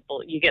lot of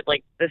people, you get,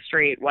 like, the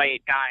straight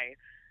white guy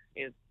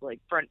is, like,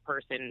 front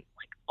person,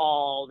 like,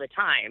 all the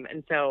time.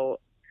 And so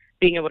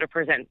being able to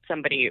present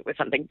somebody with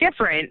something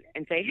different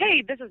and say,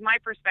 hey, this is my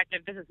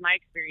perspective, this is my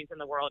experience in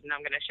the world, and I'm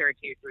going to share it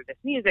to you through this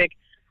music.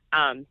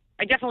 I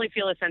definitely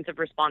feel a sense of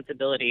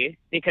responsibility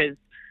because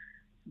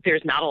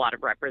there's not a lot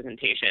of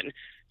representation.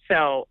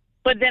 So,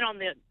 but then on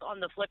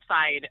the flip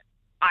side,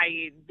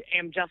 I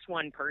am just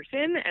one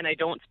person, and I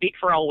don't speak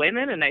for all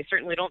women, and I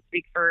certainly don't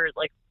speak for,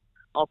 like,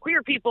 all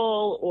queer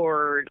people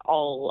or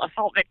all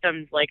assault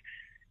victims. Like,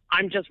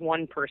 I'm just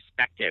one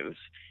perspective.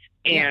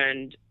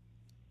 And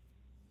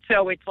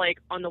so it's like,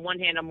 on the one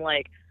hand, I'm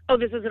like, oh,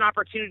 this is an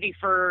opportunity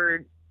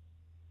for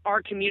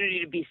our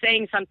community to be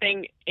saying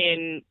something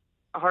in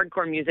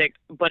hardcore music,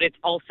 but it's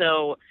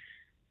also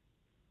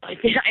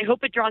I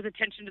hope it draws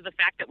attention to the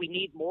fact that we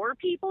need more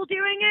people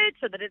doing it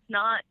so that it's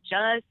not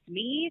just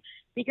me.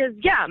 Because,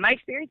 yeah, my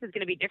experience is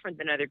going to be different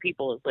than other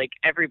people's. Like,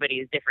 everybody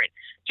is different.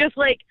 Just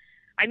like,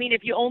 I mean,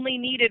 if you only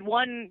needed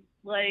one,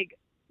 like,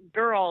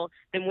 girl,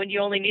 then when you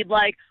only need,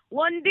 like,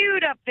 one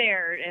dude up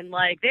there, and,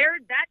 like,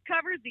 that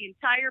covers the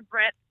entire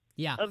breadth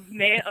of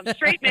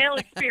straight male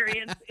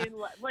experience.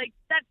 Like,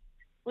 that's,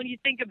 when you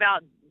think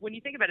about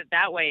it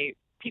that way,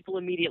 people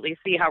immediately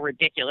see how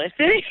ridiculous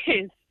it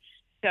is.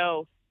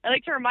 So I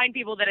like to remind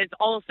people that it's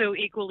also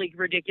equally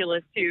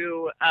ridiculous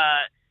to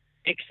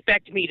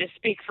expect me to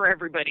speak for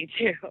everybody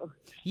too.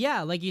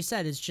 Yeah, like you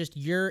said, it's just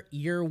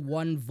your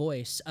one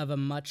voice of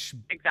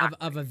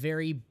of a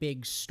very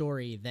big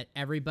story that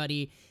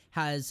everybody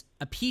has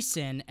a piece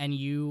in, and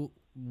you,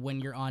 when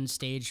you're on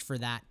stage for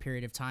that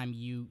period of time,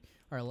 you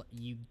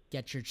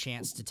get your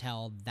chance to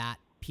tell that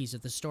piece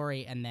of the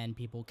story, and then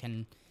people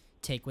can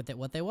take with it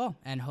what they will,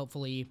 and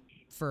hopefully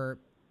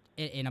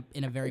in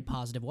a very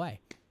positive way.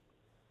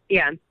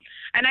 Yeah.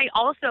 And I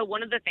also,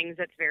 one of the things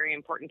that's very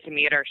important to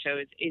me at our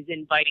shows is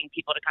inviting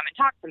people to come and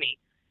talk to me.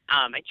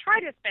 I try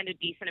to spend a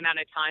decent amount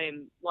of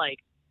time, like,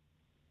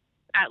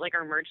 at, like,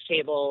 our merch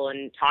table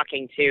and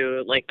talking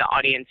to, like, the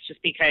audience,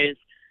 just because,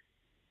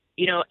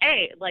 you know,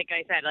 like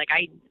I said, like,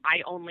 I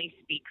only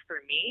speak for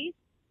me.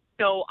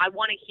 So I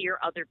want to hear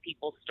other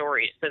people's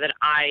stories so that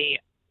I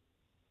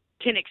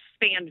can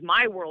expand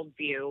my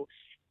worldview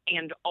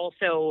and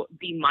also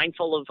be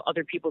mindful of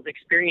other people's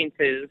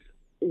experiences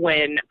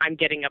when I'm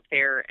getting up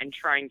there and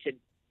trying to,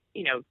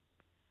 you know,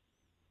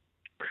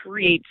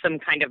 create some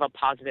kind of a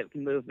positive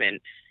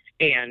movement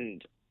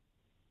and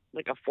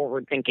like a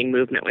forward-thinking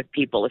movement with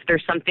people. If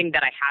there's something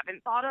that I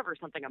haven't thought of or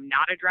something I'm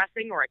not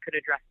addressing or I could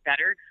address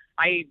better,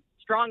 I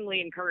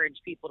strongly encourage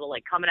people to,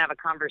 like, come and have a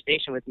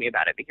conversation with me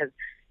about it, because,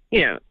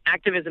 you know,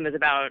 activism is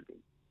about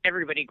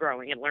everybody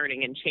growing and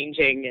learning and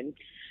changing. And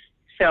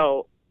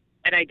so,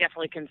 and I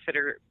definitely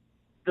consider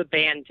the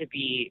band to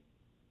be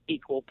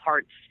equal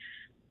parts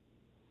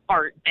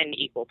art and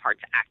equal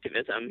parts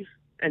activism.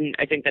 And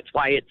I think that's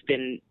why it's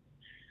been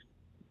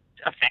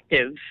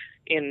effective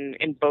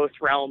in both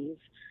realms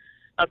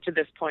up to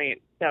this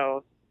point.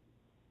 So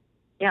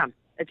yeah,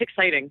 it's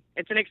exciting.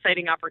 It's an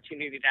exciting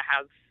opportunity to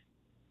have.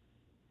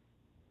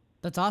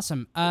 That's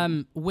awesome.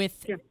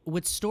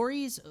 With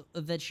stories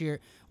that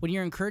when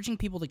you're encouraging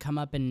people to come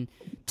up and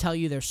tell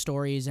you their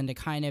stories and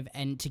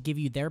to give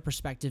you their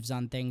perspectives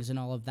on things and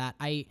all of that,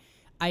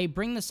 I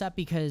bring this up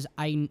because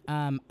I'm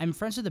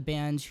friends with the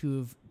bands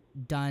who've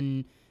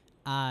done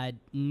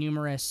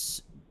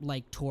numerous,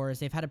 like, tours.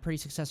 They've had a pretty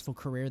successful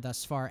career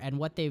thus far, and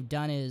what they've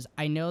done is,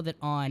 I know that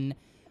on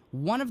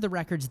one of the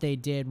records they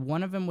did,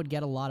 one of them would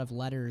get a lot of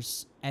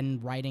letters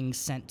and writing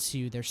sent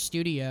to their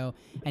studio,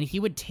 and he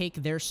would take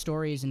their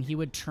stories and he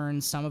would turn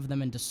some of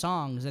them into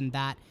songs, and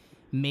that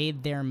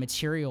made their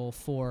material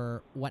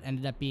for what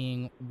ended up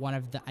being one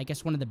of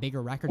the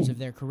bigger records of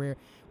their career.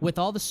 With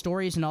all the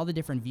stories and all the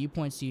different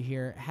viewpoints you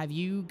hear, have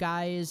you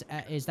guys,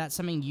 is that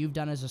something you've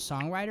done as a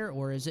songwriter,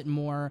 or is it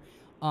more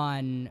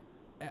on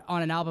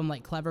an album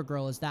like Clever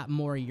Girl, is that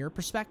more your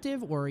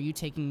perspective, or are you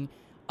taking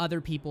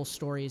other people's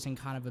stories and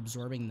kind of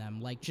absorbing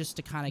them, like, just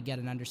to kind of get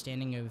an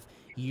understanding of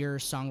your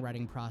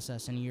songwriting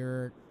process and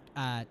your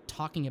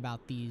talking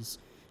about these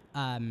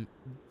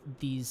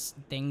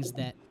things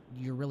that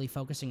you're really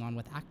focusing on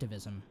with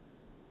activism?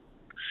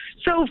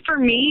 So for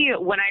me,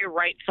 when I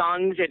write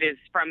songs, it is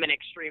from an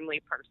extremely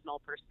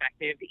personal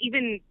perspective.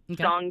 Even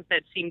songs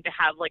that seem to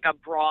have, like, a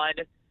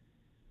broad,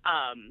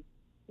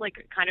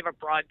 like, kind of a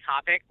broad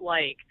topic,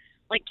 like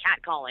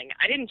catcalling.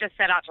 I didn't just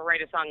set out to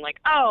write a song like,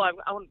 I'm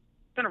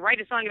going to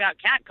write a song about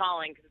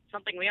catcalling because it's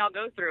something we all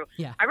go through.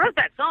 Yeah. I wrote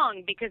that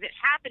song because it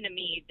happened to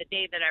me the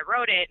day that I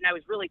wrote it, and I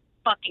was really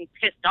fucking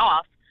pissed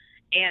off.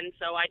 And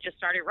so I just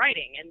started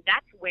writing, and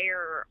that's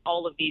where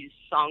all of these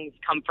songs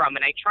come from.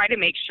 And I try to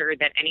make sure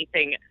that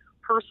anything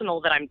personal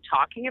that I'm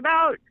talking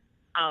about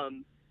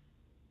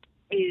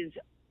is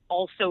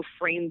also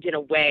framed in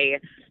a way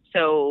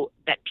so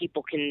that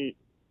people can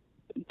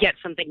get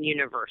something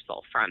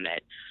universal from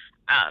it.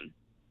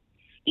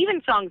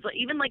 Even songs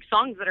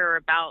that are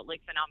about,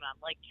 like, phenomenon,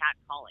 like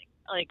catcalling.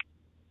 Like,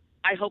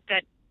 I hope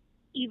that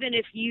even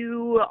if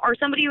you are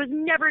somebody who has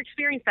never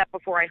experienced that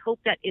before, I hope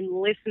that in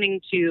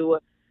listening to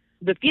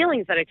the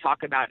feelings that I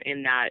talk about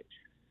in that,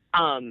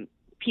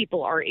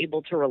 people are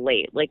able to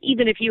relate. Like,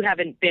 even if you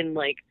haven't been,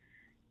 like,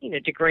 you know,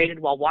 degraded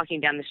while walking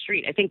down the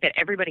street, I think that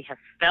everybody has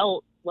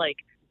felt, like,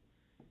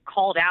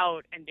 called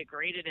out and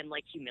degraded and,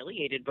 like,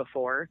 humiliated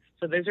before.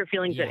 So those are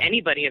feelings that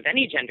anybody of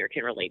any gender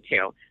can relate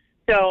to.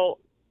 So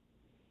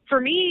for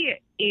me,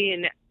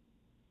 in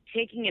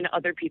taking in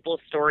other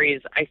people's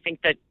stories, I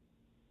think that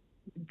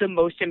the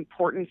most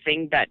important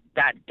thing that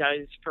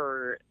does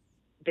for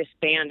this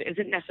band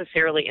isn't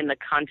necessarily in the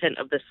content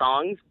of the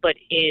songs, but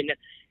in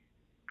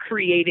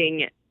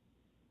creating,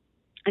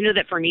 I know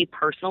that for me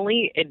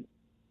personally,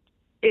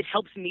 it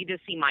helps me to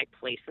see my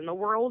place in the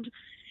world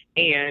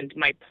and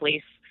my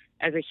place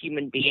as a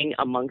human being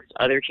amongst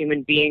other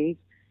human beings.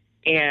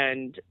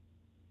 And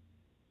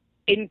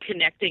in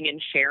connecting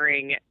and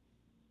sharing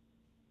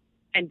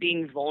and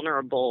being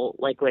vulnerable,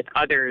 like with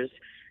others,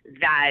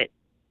 that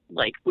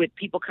like with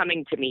people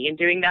coming to me and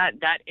doing that,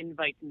 that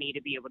invites me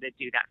to be able to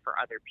do that for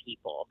other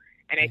people.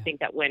 And I think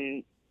that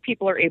when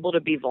people are able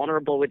to be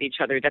vulnerable with each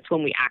other, that's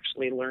when we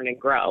actually learn and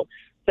grow.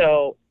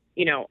 So,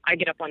 you know, I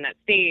get up on that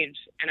stage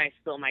and I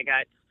spill my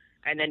guts,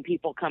 and then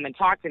people come and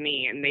talk to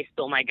me and they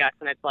spill my guts,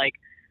 and it's like,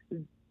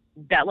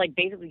 that like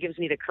basically gives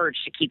me the courage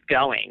to keep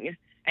going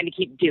and to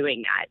keep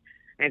doing that.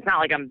 And it's not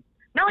like I'm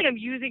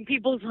using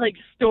people's like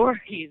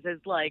stories as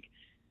like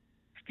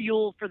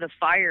fuel for the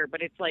fire,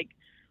 but it's like,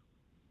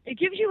 it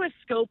gives you a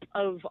scope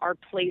of our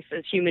place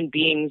as human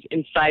beings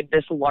inside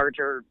this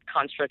larger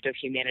construct of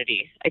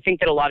humanity. I think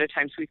that a lot of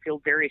times we feel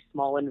very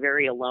small and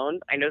very alone.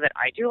 I know that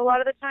I do a lot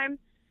of the time.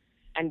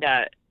 And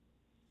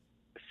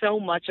so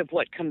much of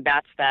what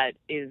combats that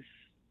is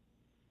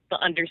the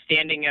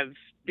understanding of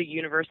the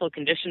universal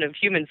condition of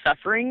human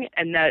suffering,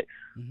 and that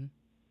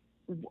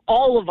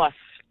all of us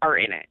are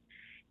in it.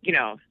 You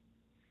know,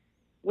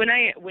 when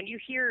you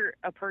hear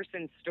a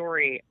person's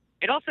story,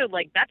 it also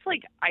like, that's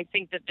like, I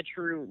think that the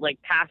true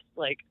like path,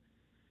 like,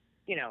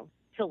 you know,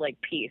 to like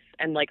peace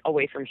and like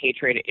away from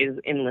hatred is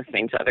in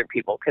listening to other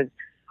people. Cause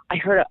I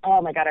heard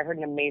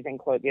an amazing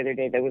quote the other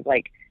day that was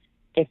like,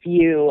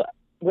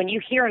 when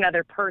you hear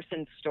another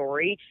person's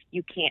story,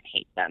 you can't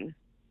hate them.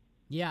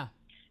 Yeah.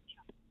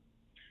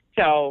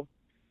 So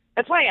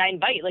that's why I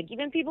invite like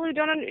even people who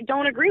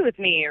don't agree with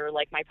me or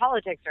like my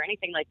politics or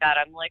anything like that.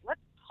 I'm like, let's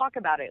talk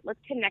about it. Let's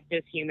connect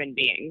as human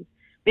beings,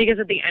 because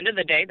at the end of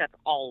the day, that's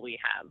all we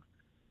have.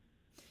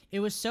 It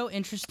was so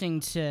interesting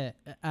to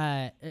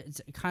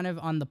it's kind of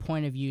on the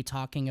point of view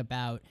talking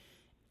about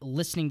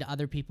listening to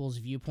other people's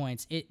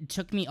viewpoints. It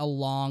took me a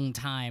long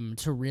time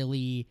to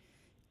really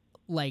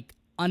like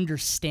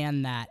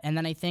understand that. And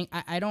then I think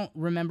I don't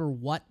remember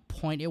what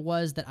point it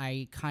was that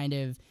I kind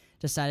of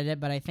decided it,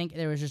 but I think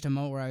there was just a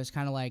moment where I was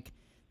kind of like,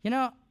 you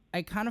know,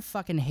 I kind of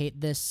fucking hate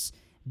this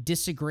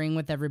disagreeing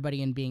with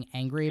everybody and being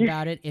angry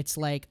about it. It's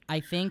like, I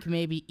think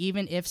maybe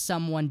even if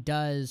someone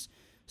does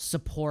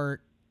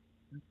support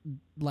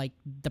like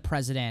the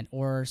president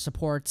or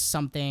supports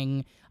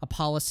something, a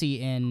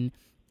policy in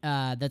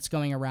that's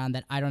going around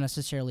that I don't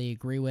necessarily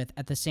agree with,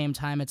 at the same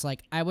time, it's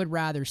like I would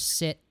rather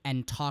sit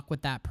and talk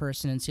with that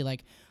person and see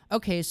like,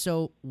 okay,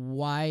 so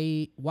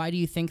why do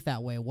you think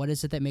that way? What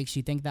is it that makes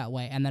you think that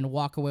way? And then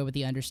walk away with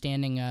the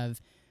understanding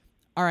of,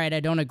 all right,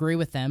 I don't agree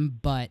with them,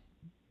 but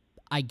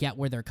I get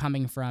where they're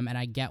coming from and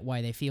I get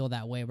why they feel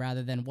that way,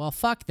 rather than, well,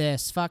 fuck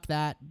this, fuck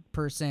that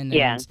person.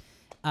 Yeah.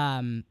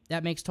 And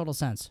that makes total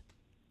sense.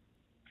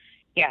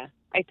 Yeah.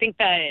 I think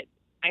at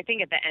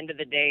the end of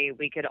the day,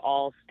 we could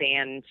all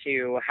stand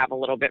to have a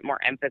little bit more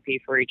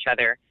empathy for each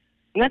other.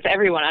 And that's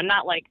everyone. I'm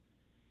not like,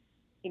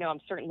 you know,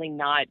 I'm certainly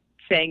not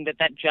saying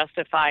that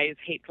justifies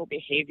hateful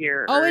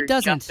behavior. Oh, or it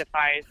doesn't.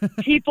 Justifies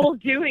people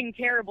doing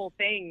terrible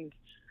things.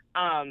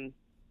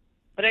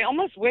 But I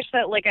almost wish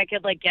that like I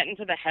could like get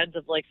into the heads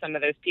of like some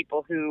of those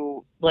people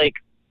who like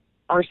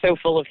are so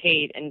full of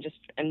hate and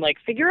like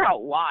figure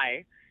out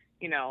why,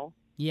 you know?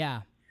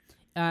 Yeah.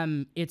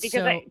 It's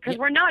because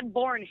we're not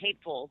born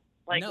hateful.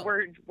 Like No.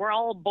 we're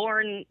all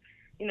born,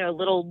 you know,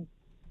 little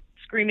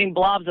screaming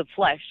blobs of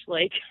flesh.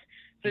 Like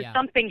so Yeah.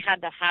 something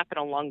had to happen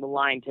along the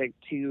line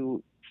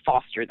to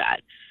foster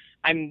that.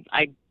 I'm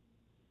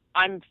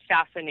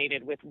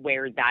fascinated with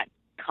where that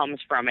comes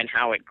from and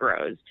how it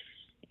grows,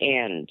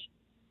 and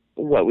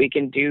what we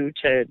can do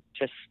to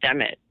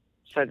stem it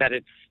so that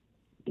it's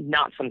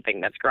not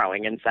something that's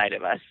growing inside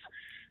of us.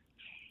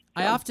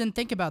 I often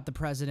think about the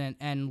president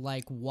and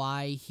like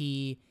why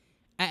he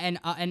and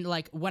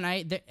like when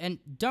and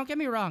don't get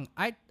me wrong,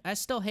 I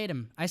still hate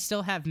him. I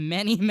still have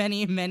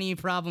many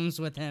problems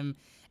with him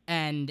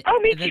and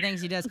the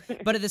things he does.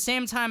 But at the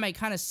same time, I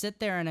kind of sit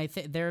there and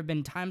there have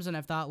been times when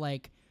I've thought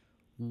like,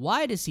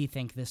 why does he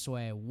think this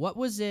way? What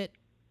was it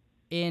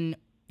in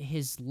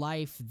his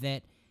life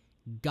that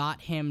got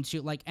him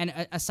to like,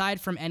 and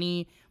aside from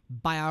any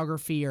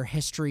biography or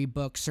history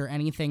books or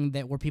anything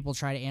where people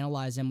try to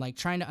analyze him, like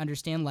trying to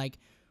understand like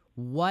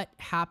what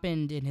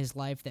happened in his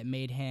life that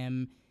made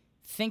him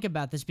think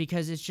about this,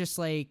 because it's just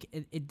like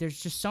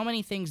there's just so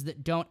many things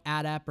that don't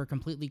add up or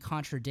completely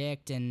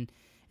contradict and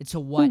to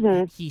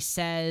what he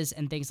says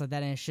and things like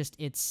that, and it's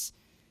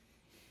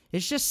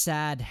just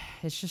sad.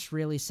 It's just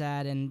really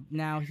sad. And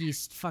now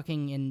he's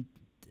fucking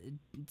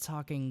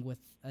talking with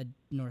a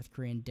North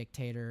Korean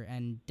dictator,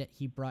 and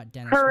he brought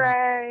Dennis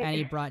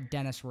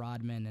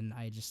Rodman, and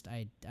I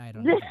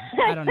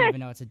don't even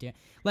know what to do.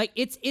 Like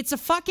it's a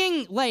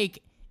fucking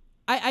like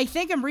I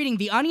think I'm reading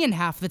The Onion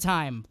half the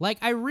time. Like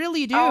I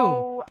really do.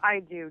 Oh,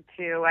 I do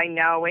too. I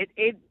know it.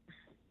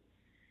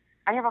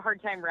 I have a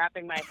hard time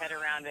wrapping my head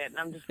around it, and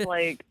I'm just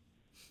like,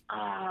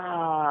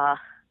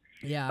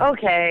 yeah,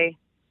 okay.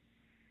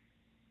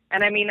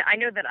 And I mean, I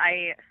know that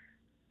I,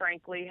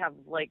 frankly, have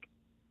like,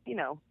 you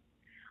know,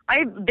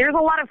 there's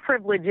a lot of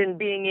privilege in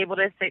being able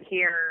to sit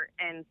here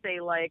and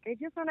say like, I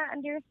just want to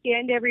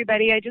understand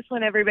everybody. I just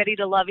want everybody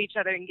to love each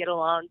other and get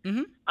along.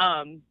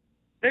 Mm-hmm.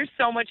 There's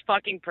so much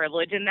fucking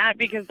privilege in that,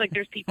 because like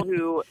there's people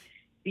who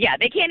yeah,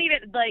 they can't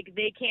even, like,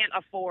 they can't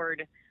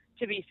afford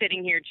to be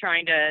sitting here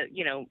trying to,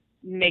 you know,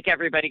 make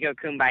everybody go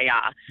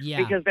kumbaya Yeah.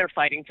 because they're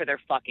fighting for their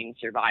fucking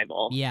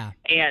survival. Yeah.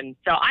 And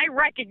so I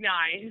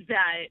recognize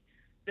that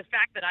the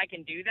fact that I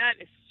can do that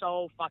is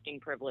so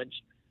fucking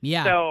privileged.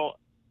 Yeah. So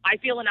I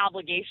feel an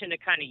obligation to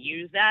kind of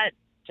use that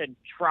to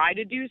try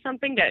to do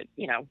something that,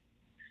 you know,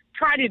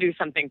 try to do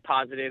something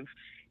positive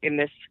in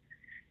this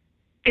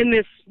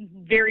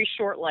very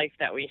short life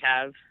that we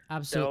have.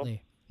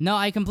 Absolutely. No,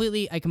 I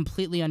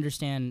completely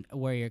understand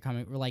where you're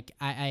coming. Like,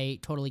 I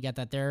totally get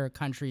that. There are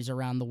countries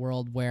around the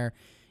world where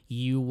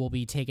you will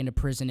be taken to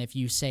prison if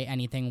you say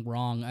anything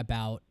wrong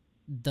about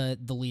the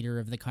leader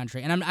of the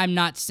country. And I'm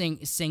not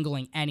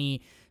singling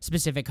any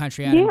specific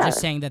country out. I'm just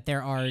saying that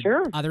there are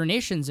other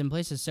nations and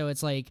places. So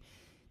it's like,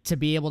 to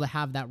be able to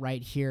have that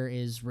right here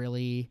is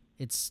really,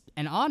 it's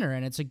an honor,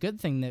 and it's a good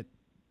thing that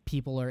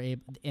people are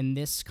in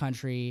this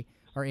country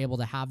are able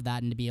to have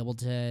that and to be able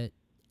to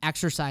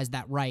exercise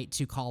that right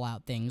to call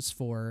out things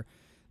for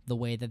the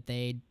way that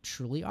they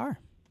truly are.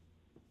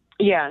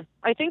 Yeah,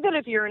 I think that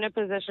if you're in a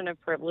position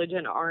of privilege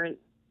and aren't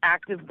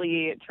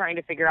actively trying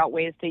to figure out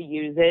ways to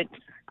use it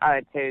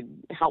to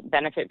help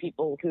benefit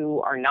people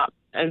who are not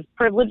as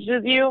privileged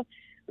as you,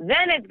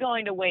 then it's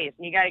going to waste,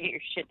 and you got to get your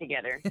shit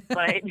together.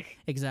 But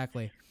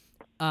exactly.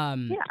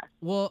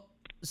 Well,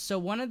 so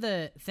one of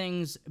the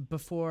things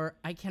before,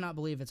 I cannot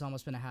believe it's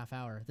almost been a half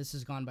hour. This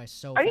has gone by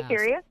so fast. Are you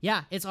serious?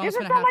 Yeah, it's almost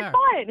been a half hour.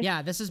 Fun.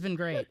 Yeah, this has been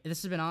great.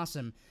 This has been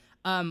awesome.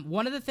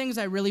 One of the things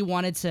I really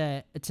wanted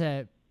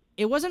to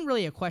it wasn't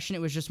really a question. It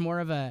was just more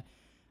of a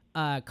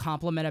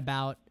compliment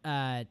about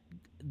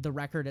the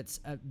record. It's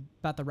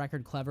about the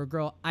record Clever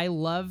Girl. I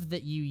love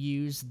that you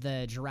use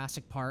the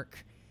Jurassic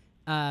Park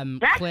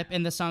clip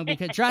in the song,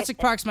 because Jurassic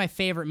Park's my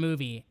favorite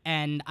movie,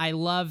 and I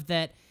love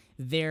that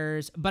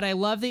but I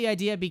love the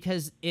idea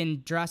because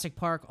in Jurassic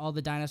Park all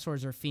the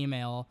dinosaurs are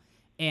female,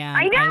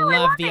 and I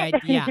love the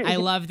idea. Yeah, I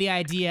love the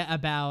idea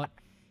about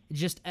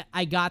just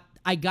I got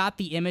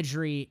the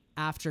imagery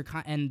after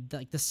and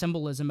like the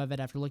symbolism of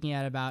it after looking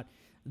at it, about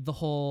the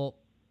whole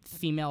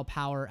female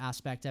power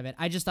aspect of it.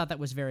 I just thought that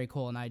was very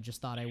cool, and I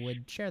just thought I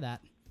would share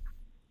that.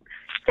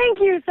 Thank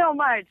you so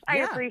much. I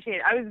appreciate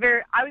it. I was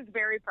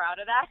very proud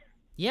of that.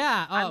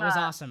 Yeah. Oh, it was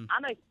awesome.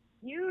 I'm a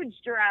huge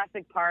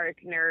Jurassic Park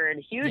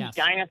nerd, huge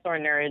dinosaur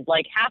nerd.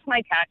 Like, half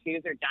my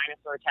tattoos are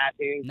dinosaur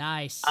tattoos.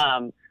 Nice.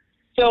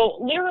 So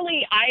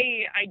literally,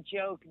 I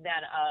joke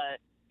that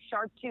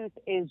Sharptooth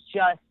is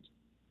just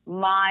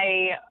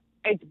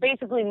it's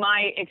basically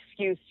my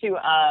excuse to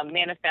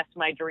manifest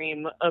my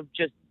dream of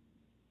just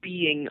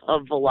being a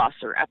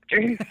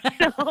velociraptor.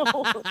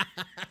 So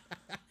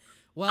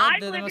well,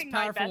 they're the most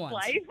powerful ones.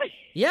 Life.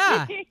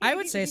 Yeah, I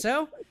would say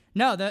so.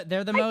 No,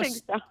 they're the most. I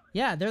think so.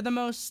 Yeah, they're the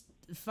most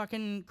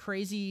fucking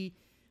crazy.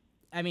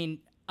 I mean,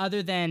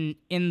 other than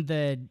in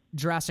the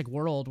Jurassic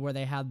World where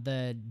they had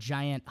the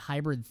giant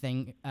hybrid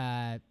thing,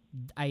 the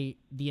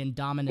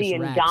Indominus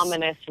Rex. The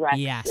Indominus Rex.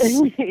 Yes.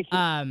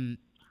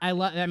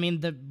 I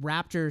mean, the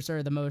raptors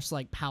are the most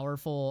like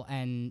powerful,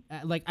 and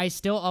like I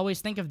still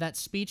always think of that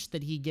speech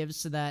that he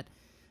gives to that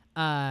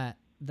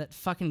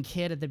fucking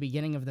kid at the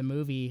beginning of the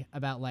movie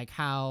about like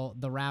how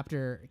the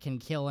raptor can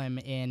kill him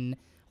in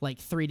like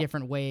 3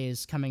 different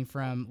ways, coming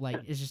from like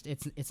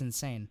it's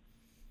insane.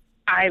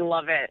 I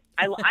love it.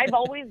 I've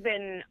always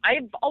been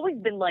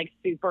like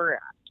super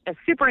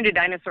into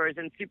dinosaurs,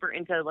 and super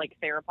into like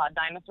theropod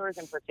dinosaurs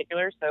in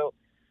particular. So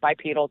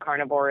bipedal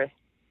carnivorous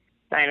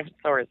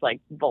dinosaurs like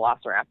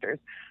velociraptors.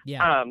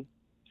 Yeah.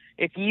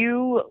 If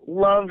you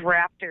love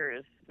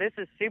raptors, this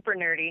is super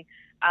nerdy.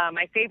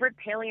 My favorite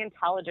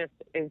paleontologist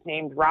is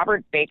named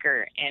Robert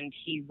Baker, and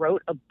he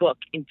wrote a book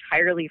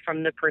entirely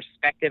from the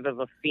perspective of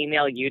a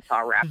female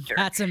Utah raptor.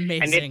 That's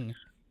amazing.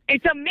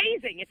 It's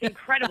amazing. It's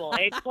incredible.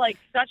 It's like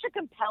such a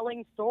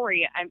compelling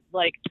story. I'm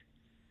like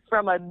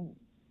from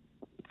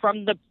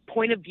the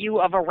point of view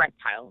of a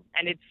reptile,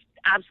 and it's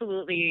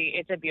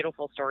a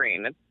beautiful story,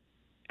 and it's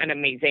an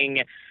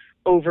amazing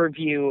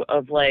overview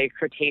of like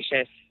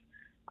Cretaceous,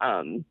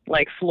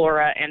 like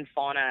flora and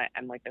fauna,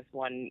 and like this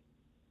one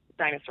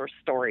dinosaur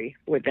story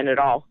within it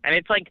all. And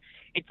it's like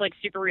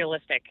super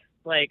realistic.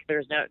 Like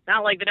it's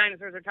not like the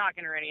dinosaurs are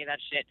talking or any of that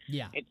shit.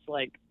 Yeah. It's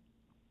like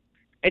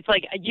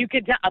you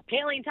could a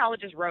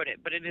paleontologist wrote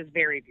it, but it is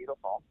very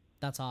beautiful.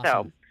 That's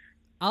awesome. So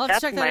I'll have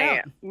to check that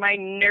out. My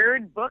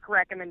nerd book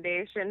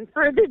recommendation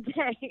for the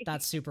day.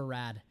 That's super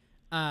rad.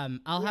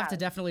 I'll have to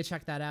definitely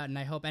check that out, and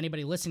I hope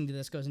anybody listening to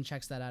this goes and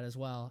checks that out as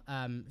well.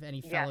 Any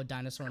fellow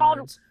dinosaur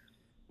nerds.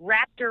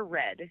 Raptor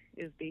Red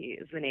is the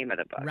name of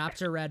the book.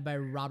 Raptor Red by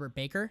Robert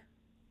Baker?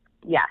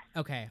 Yes.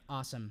 Okay,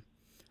 awesome.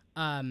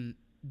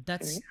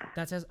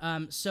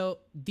 So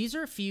these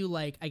are a few,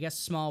 like, I guess,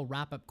 small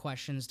wrap-up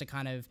questions to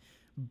kind of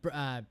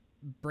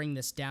bring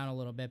this down a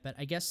little bit. But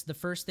I guess the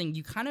first thing,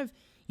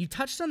 you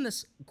touched on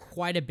this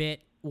quite a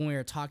bit when we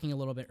were talking a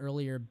little bit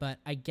earlier, but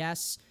I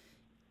guess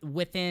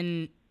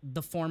within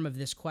the form of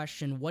this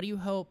question, what do you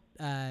hope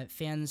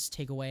fans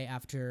take away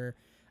after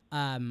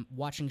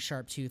watching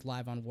Sharptooth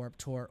live on Warped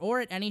Tour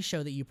or at any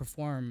show that you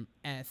perform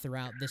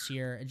throughout this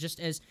year, just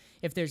as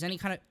if there's any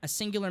kind of a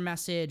singular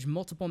message,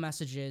 multiple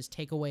messages,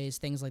 takeaways,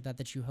 things like that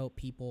that you hope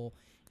people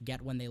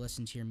get when they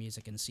listen to your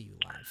music and see you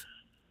live?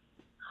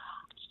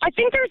 I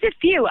think there's a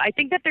few. I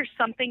think that there's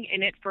something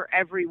in it for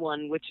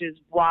everyone, which is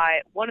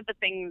why one of the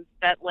things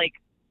that, like,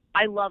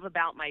 I love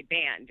about my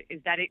band is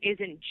that it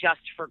isn't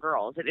just for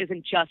girls. It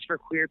isn't just for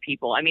queer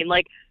people. I mean,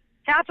 like,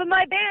 half of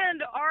my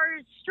band are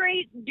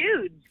straight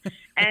dudes,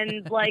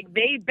 and, like,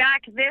 they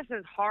back this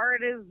as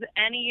hard as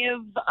any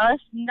of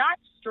us not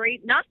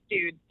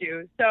dudes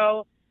do.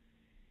 So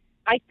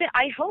I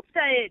hope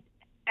that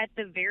at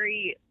the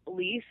very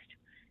least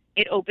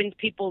it opens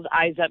people's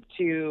eyes up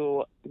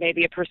to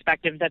maybe a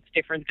perspective that's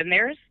different than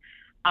theirs.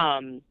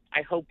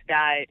 I hope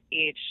that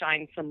it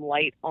shines some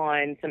light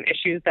on some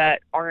issues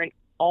that aren't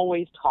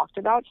always talked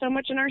about so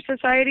much in our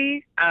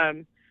society,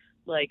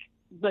 like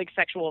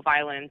sexual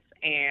violence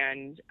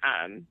and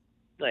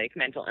like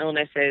mental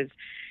illnesses.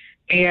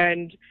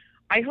 And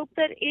I hope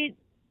that it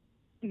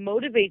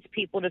motivates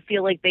people to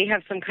feel like they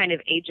have some kind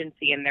of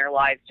agency in their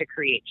lives to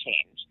create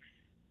change.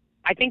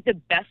 I think the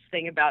best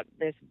thing about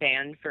this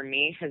band for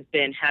me has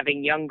been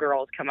having young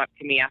girls come up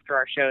to me after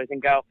our shows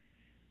and go,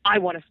 I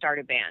want to start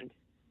a band.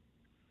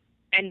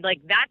 And, like,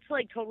 that's,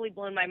 like, totally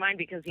blown my mind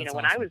because, you know,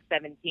 when I was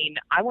 17,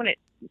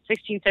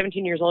 16,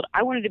 17 years old,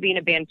 I wanted to be in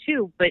a band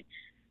too, but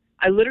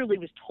I literally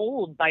was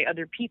told by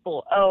other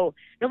people, oh,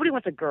 nobody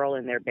wants a girl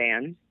in their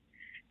band.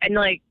 And,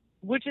 like,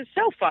 which is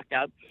so fucked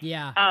up.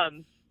 Yeah.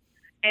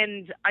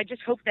 And I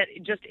just hope that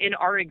just in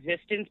our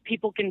existence,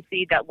 people can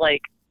see that,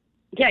 like,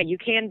 yeah, you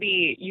can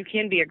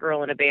be a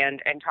girl in a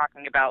band and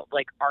talking about,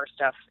 like, our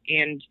stuff,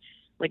 and,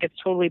 like, it's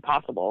totally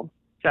possible.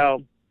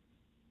 So,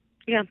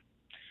 yeah,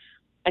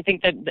 I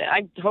think that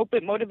I hope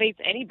it motivates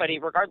anybody,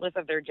 regardless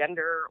of their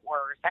gender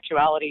or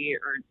sexuality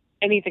or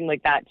anything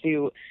like that,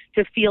 to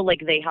feel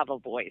like they have a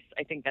voice.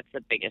 I think that's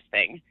the biggest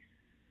thing.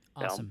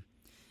 Awesome.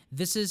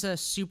 This is a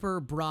super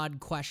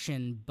broad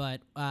question, but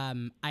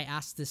I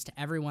ask this to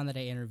everyone that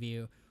I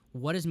interview.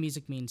 What does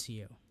music mean to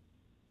you?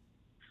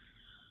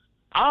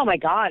 Oh my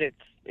God,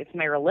 it's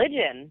my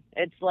religion.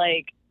 It's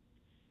like,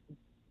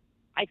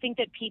 I think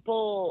that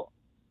people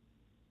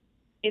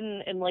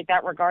in like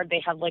that regard,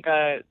 they have like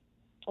a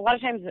lot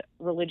of times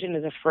religion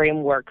is a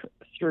framework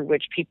through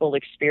which people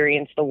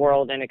experience the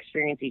world and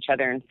experience each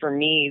other. And for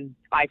me,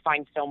 I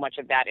find so much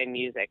of that in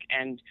music.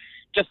 And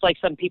just like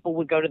some people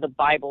would go to the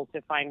Bible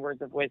to find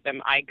words of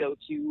wisdom, I go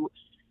to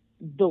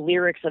the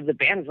lyrics of the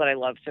bands that I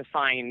love to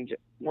find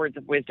words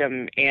of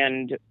wisdom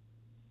and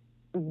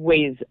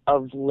ways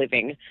of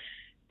living.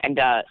 And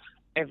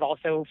I've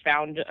also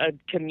found a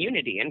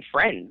community and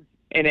friends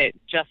in it,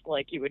 just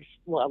like a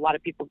lot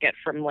of people get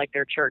from like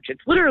their church.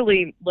 It's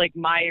literally like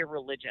my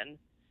religion,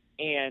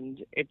 and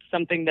it's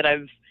something that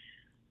I've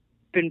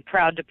been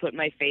proud to put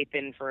my faith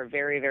in for a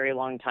very, very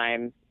long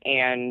time.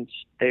 And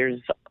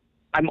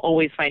I'm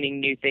always finding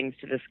new things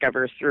to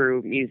discover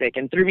through music,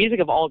 and through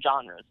music of all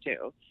genres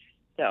too.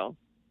 So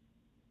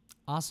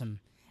awesome.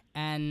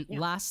 And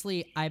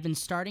lastly, I've been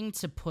starting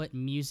to put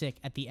music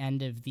at the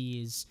end of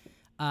these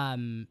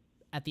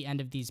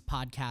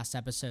podcast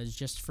episodes,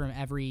 just from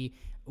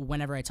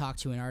whenever I talk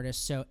to an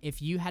artist. So if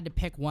you had to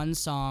pick one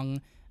song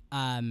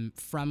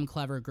from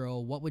Clever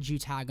Girl, what would you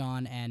tag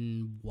on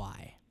and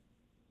why?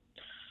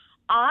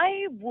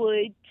 I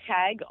would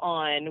tag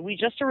on, we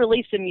just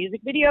released a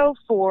music video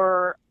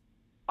for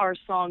our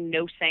song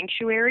No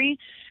Sanctuary,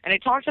 and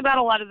it talks about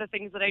a lot of the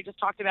things that I just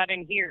talked about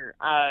in here,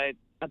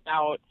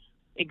 about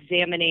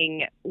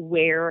examining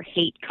where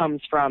hate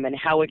comes from and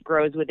how it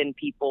grows within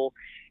people,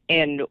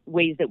 and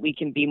ways that we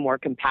can be more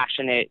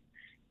compassionate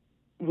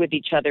with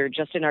each other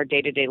just in our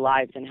day-to-day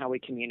lives and how we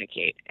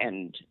communicate.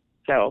 And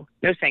so,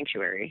 No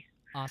Sanctuary.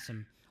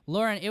 Awesome.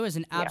 Lauren, it was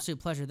an absolute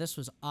pleasure. This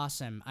was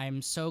awesome.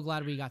 I'm so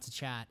glad we got to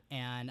chat,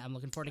 and I'm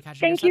looking forward to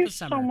catching us up this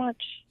summer. Thank you so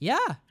much.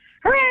 Yeah.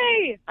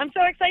 Hooray! I'm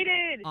so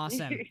excited.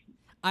 Awesome.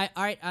 All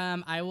right.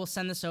 I will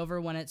send this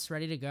over when it's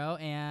ready to go,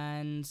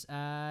 and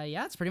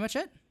that's pretty much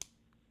it.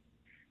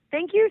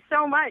 Thank you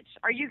so much.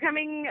 Are you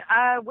coming?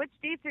 Which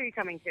dates are you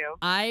coming to?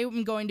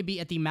 I'm going to be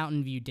at the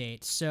Mountain View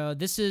date. So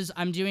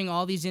I'm doing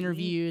all these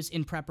interviews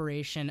in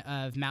preparation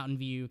of Mountain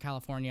View,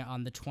 California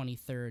on the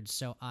 23rd.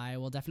 So I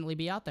will definitely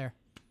be out there.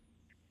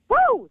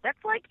 Woo! That's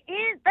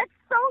that's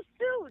so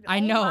soon. I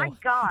know. Oh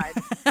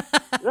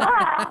my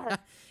God.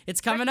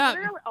 It's coming up.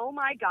 Oh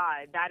my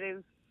God. That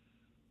is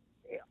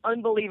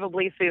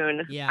unbelievably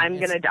soon. Yeah, I'm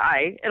going to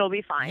die. It'll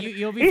be fine.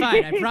 You'll be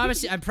fine.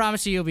 I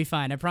promise you you'll be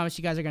fine. I promise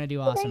you guys are going to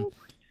do awesome.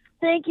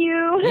 Thank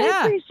you. Yeah.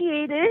 I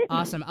appreciate it.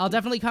 Awesome. I'll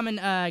definitely come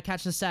and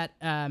catch the set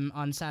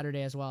on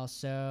Saturday as well.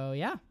 So,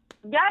 yeah.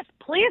 Yes,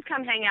 please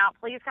come hang out.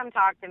 Please come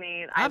talk to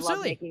me. Absolutely. I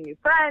love making new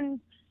friends.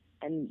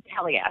 And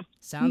hell yeah.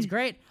 Sounds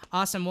great.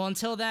 Awesome. Well,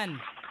 until then,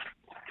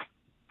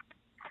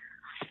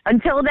 I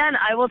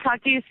will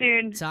talk to you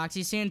soon. Talk to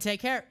you soon.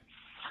 Take care.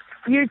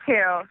 You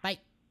too. Bye.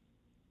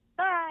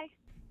 Bye.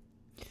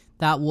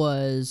 That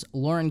was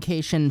Lauren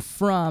Cation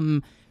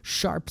from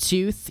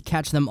Sharptooth.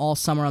 Catch them all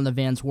summer on the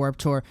Vans Warped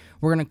Tour.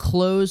 We're going to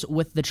close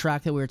with the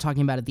track that we were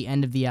talking about at the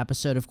end of the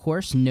episode, of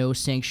course, No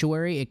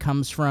Sanctuary. It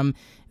comes from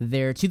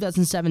their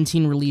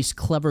 2017 release,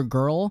 Clever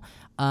Girl.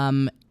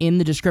 In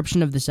the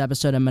description of this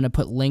episode, I'm going to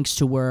put links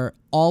to where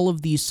all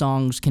of these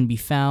songs can be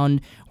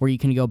found, where you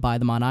can go buy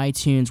them on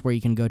iTunes, where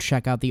you can go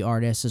check out the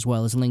artists, as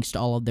well as links to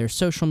all of their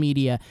social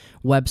media,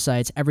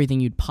 websites, everything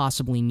you'd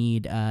possibly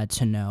need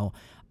to know.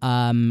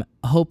 We're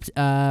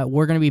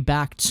going to be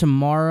back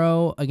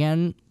tomorrow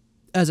again,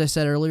 as I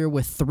said earlier,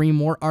 with 3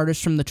 more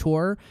artists from the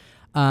tour.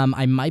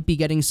 I might be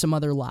getting some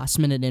other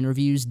last-minute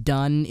interviews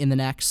done in the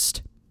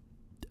next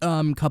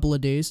couple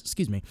of days,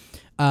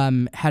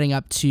 heading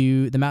up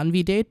to the Mountain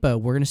View date, but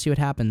we're going to see what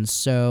happens.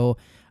 So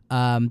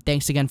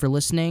thanks again for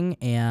listening,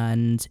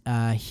 and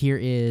here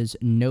is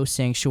No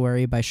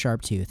Sanctuary by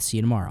Sharptooth. See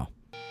you tomorrow.